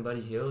 Fox and Buddy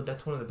Hield,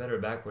 that's one of the better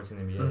backcourts in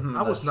the NBA. Mm-hmm,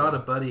 I was not a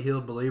Buddy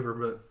Hield believer,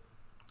 but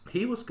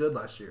he was good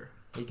last year.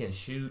 He can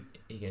shoot.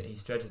 He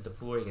stretches the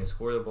floor. He can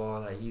score the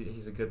ball.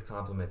 He's a good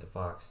compliment to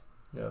Fox.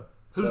 Yeah.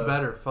 Who's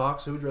better,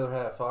 Fox? Who would you rather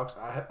have, Fox?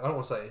 I don't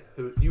want to say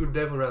who. You would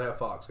definitely rather have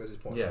Fox because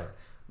he's point guard.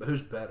 But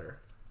who's better?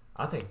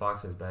 I think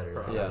Fox is better.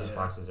 Probably, I think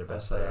Fox is their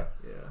best player.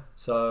 Yeah.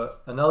 So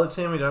another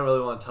team we don't really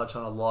want to touch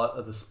on a lot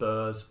are the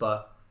Spurs,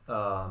 but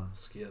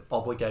skip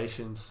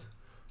obligations.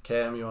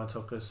 Cam, you want to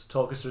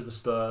talk us through the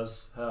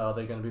Spurs? How are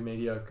they going to be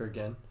mediocre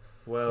again?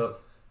 Well,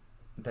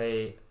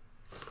 they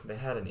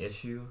had an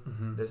issue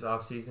this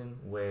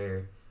offseason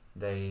where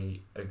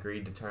they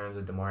agreed to terms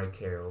with DeMar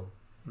Carroll,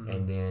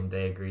 and then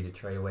they agreed to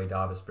trade away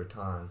Davis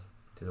Bertans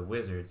to the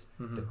Wizards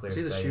to clear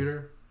space. Is he the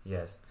shooter?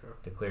 Yes,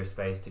 to clear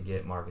space to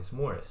get Marcus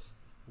Morris.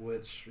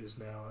 Which is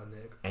now a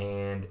Nick.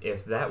 And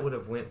if that would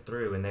have went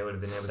through and they would have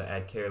been able to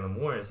add Carroll and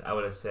Morris, I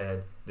would have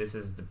said this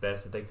is the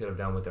best that they could have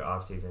done with their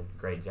offseason.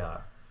 Great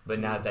job. But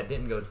now that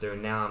didn't go through,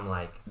 now I'm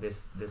like,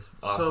 this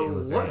offseason so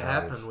was very what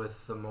happened average.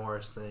 with the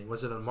Morris thing?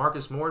 Was it a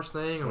Marcus Morris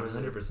thing? Or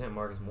 100%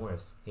 Marcus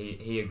Morris.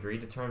 He agreed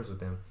to terms with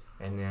them,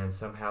 and then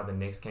somehow the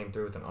Knicks came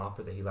through with an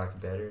offer that he liked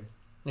better.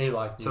 He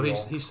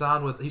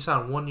signed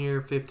 1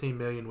 year, $15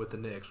 million with the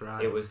Knicks,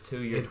 right? It was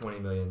 2 year,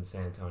 $20 million in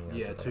San Antonio.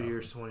 Yeah, 2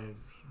 years, 20.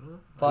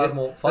 $5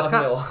 mil.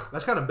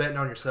 That's kind of betting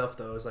on yourself,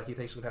 though. It's he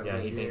thinks he's gonna have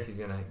a good year. Thinks he's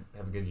gonna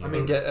have a good year. I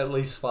mean, get at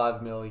least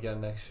 $5 mil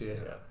again next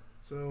year. Yeah.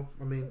 So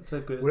I mean, it's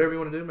a good. Whatever you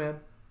want to do, man.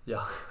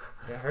 Yeah.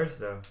 It hurts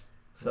though.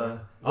 So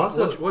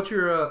also, what's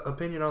your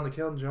opinion on the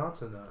Keldon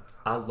Johnson?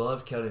 I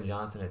loved Keldon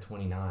Johnson at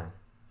 29.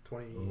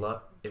 20.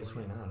 It was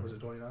 29. Was it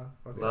 29?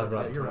 Okay. Loved him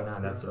at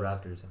 29. That's the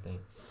Raptors, I think.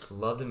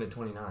 Loved him at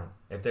 29.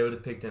 If they would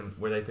have picked him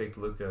where they picked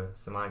Luka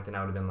Samanic, then I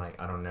would have been like,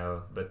 I don't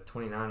know. But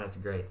 29, that's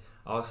great.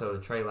 Also,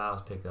 the Trey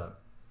Lyles pickup.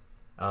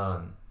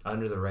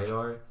 Under the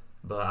radar.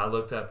 But I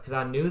looked up, because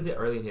I knew that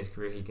early in his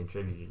career he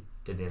contributed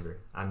to Denver.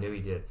 I knew he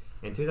did.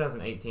 In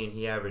 2018,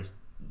 he averaged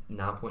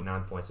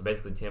 9.9 points, so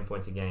basically 10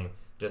 points a game,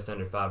 just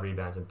under 5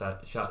 rebounds, and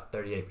shot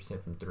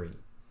 38% from 3.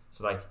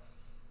 So,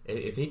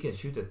 if he can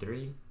shoot the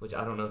 3, which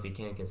I don't know if he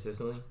can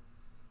consistently,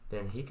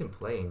 then he can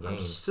play in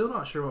games. I'm still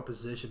not sure what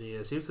position he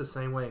is. He was the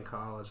same way in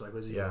college.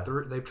 Was he a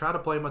 3? They tried to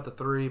play him at the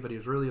 3, but he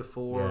was really a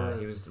 4. Yeah,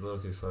 he was a little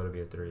too slow to be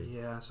a 3.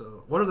 Yeah,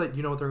 so what are they?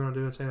 You know what they're going to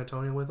do in San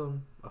Antonio with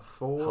him? A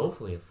 4?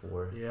 Hopefully a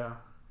 4. Yeah.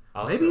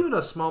 Also, maybe even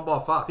a small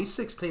ball 5. He's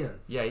 6'10".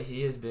 Yeah,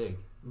 he is big.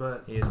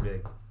 But he is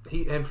big.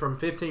 And from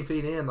 15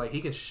 feet in,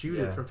 he can shoot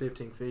it from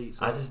 15 feet.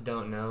 So. I just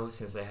don't know,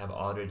 since they have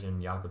Aldridge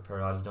and Jakob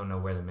Poeltl, I just don't know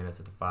where the minutes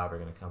at the 5 are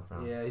going to come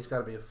from. Yeah, he's got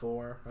to be a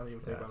 4. I don't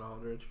even think about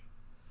Aldridge.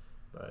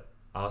 But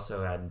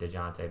also adding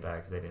DeJounte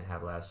back, they didn't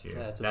have last year.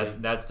 Yeah,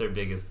 that's their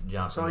biggest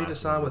jump. So he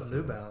just signed with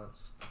New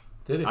Balance.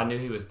 Did he? I knew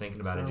he was thinking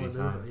about it. Did he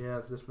sign? Yeah,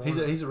 it's this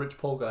morning. He's a Rich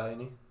Paul guy,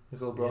 isn't he?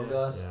 The LeBron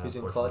guy. Yeah, he's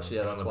in clutch.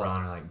 Yeah, that's LeBron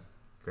why. are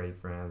great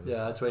friends.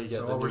 Yeah, that's where you get.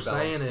 So the what we're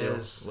saying deal.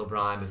 is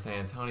LeBron to San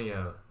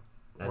Antonio.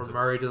 Or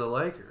Murray to the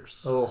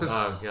Lakers. Oh,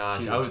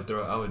 gosh,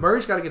 huge.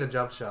 Murray's got to get a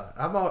jump shot.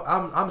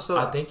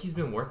 I think he's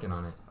been working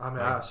on it. I mean,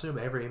 I assume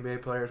every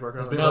NBA player is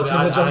working on it. No,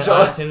 I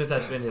assume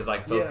that's been his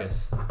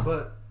focus. Yeah,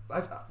 but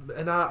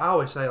I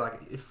always say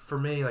for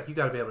me, you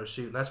got to be able to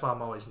shoot, and that's why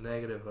I'm always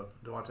negative of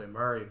DeJounte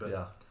Murray.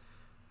 But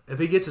if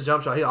he gets a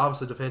jump shot, he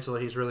obviously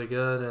defensively he's really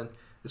good, and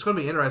it's going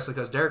to be interesting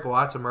because Derek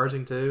White's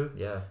emerging too.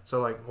 Yeah.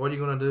 So what are you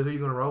going to do? Who are you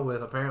going to roll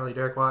with? Apparently,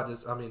 Derek White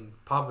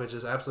Popovich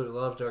just absolutely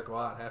loves Derek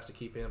White and has to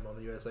keep him on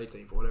the USA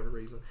team for whatever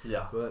reason.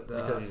 Yeah. But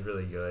because he's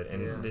really good,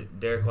 and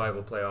Derek White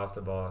will play off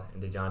the ball,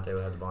 and DeJounte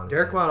will have the ball.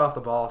 Derek White off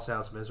the ball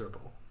sounds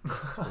miserable.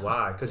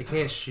 Why? Because he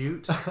can't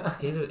shoot.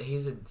 He's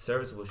a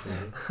serviceable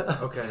shooter.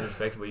 Okay. He's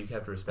respectable. You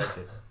have to respect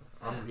it.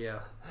 Yeah.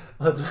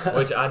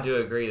 Which I do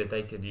agree that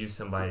they could use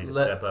somebody to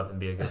step up and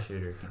be a good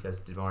shooter because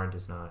DeMar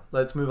does not.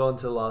 Let's move on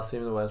to the last team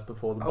in the West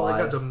before the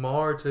bias. They got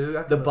DeMar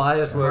too. The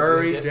bias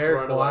Murray,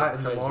 Derek White,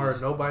 and DeMar.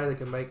 Nobody that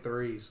can make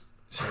threes.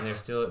 And they're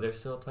still a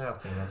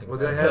playoff team. That's incredible. Well,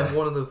 they have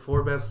one of the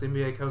 4 best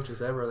NBA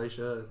coaches ever. They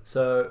should.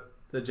 So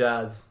the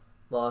Jazz,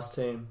 last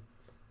team.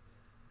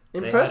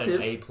 Impressive.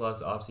 They had an A+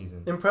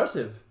 offseason.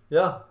 Impressive.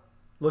 Yeah.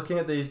 Looking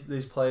at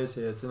these players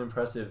here, it's an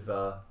impressive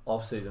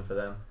offseason for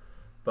them.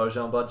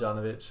 Bojan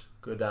Bogdanovic,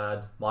 good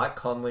ad. Mike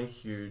Conley,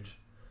 huge.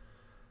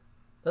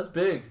 That's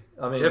big.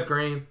 I mean, Jeff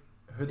Green.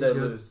 Who'd they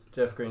lose?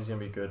 Jeff Green's going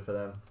to be good for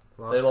them.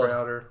 They lost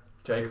Crowder.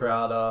 Jay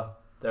Crowder.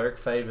 Derek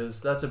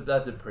Favors. That's a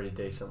pretty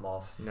decent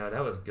loss. No,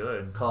 that was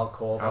good. Kyle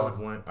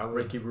Korver. I would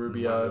Ricky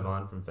Rubio. Move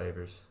on from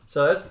Favors.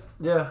 So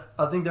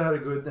I think they had a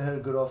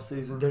good off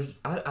season.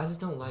 I just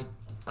don't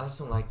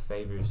like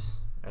Favors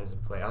as a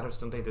player. I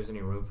just don't think there's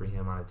any room for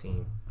him on a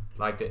team.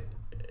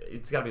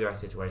 It's got to be the right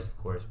situation, of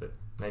course, but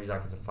maybe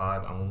as a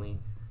 5 only.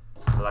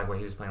 But where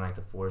he was playing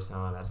the 4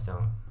 some, I just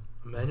don't.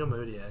 Emmanuel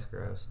Mudiay. That's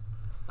gross.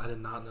 I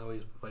did not know he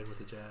played with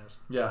the Jazz.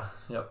 Yeah.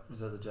 Yep.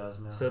 He's at the Jazz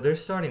now. So their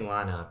starting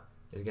lineup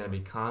is going to be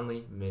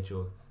Conley,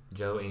 Mitchell,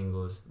 Joe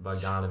Ingles,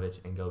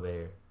 Bogdanovic, and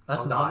Gobert.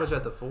 That's Bogdanovic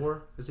at the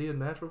 4. Is he a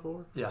natural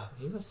 4? Yeah.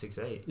 He's a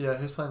 6'8". Yeah,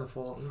 he's playing the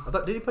 4.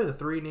 Did he play the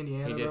 3 in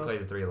Indiana? He did play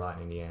the 3 a lot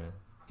in Indiana.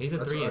 He's a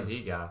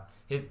 3-and-D guy.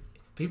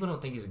 People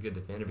don't think he's a good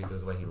defender because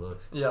of the way he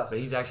looks. Yeah. But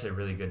he's actually a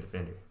really good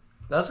defender.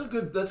 That's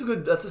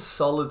a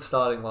solid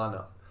starting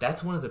lineup.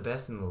 That's one of the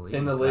best in the league.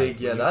 In the league,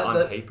 yeah.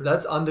 On paper.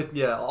 That's on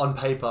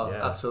paper,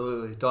 yeah.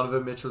 Absolutely.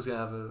 Donovan Mitchell's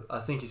I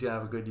think he's gonna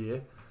have a good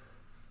year.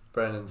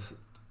 Brandon's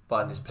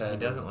biting his pen. He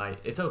doesn't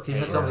it's okay. He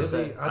has something to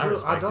say.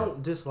 I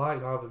don't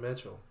dislike Donovan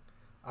Mitchell.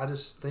 I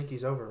just think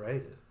he's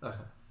overrated. Okay.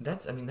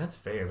 That's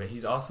fair, but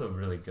he's also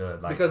really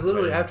good. Because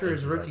literally after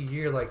his rookie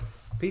year,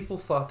 people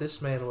thought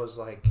this man was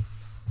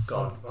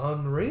gone,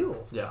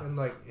 unreal. Yeah, and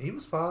he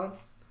was fine.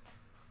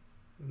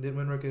 Didn't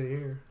win rookie of the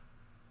year.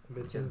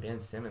 Ben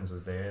Simmons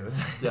was there.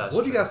 Yeah.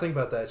 What do you guys think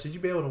about that? Should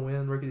you be able to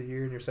win rookie of the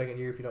year in your second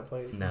year if you don't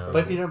play? No.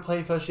 But if you don't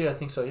play first year, I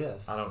think so.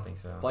 Yes. I don't think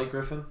so. Blake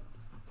Griffin,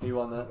 he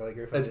won that. Blake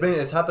Griffin.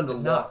 It's happened a lot.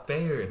 It's not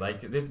fair.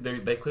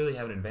 They clearly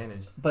have an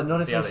advantage. But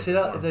not if they sit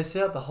out. If they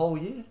sit out the whole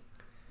year,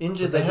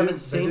 injured, they haven't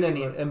seen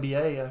any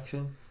NBA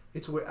action.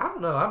 It's weird. I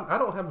don't know. I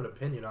don't have an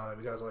opinion on it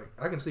because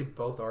I can see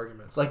both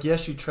arguments.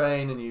 Yes, you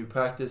train and you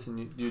practice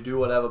and you do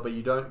whatever, but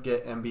you don't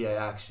get NBA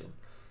action.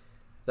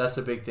 That's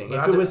a big thing.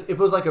 If it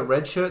was like a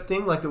red shirt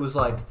thing, it was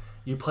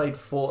you played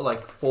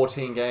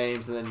 14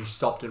 games and then you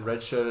stopped and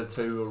redshirted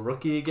to a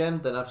rookie again,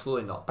 then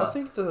absolutely not. I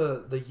think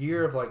the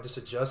year of just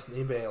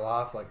adjusting the NBA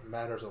life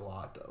matters a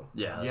lot though.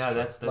 Yeah,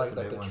 that's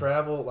the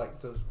travel,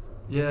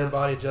 your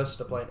body adjusted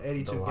to playing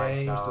 82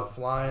 games to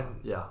flying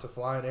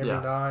every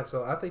night.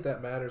 So I think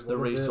that matters. The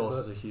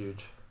resources are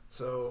huge.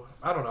 So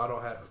I don't know. I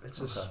don't have it. It's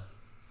just. Okay.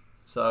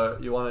 So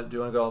do you want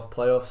to go off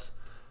playoffs?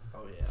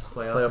 Oh yeah.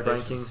 Playoff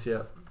rankings.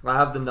 Yeah. I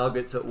have the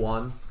Nuggets at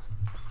 1.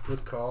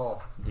 Good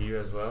call. Do you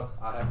as well?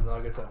 I have the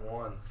Nuggets at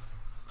 1.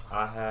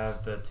 I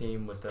have the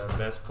team with the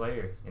best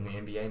player in the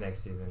NBA next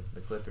season,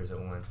 the Clippers, at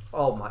 1.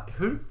 Oh my!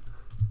 Who?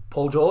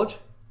 Paul George?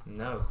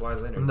 No,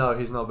 Kawhi Leonard. No,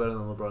 he's not better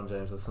than LeBron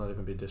James. Let's not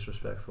even be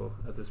disrespectful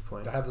at this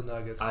point. I have the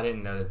Nuggets. I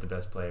didn't know that the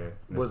best player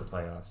missed the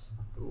playoffs.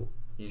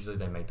 Usually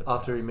they make the playoffs.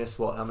 After he missed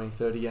how many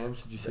 30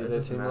 games? Did you see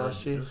their team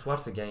last year? Just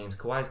watch the games.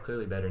 Kawhi's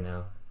clearly better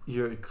now.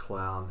 You're a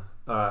clown.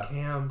 All right.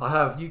 Cam,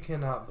 you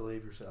cannot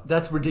believe yourself.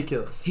 That's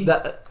ridiculous.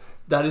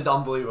 That is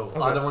unbelievable. Okay.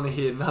 I don't want to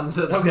hear none of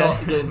that. Okay.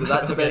 Not get into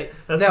that debate.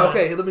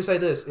 Let me say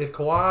this: if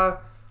Kawhi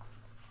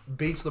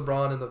beats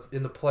LeBron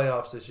in the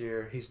playoffs this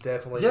year, he's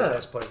definitely the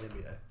best player in the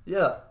NBA.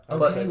 Yeah.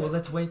 Okay, well,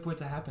 let's wait for it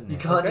to happen then. You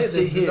can't just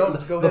sit here.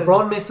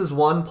 LeBron misses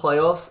one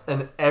playoffs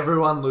and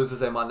everyone loses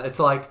their mind. It's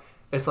like,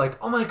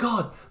 oh my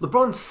god,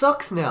 LeBron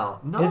sucks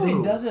now. No,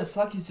 he doesn't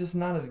suck. He's just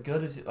not as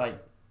good as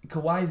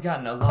Kawhi's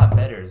gotten a lot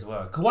better as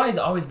well. Kawhi's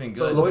always been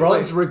good. So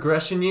LeBron's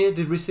regression year.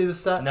 Did we see the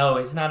stats? No,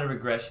 it's not a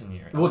regression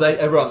year. Well,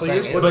 everyone's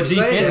saying it. But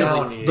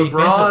defensively,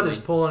 LeBron is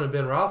pulling a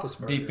Ben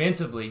Roethlisberger.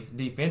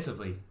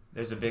 Defensively,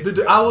 there's a big.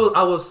 I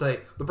will say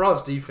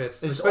LeBron's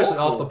defense, especially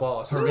off the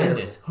ball, is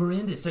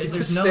horrendous. So it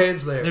just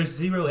stands there. There's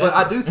zero. But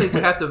I do think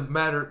we have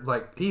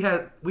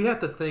to we have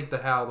to think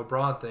that how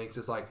LeBron thinks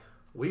is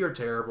we are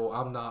terrible.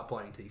 I'm not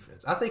playing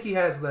defense. I think he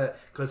has that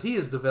because he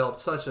has developed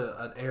such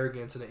an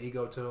arrogance and an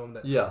ego to him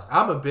that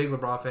I'm a big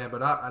LeBron fan,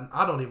 but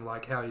I don't even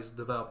like how he's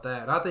developed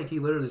that. And I think he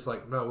literally is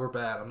like, no, we're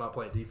bad. I'm not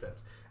playing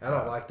defense. I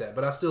don't like that,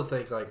 but I still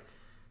think like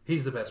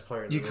he's the best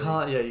player in the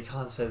league. You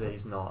can't say that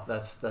he's not.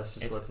 That's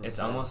just what's insane. It's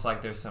almost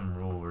like there's some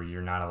rule where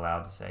you're not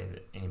allowed to say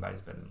that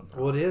anybody's better than LeBron.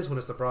 Well, it is when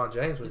it's LeBron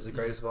James, when he's the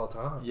greatest of all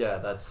time. Yeah,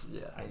 that's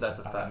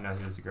a fact. I didn't know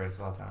he was the greatest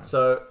of all time.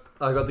 So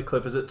I got the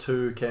Clippers at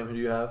 2. Cam, who do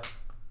you have?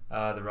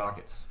 The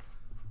Rockets.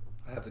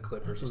 I have the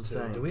Clippers at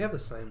 2. Do we have the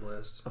same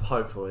list?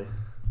 Hopefully.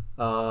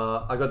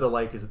 I got the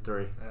Lakers at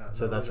 3.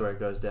 So that's where it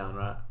goes down,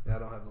 right? Yeah, I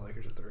don't have the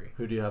Lakers at 3.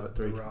 Who do you have at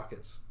 3? The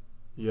Rockets.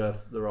 You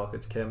have the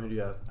Rockets. Cam, who do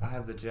you have? I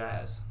have the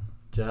Jazz.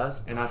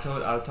 Jazz? And I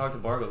talked to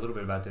Bargo a little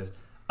bit about this.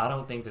 I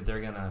don't think that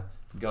they're gonna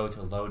go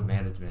to load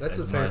management. That's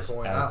as a fair much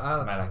point. As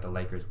somebody like the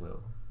Lakers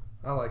will.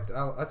 I like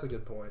that. That's a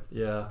good point.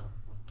 Yeah.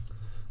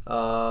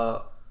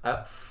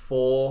 At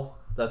 4,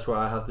 that's where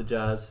I have the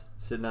Jazz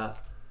sitting at.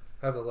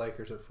 I have the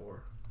Lakers at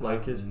 4.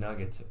 Lakers,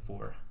 Nuggets at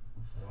 4.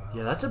 Wow.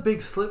 Yeah, that's a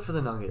big slip for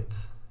the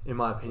Nuggets, in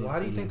my opinion. Why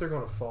do you think they're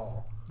going to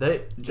fall?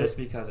 Just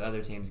because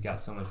other teams got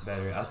so much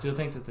better. I still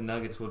think that the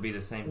Nuggets would be the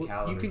same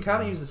caliber. You can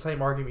kind of use the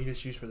same argument you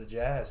just used for the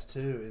Jazz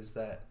too. Is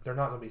that they're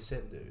not going to be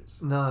sitting dudes?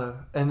 No,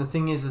 and the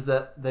thing is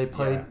that they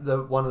played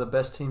one of the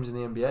best teams in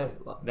the NBA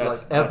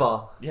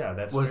ever.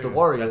 That's was true. The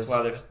Warriors.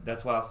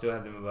 That's why I still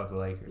have them above the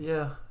Lakers.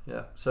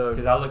 Yeah. So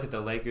because I look at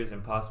the Lakers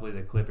and possibly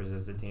the Clippers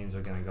as the teams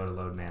are going to go to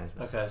load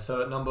management. Okay,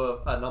 so at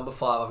number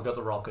 5, I've got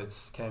the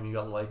Rockets. Cam, you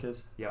got the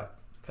Lakers. Yeah.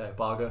 Okay,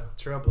 Bargo.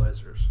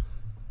 Trailblazers.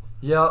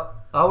 Yeah,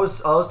 I was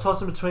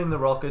tossing between the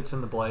Rockets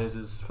and the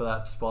Blazers for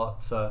that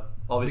spot. So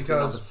obviously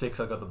number 6,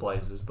 I got the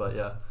Blazers, but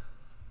yeah.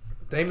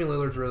 Damian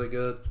Lillard's really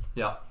good.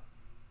 Yeah.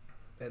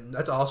 And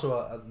that's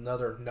also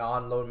another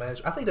non-load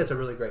manager. I think that's a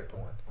really great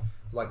point.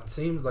 Like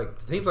teams like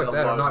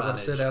that are not going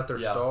to sit out their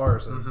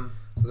stars, and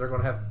so they're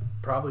going to have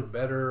probably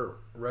better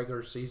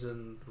regular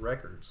season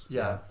records.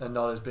 Yeah, and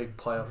not as big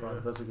playoff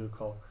runs. That's a good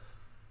call.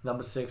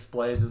 Number 6,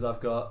 Blazers.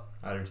 I've got.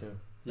 I do too.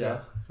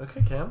 Yeah.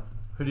 Okay, Cam.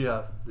 Who do you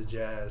have? The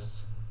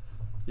Jazz.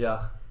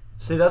 Yeah.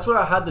 See, that's where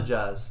I had the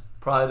Jazz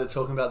prior to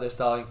talking about their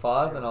starting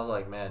 5, and I was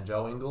like, man,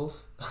 Joe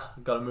Ingles,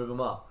 got to move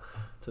him up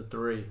to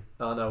 3.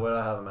 Oh, no, where do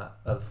I have him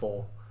at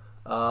 4?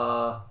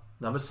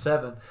 Number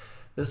 7.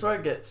 This is where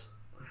it gets...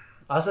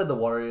 I said the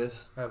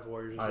Warriors. I have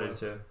Warriors. I do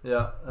too.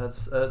 Yeah,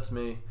 that's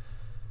me.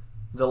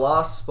 The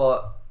last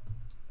spot,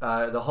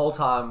 the whole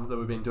time that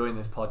we've been doing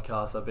this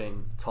podcast, I've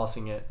been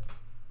tossing it.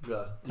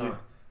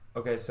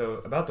 Okay, so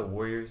about the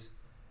Warriors,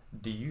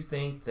 do you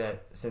think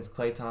that since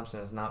Klay Thompson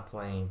is not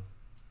playing,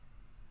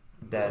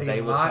 that they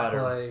will try to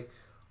play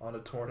on a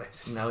torn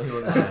ACL? No, he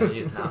will not. He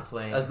is not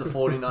playing as the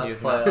 49th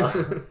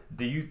player.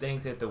 Do you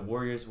think that the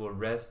Warriors will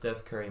rest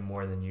Steph Curry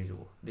more than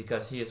usual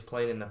because he has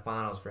played in the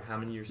finals for how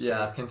many years?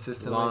 Yeah,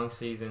 consistently. Long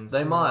seasons.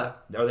 They might.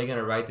 Are they going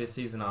to write this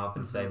season off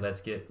and say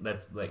let's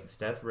let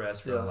Steph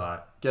rest for a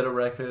lot, get a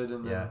record,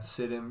 and then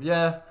sit him?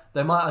 Yeah,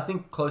 they might. I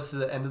think close to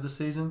the end of the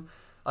season.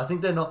 I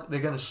think they're going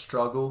to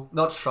struggle.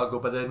 Not struggle,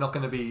 but they're not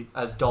going to be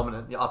as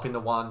dominant up in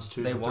the 1s,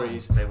 2s, and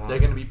 3s. They won't. They're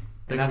going to be.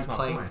 They're going to be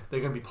playing. They're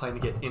going to be playing to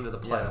get into the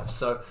playoffs. Yeah.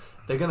 So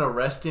they're going to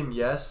rest him,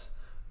 yes,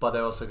 but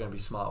they're also going to be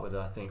smart with it,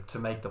 I think, to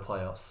make the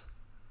playoffs.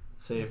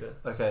 See,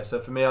 okay. So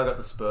for me, I got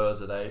the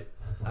Spurs at 8.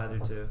 I do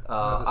too.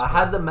 I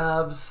had the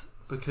Mavs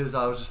because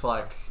I was just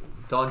like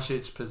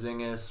Doncic,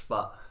 Porzingis,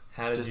 but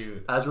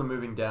as we're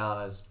moving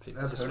down, as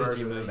people, who did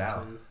you move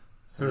out?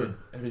 Who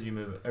did you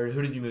move? Or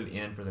who did you move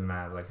in for the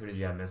Mavs? Like who did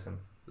you have missing?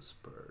 The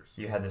Spurs.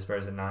 You had the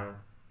Spurs at 9.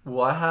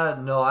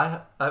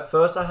 Well, at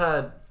first I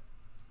had.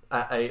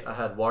 At 8, I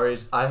had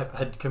Warriors. I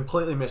had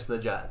completely missed the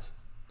Jazz.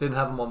 Didn't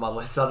have them on my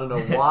list. I don't know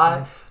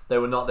why they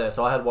were not there.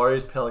 So I had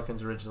Warriors,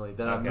 Pelicans originally.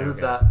 Then I moved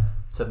that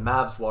to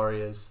Mavs,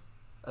 Warriors,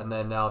 and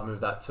then now I've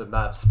moved that to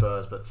Mavs,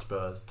 Spurs. But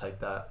Spurs, take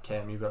that.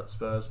 Cam, you got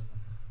Spurs.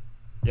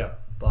 Yeah.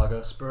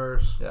 Bargo.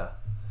 Spurs. Yeah.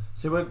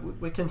 See,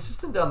 we're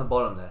consistent down the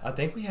bottom there. I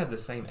think we have the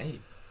same 8.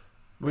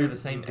 We have the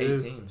same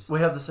 8 teams. We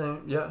have the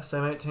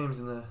same 8 teams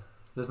in there.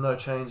 There's no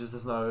changes.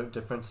 There's no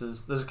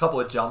differences. There's a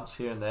couple of jumps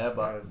here and there,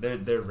 but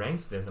they're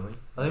ranked differently.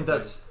 I think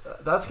that's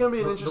going to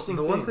be an interesting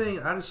thing. The one thing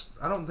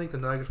I don't think the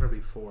Nuggets are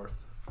going to be 4th.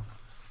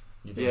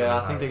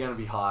 I think they're going to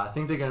be high. I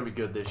think they're going to be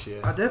good this year.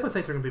 I definitely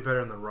think they're going to be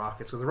better than the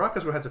Rockets. So the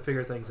Rockets will have to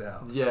figure things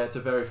out. Yeah, it's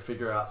a very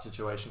figure-out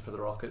situation for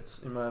the Rockets,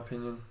 in my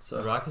opinion. So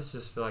the Rockets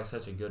just feel like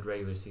such a good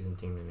regular season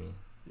team to me.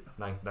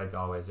 Yeah. Like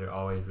always, they're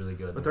always really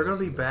good. But they're going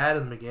to be bad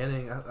in the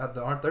beginning. They're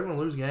going to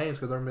lose games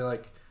because they're going to be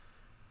like,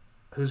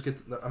 they're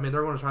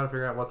going to try to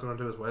figure out what they're going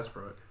to do with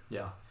Westbrook.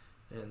 Yeah.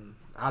 And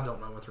I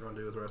don't know what they're going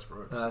to do with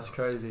Westbrook. That's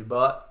crazy.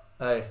 But,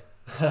 hey,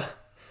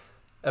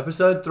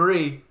 episode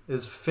 3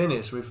 is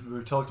finished.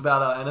 We've talked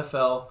about our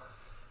NFL.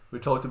 We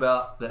talked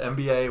about the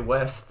NBA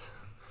West.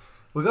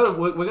 We're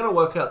gonna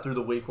work out through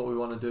the week what we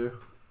want to do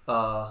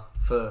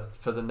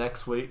for the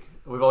next week.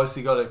 We've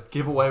obviously got a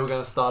giveaway we're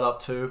going to start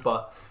up too,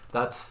 but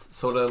that's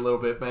sort of a little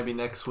bit maybe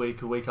next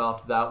week, a week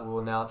after that, we'll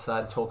announce that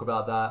and talk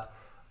about that.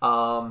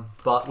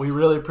 But we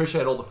really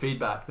appreciate all the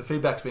feedback. The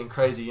feedback's been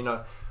crazy.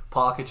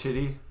 Parker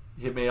Chitty,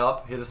 hit me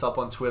up. Hit us up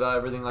on Twitter,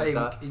 everything like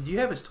that. Do you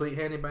have his tweet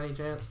handy by any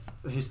chance?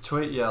 His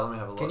tweet, yeah. Let me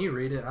have a look. Can you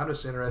read it? I'm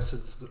just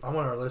interested. I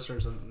want our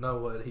listeners to know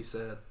what he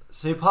said.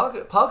 See,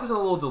 Parker's a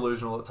little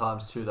delusional at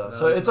times too, though. No,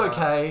 So it's not.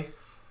 okay.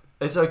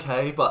 It's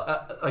okay,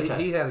 but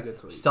okay. He had a good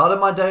tweet. Started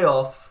my day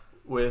off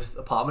with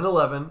Apartment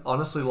 11.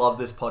 Honestly, love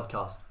this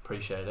podcast.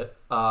 Appreciate it.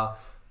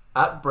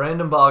 At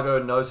Brandon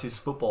Bargo knows his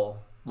football.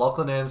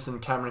 Lachlan Anderson,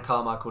 Cameron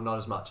Carmichael, not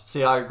as much.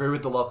 See, I agree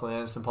with the Lachlan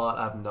Anderson part.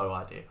 I have no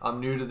idea. I'm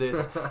new to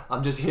this.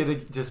 I'm just here to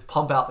just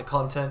pump out the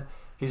content.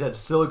 He said,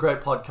 still a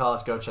great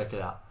podcast. Go check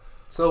it out.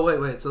 So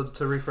wait. So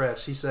to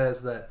refresh, she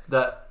says that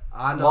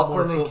I know Lachlan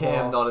more and football.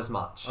 Cam, not as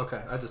much.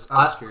 Okay, I'm just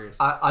curious.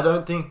 I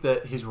don't think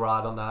that he's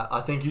right on that.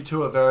 I think you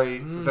two are very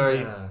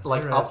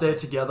up there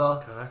together.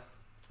 Okay.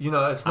 You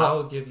know, it's I not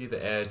will give you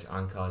the edge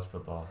on college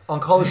football.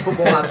 on college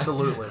football.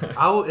 Absolutely.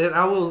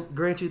 I will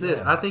grant you this.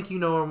 Yeah. I think you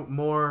know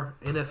more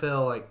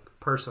NFL like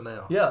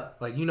personnel. Yeah.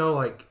 Like you know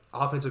like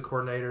offensive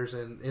coordinators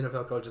and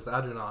NFL coaches.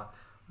 I do not.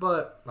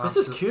 But This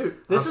is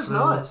cute. This is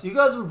nice. You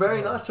guys were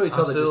very nice to each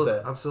other just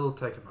there. I'm still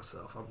taking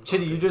myself.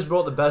 Chitty, you just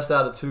brought the best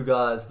out of two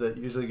guys that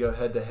usually go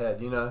head to head.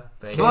 You know.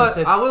 Thank Cam you. But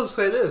said- I will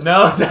say this.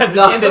 No, No.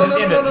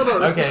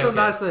 This is Okay, a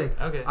nice thing.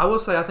 Okay. I will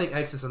say I think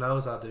X's and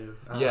O's. I do.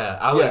 Yeah,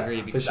 I would Yeah, agree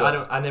for because sure.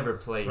 I never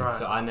played, Right.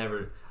 so I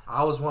never.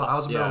 I was a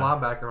middle Yeah.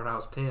 linebacker when I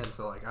was 10,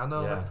 so like I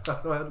know Yeah.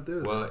 I know how to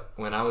do Well, this.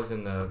 when I was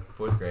in the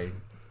 4th grade,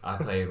 I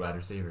played wide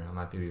receiver on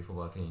my PB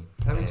football team.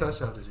 How many And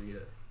touchdowns did you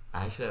get?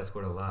 I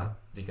scored a lot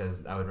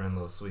because I would run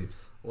little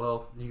sweeps.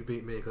 Well, you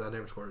beat me because I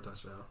never scored a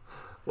touchdown.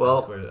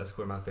 Well, I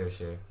scored my fair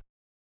share.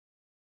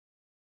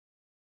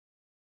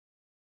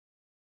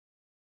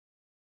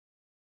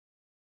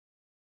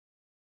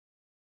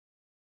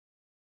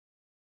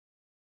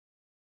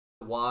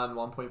 one,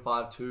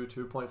 1.5, 2,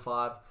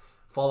 2.5.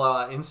 Follow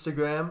our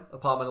Instagram,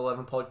 Apartment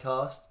 11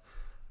 Podcast.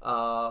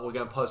 We're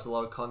going to post a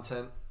lot of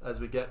content as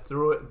we get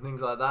through it and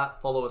things like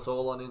that. Follow us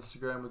all on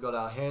Instagram. We've got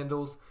our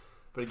handles.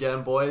 But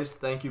again, boys,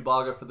 thank you,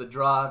 Bargo, for the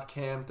drive.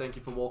 Cam, thank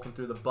you for walking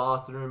through the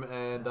bathroom.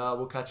 And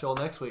we'll catch you all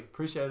next week.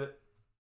 Appreciate it.